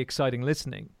going to be exciting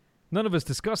listening. None of us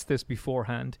discussed this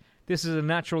beforehand. This is a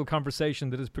natural conversation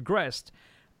that has progressed,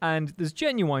 and there's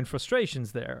genuine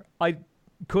frustrations there. I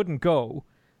couldn't go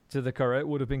to the Curragh. It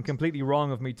would have been completely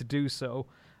wrong of me to do so.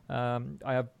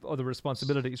 I have other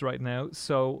responsibilities right now,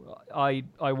 so I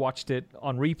watched it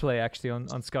on replay, actually,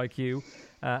 on Sky Q.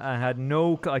 I had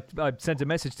I sent a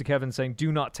message to Kevin saying,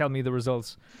 do not tell me the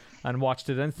results, and watched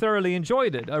it and thoroughly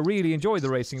enjoyed it. I really enjoyed the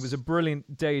racing. It was a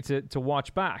brilliant day to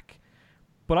watch back.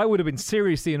 But I would have been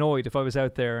seriously annoyed if I was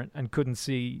out there and couldn't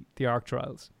see the ARC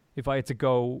trials, if I had to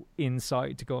go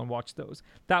inside to go and watch those.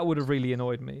 That would have really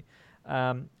annoyed me.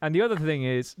 And the other thing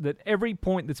is that every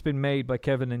point that's been made by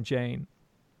Kevin and Jane,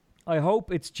 I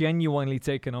hope it's genuinely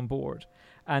taken on board,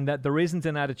 and that there isn't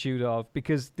an attitude of,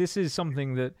 because this is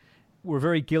something that we're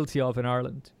very guilty of in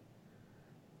Ireland.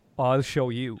 I'll show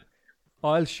you,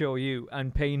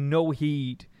 and pay no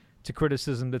heed to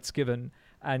criticism that's given,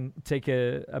 and take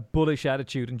a bullish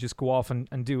attitude and just go off and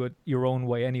do it your own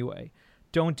way anyway.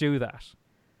 Don't do that.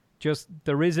 Just,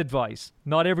 there is advice.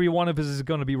 Not every one of us is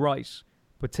going to be right,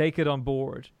 but take it on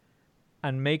board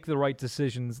and make the right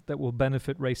decisions that will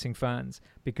benefit racing fans,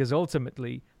 because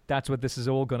ultimately that's what this is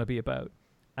all going to be about.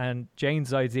 And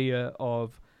Jane's idea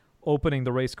of opening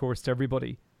the racecourse to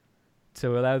everybody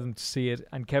to allow them to see it,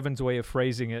 and Kevin's way of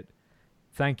phrasing it,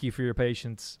 thank you for your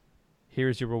patience,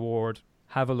 here's your reward,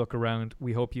 have a look around,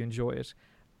 we hope you enjoy it.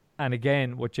 And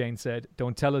again, what Jane said,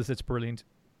 don't tell us it's brilliant,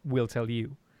 we'll tell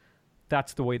you.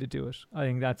 That's the way to do it. I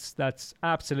think that's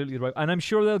absolutely right. And I'm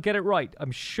sure they'll get it right.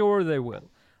 I'm sure they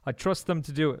will. I trust them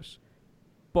to do it.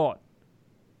 But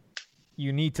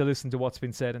you need to listen to what's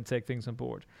been said and take things on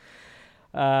board.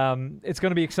 It's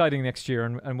going to be exciting next year,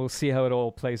 and we'll see how it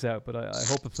all plays out. But I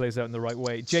hope it plays out in the right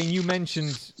way. Jane, you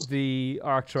mentioned the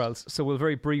ARC trials, so we'll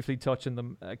very briefly touch on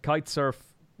them. Kitesurf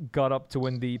got up to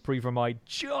win the Prix Vermeil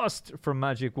just from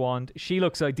Magic Wand. She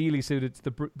looks ideally suited to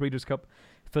the Breeders' Cup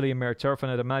Filly and Mare Turf,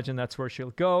 and I'd imagine that's where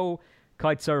she'll go.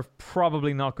 Kitesurf,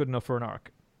 probably not good enough for an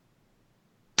ARC.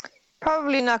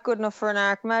 Probably not good enough for an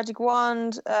ARC. Magic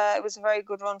Wand, it was a very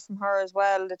good run from her as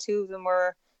well. The two of them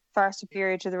were far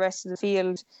superior to the rest of the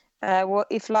field.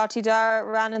 If Lottie Dar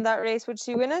ran in that race, would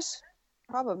she win it?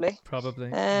 Probably.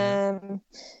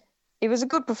 It was a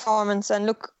good performance, and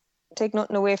look, take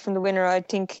nothing away from the winner. I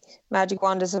think Magic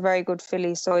Wand is a very good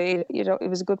filly, so it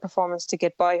was a good performance to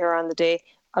get by her on the day.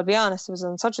 I'll be honest, it was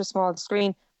on such a small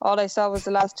screen. All I saw was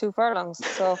the last 2 furlongs,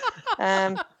 so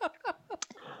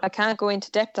I can't go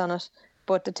into depth on it,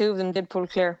 but the two of them did pull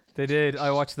clear. They did. I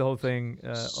watched the whole thing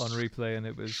on replay, and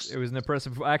it was an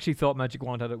impressive. I actually thought Magic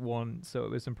Wand had it won, so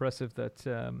it was impressive that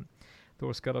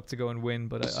Doris got up to go and win.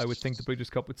 But I would think the Breeders'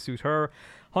 Cup would suit her.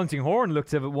 Hunting Horn looked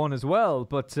to have it won as well,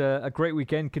 but a great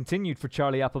weekend continued for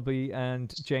Charlie Appleby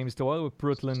and James Doyle, with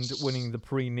Brutland winning the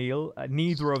Prix Neil.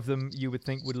 Neither of them you would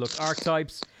think would look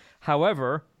archetypes.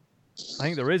 However, I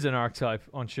think there is an archetype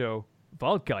on show,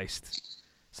 Waldgeist.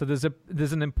 So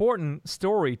there's an important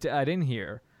story to add in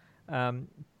here.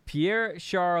 Pierre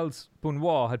Charles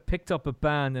Benoit had picked up a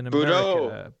ban in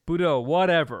America. Boudreaux,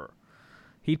 whatever.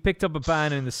 He'd picked up a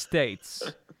ban in the States.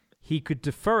 He could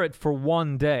defer it for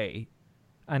 1 day,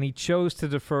 and he chose to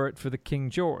defer it for the King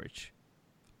George,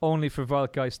 only for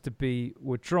Waldgeist to be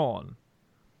withdrawn.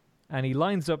 And he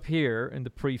lines up here in the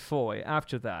Prix Foy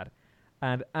after that,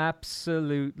 and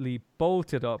absolutely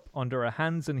bolted up under a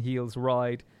hands and heels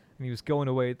ride, and he was going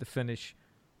away at the finish.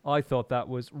 I thought that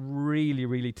was really,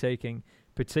 really taking,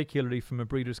 particularly from a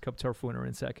Breeders' Cup Turf winner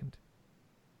in second.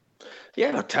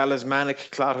 Yeah, look, talismanic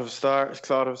clot of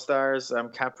stars.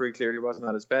 Capri clearly wasn't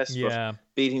at his best, but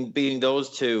beating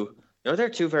those two, they're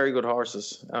two very good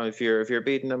horses. If you're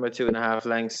beating them at 2.5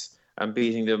 lengths and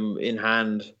beating them in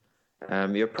hand,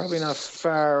 you're probably not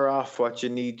far off what you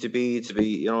need to be,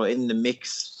 in the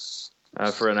mix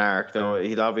for an Arc.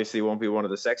 He obviously won't be one of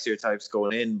the sexier types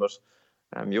going in, but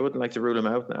you wouldn't like to rule him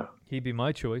out now. He'd be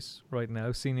my choice right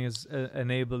now, seeing as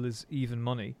Enable is even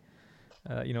money.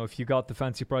 If you got the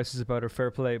fancy prices about her, fair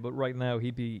play, but right now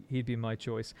he'd be my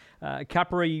choice.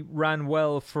 Capri ran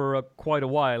well for quite a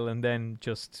while and then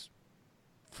just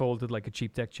folded like a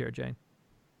cheap deck chair, Jane.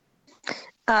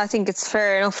 I think it's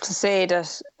fair enough to say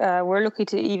that we're lucky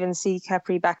to even see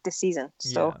Capri back this season.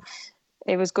 So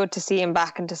it was good to see him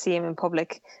back and to see him in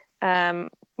public.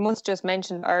 Must just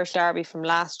mention Irish Derby from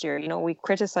last year. We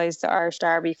criticised the Irish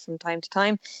Derby from time to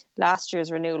time. Last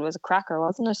year's renewal was a cracker,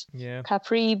 wasn't it? Yeah.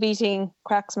 Capri beating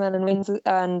Cracksman and Wings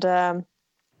and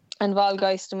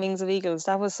Valgeist and Wings of Eagles.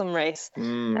 That was some race.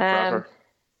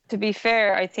 To be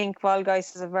fair, I think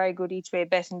Valgeist is a very good each way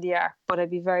bet in the Arc, but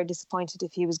I'd be very disappointed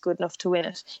if he was good enough to win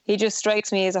it. He just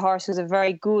strikes me as a horse who's a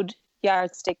very good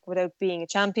yardstick without being a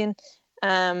champion.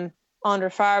 Andre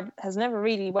Farb has never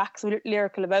really waxed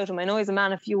lyrical about him. I know he's a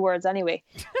man of few words anyway,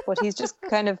 but he's just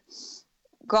kind of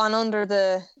gone under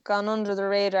the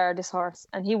radar, this horse,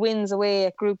 and he wins away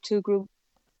at Group 2,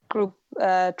 Group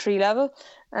 3 level,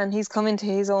 and he's come into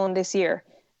his own this year.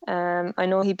 I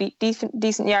know he beat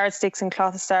decent yardsticks in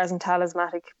Cloth of Stars and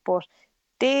Talismanic, but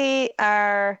they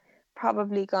are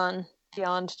probably gone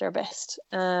beyond their best.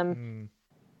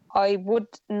 I would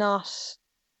not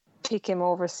pick him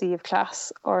over Sea of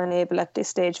Class or Enable at this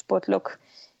stage, but look,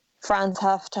 France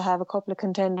have to have a couple of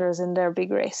contenders in their big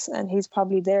race, and he's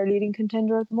probably their leading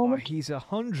contender at the moment. He's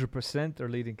 100% their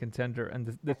leading contender,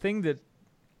 and the thing that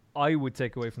I would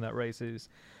take away from that race is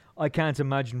I can't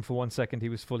imagine for 1 second he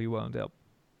was fully wound up.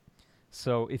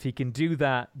 So if he can do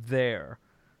that there,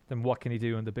 then what can he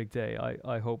do on the big day?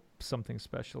 I hope something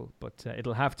special, but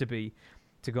it'll have to be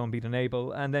to go and beat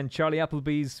Enable. And then Charlie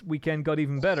Appleby's weekend got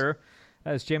even better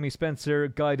as Jamie Spencer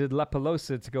guided La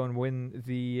Pelosa to go and win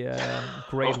the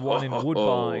Grade 1 in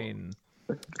Woodbine.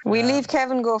 We leave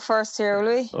Kevin go first here, will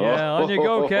we? Yeah, on you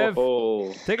go,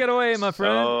 Kev. Take it away, my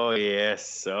friend. Oh,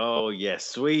 yes.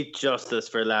 Sweet justice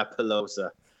for La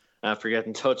Pelosa. After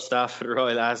getting touched off at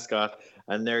Royal Ascot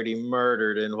and nearly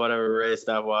murdered in whatever race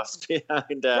that was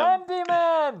behind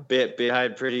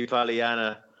behind Pretty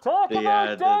Pollyanna. Talk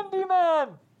about Dandy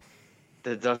Man!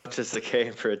 The Duchess of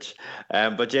Cambridge.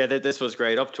 But yeah, this was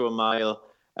great. Up to a mile.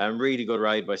 Really good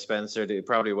ride by Spencer. They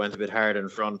probably went a bit hard in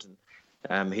front.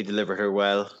 He delivered her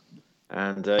well.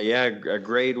 And a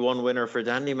Grade 1 winner for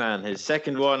Dandy Man. His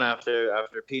second one after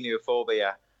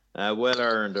Peniophobia. Well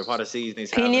earned. What a season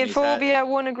he's had. Peniophobia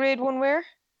won a Grade 1 where?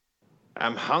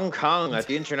 Hong Kong at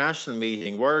the international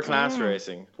meeting. World class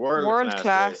racing. World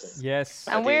class. Racing. Yes.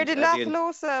 And where did La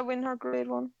Pelosa win her Grade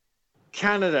 1?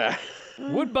 Canada.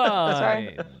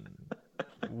 Woodbine.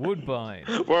 Woodbine.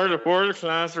 World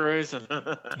class racing.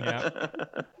 Yeah,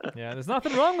 there's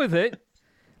nothing wrong with it.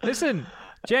 Listen,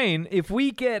 Jane, if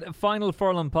we get a Final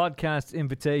Furlong podcast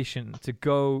invitation to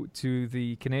go to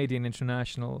the Canadian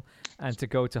International and to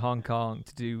go to Hong Kong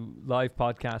to do live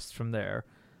podcasts from there,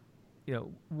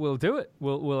 we'll do it.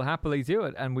 We'll happily do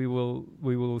it, and we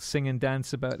will sing and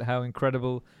dance about how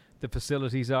incredible the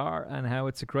facilities are and how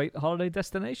it's a great holiday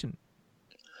destination.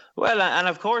 Well, and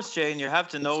of course, Jane, you have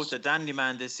to note that Dandy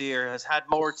Man this year has had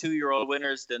more 2-year-old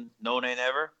winners than No Nay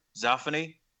Never,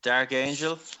 Zoffany, Dark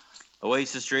Angel,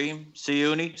 Oasis Dream,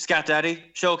 Siuni, Scat Daddy,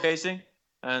 Showcasing,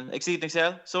 and Exceed and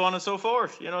Excel, so on and so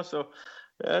forth. So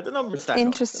the numbers stack up.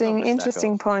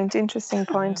 Interesting point.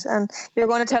 And you're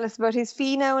going to tell us about his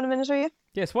fee now in a minute, are you?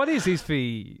 Yes. What is his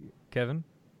fee, Kevin?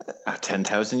 At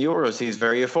 €10,000, he's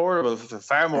very affordable,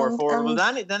 far more affordable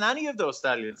than any of those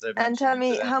stallions. And tell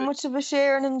me, how much of a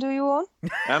share in him do you own?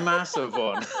 A massive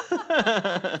one.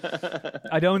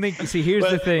 I don't think. See, here's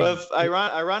the thing. Well,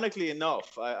 ironically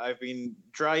enough, I've been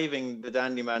driving the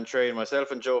Dandy Man train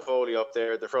myself and Joe Foley up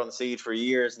there at the front seat for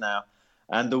years now,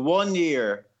 and the 1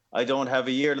 year I don't have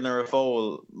a yearling or a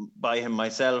foal by him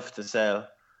myself to sell.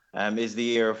 Is the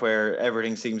year where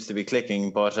everything seems to be clicking.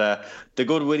 But the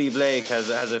good Willie Blake has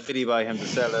a filly by him to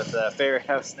sell at Fair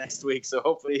House next week, so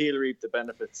hopefully he'll reap the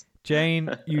benefits.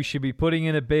 Jane, you should be putting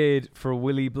in a bid for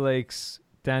Willie Blake's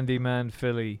Dandy Man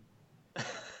filly.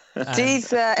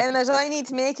 Jeez, Emmett, I need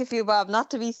to make a few, Bob, not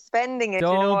to be spending it.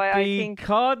 Don't I be think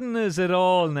codding us at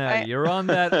all now. You're on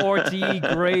that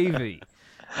RTE gravy.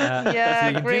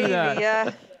 yeah, so gravy,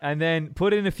 yeah. And then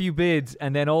put in a few bids,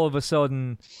 and then all of a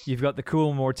sudden you've got the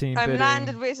Coolmore team I'm bidding.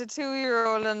 landed with a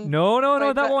 2-year-old, and no,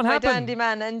 that won't happen. My dandy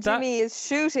man, and Jimmy is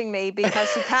shooting me because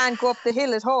she can't go up the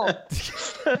hill at home.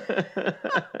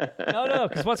 No,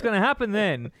 because what's going to happen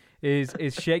then is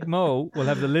Sheikh Mo will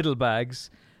have the little bags,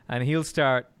 and he'll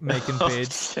start making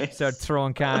bids, start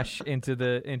throwing cash into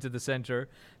the centre.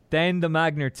 Then the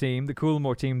Magner team, the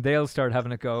Coolmore team, they'll start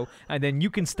having a go, and then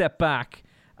you can step back,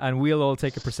 and we'll all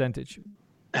take a percentage.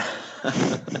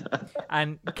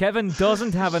 And Kevin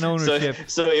doesn't have an ownership.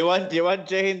 So you want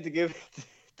Jane to give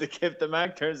the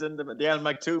Magners and the Al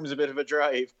Maktoums a bit of a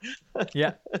drive?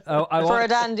 Yeah, for a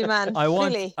dandy man. I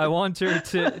want her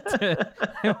to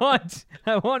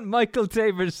I want Michael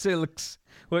Tabor's Silks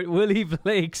with Willie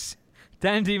Blake's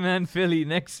Dandy Man Philly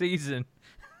next season.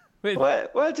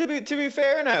 Well, to be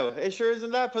fair now, it sure isn't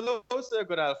that Pelosi a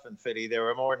good Alpha and Philly. They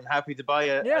were more than happy to buy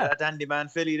a Dandy Man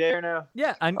Philly there now.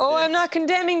 Yeah, and I'm not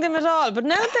condemning them at all. But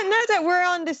now that we're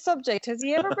on this subject, has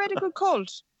he ever bred a good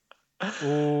colt?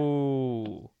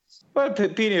 Oh. Well,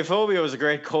 Peniophobia was a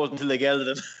great colt until they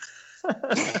gelded him.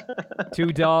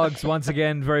 2 dogs, once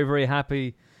again, very, very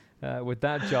happy with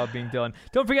that job being done.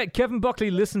 Don't forget, Kevin Buckley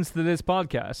listens to this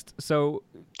podcast. So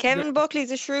Kevin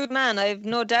Buckley's a shrewd man. I've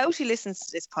no doubt he listens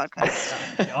to this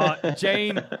podcast.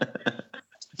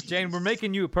 Jane, we're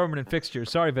making you a permanent fixture.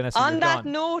 Sorry, Vanessa. On that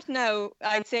note now,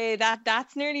 I'd say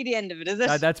that's nearly the end of it, is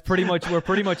it? That's pretty much, we're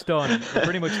pretty much done. We're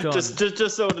pretty much done.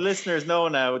 Just so the listeners know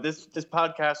now, this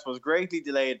podcast was greatly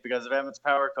delayed because of Emmett's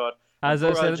power cut. As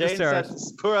I said at the start.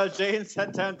 Poor old Jane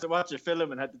sat down to watch a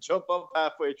film and had to jump up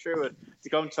halfway through it to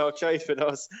come talk shite with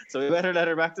us. So we better let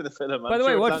her back to the film. By the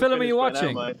way, what film are you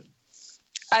watching?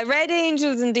 I read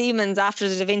Angels and Demons after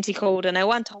the Da Vinci Code, and I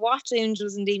want to watch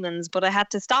Angels and Demons, but I had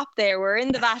to stop there. We're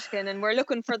in the Vatican, and we're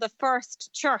looking for the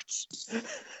first church.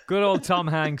 Good old Tom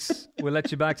Hanks. We'll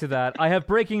let you back to that. I have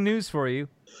breaking news for you.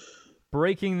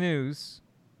 Breaking news,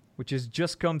 which has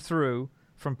just come through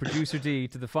from Producer D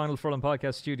to the Final Furlong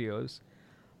Podcast Studios.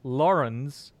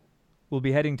 Laurens will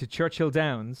be heading to Churchill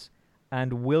Downs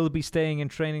and will be staying in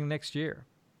training next year.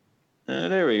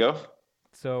 There we go.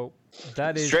 So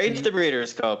that is straight to the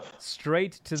Breeders' Cup.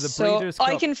 Straight to the Breeders' Cup.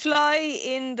 I can fly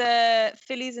in the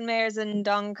Fillies and Mares and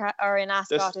or in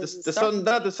Ascot.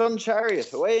 The Sun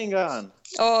Chariot, away and gone.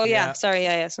 Oh yeah, sorry,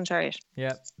 yeah, Sun Chariot.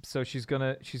 Yeah, so she's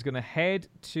gonna head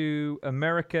to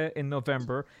America in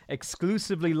November,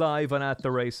 exclusively live on At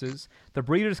the Races. The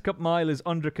Breeders' Cup Mile is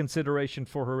under consideration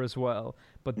for her as well,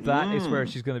 but that is where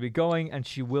she's going to be going, and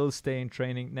she will stay in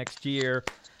training next year.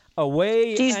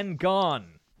 Away and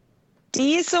gone.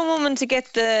 She is some woman to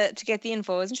get the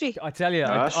info, isn't she? I tell you,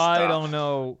 I don't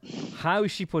know how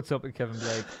she puts up with Kevin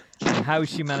Blake and how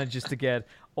she manages to get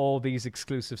all these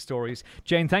exclusive stories.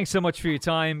 Jane, thanks so much for your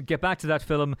time. Get back to that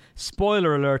film.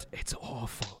 Spoiler alert, it's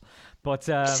awful. But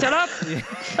shut up.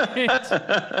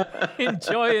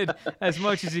 Enjoy it as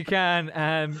much as you can.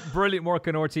 Brilliant work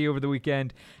on RT over the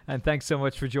weekend. And thanks so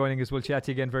much for joining us. We'll chat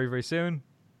to you again very, very soon.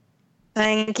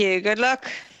 Thank you. Good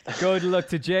luck. Good luck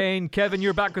to Jane. Kevin,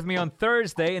 you're back with me on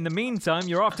Thursday. In the meantime,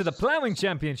 you're off to the Ploughing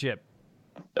Championship.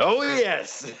 Oh,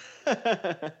 yes.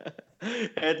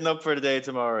 Heading up for the day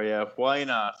tomorrow, yeah. Why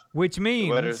not? Which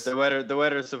means... The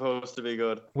weather's supposed to be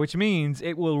good. Which means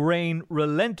it will rain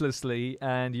relentlessly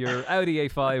and your Audi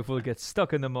A5 will get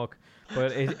stuck in the muck.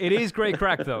 But it is great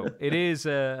crack, though. It is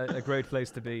a great place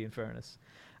to be, in fairness.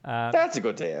 That's a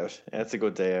good day out.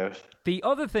 The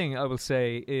other thing I will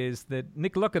say is that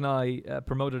Nick Luck and I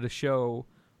promoted a show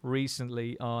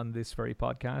recently on this very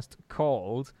podcast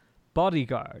called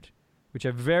Bodyguard, which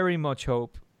I very much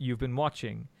hope you've been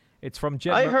watching. It's from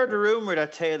Jed. I heard a rumor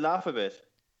that tailed off a bit.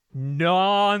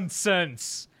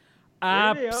 Nonsense.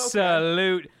 Really?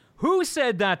 Absolute. Okay. Who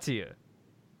said that to you?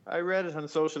 I read it on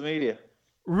social media.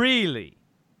 Really?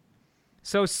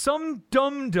 So some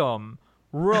dum-dum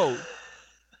wrote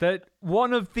that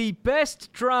one of the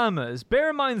best dramas,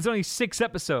 bear in mind there's only 6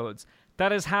 episodes,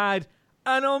 that has had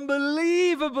an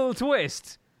unbelievable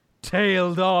twist,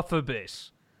 tailed off a bit.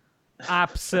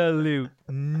 Absolute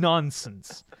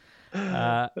nonsense.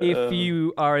 If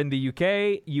you are in the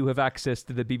UK, you have access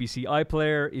to the BBC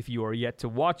iPlayer. If you are yet to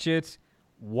watch it,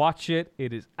 watch it.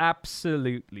 It is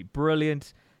absolutely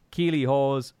brilliant. Keely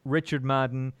Hawes, Richard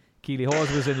Madden. Keely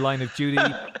Hawes was in Line of Duty.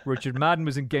 Richard Madden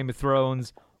was in Game of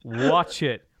Thrones. Watch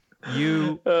it.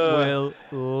 You will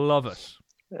love it.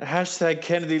 Hashtag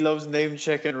Kennedy loves name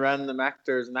checking random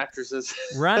actors and actresses.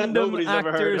 Random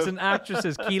actors and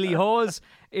actresses. Keely Hawes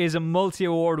is a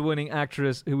multi-award winning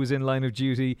actress who was in Line of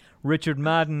Duty. Richard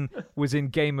Madden was in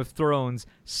Game of Thrones.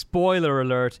 Spoiler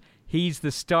alert, he's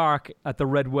the Stark at the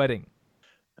Red Wedding.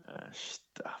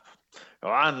 Stop. Go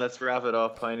on, let's wrap it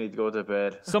up. I need to go to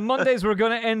bed. So Mondays we're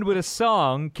going to end with a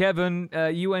song. Kevin,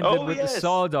 you ended with the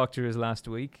Saw Doctors last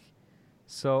week.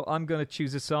 So I'm going to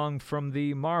choose a song from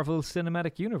the Marvel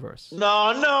Cinematic Universe.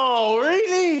 No,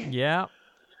 really? Yeah.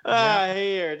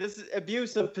 Here. This is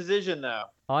abusive position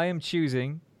now. I am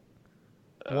choosing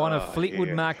one of Fleetwood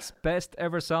Mac's best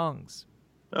ever songs.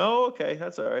 Oh, okay.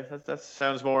 That's all right. That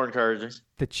sounds more encouraging.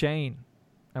 The Chain.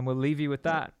 And we'll leave you with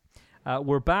that.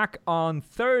 We're back on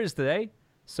Thursday,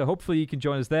 so hopefully you can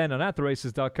join us then on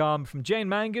attheraces.com. From Jane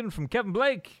Mangan, from Kevin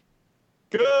Blake.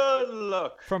 Good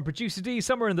luck. From Producer D,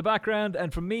 somewhere in the background,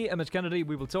 and from me, Emmett Kennedy,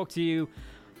 we will talk to you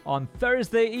on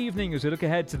Thursday evening as we look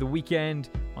ahead to the weekend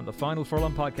on the Final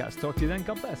Furlong podcast. Talk to you then.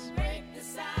 God bless.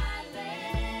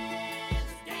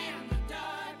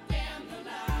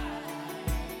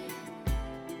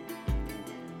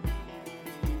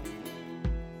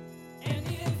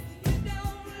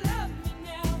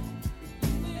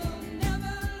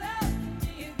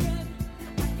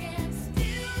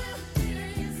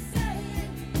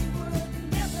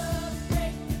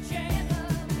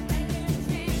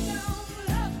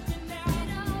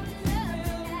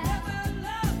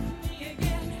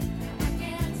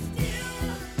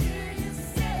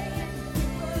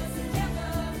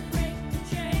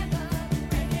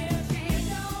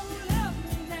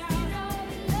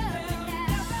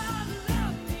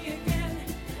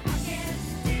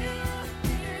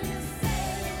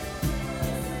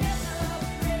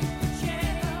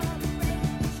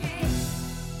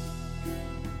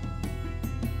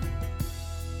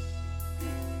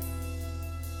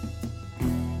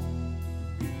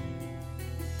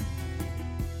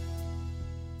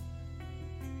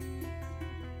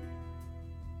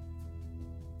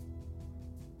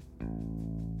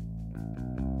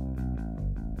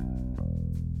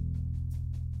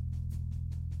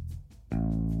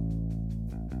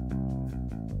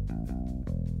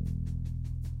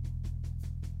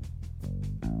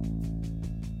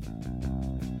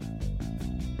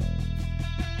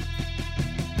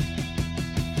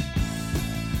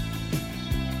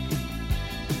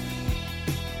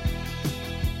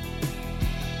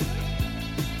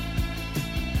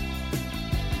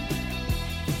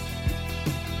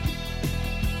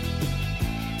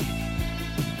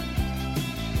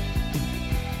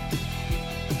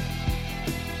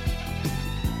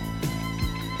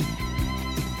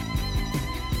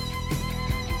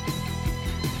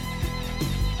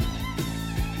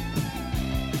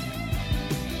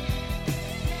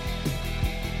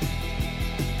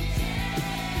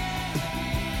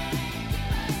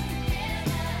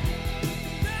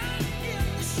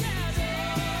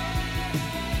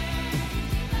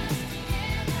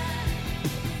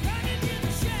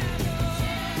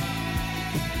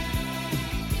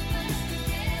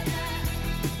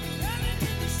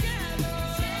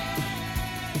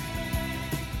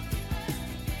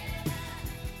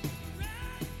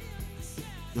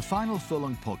 The Final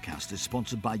Furlong podcast is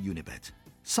sponsored by Unibet.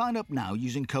 Sign up now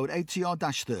using code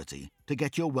ATR-30 to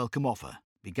get your welcome offer.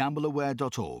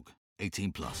 BeGambleAware.org.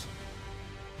 18+.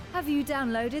 Have you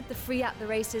downloaded the free At The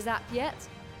Races app yet?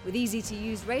 With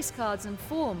easy-to-use race cards and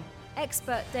form,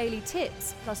 expert daily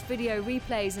tips, plus video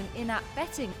replays and in-app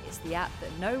betting, it's the app that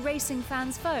no racing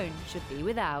fan's phone should be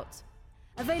without.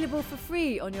 Available for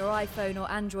free on your iPhone or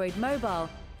Android mobile.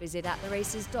 Visit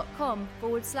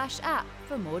attheraces.com/app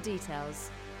for more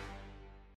details.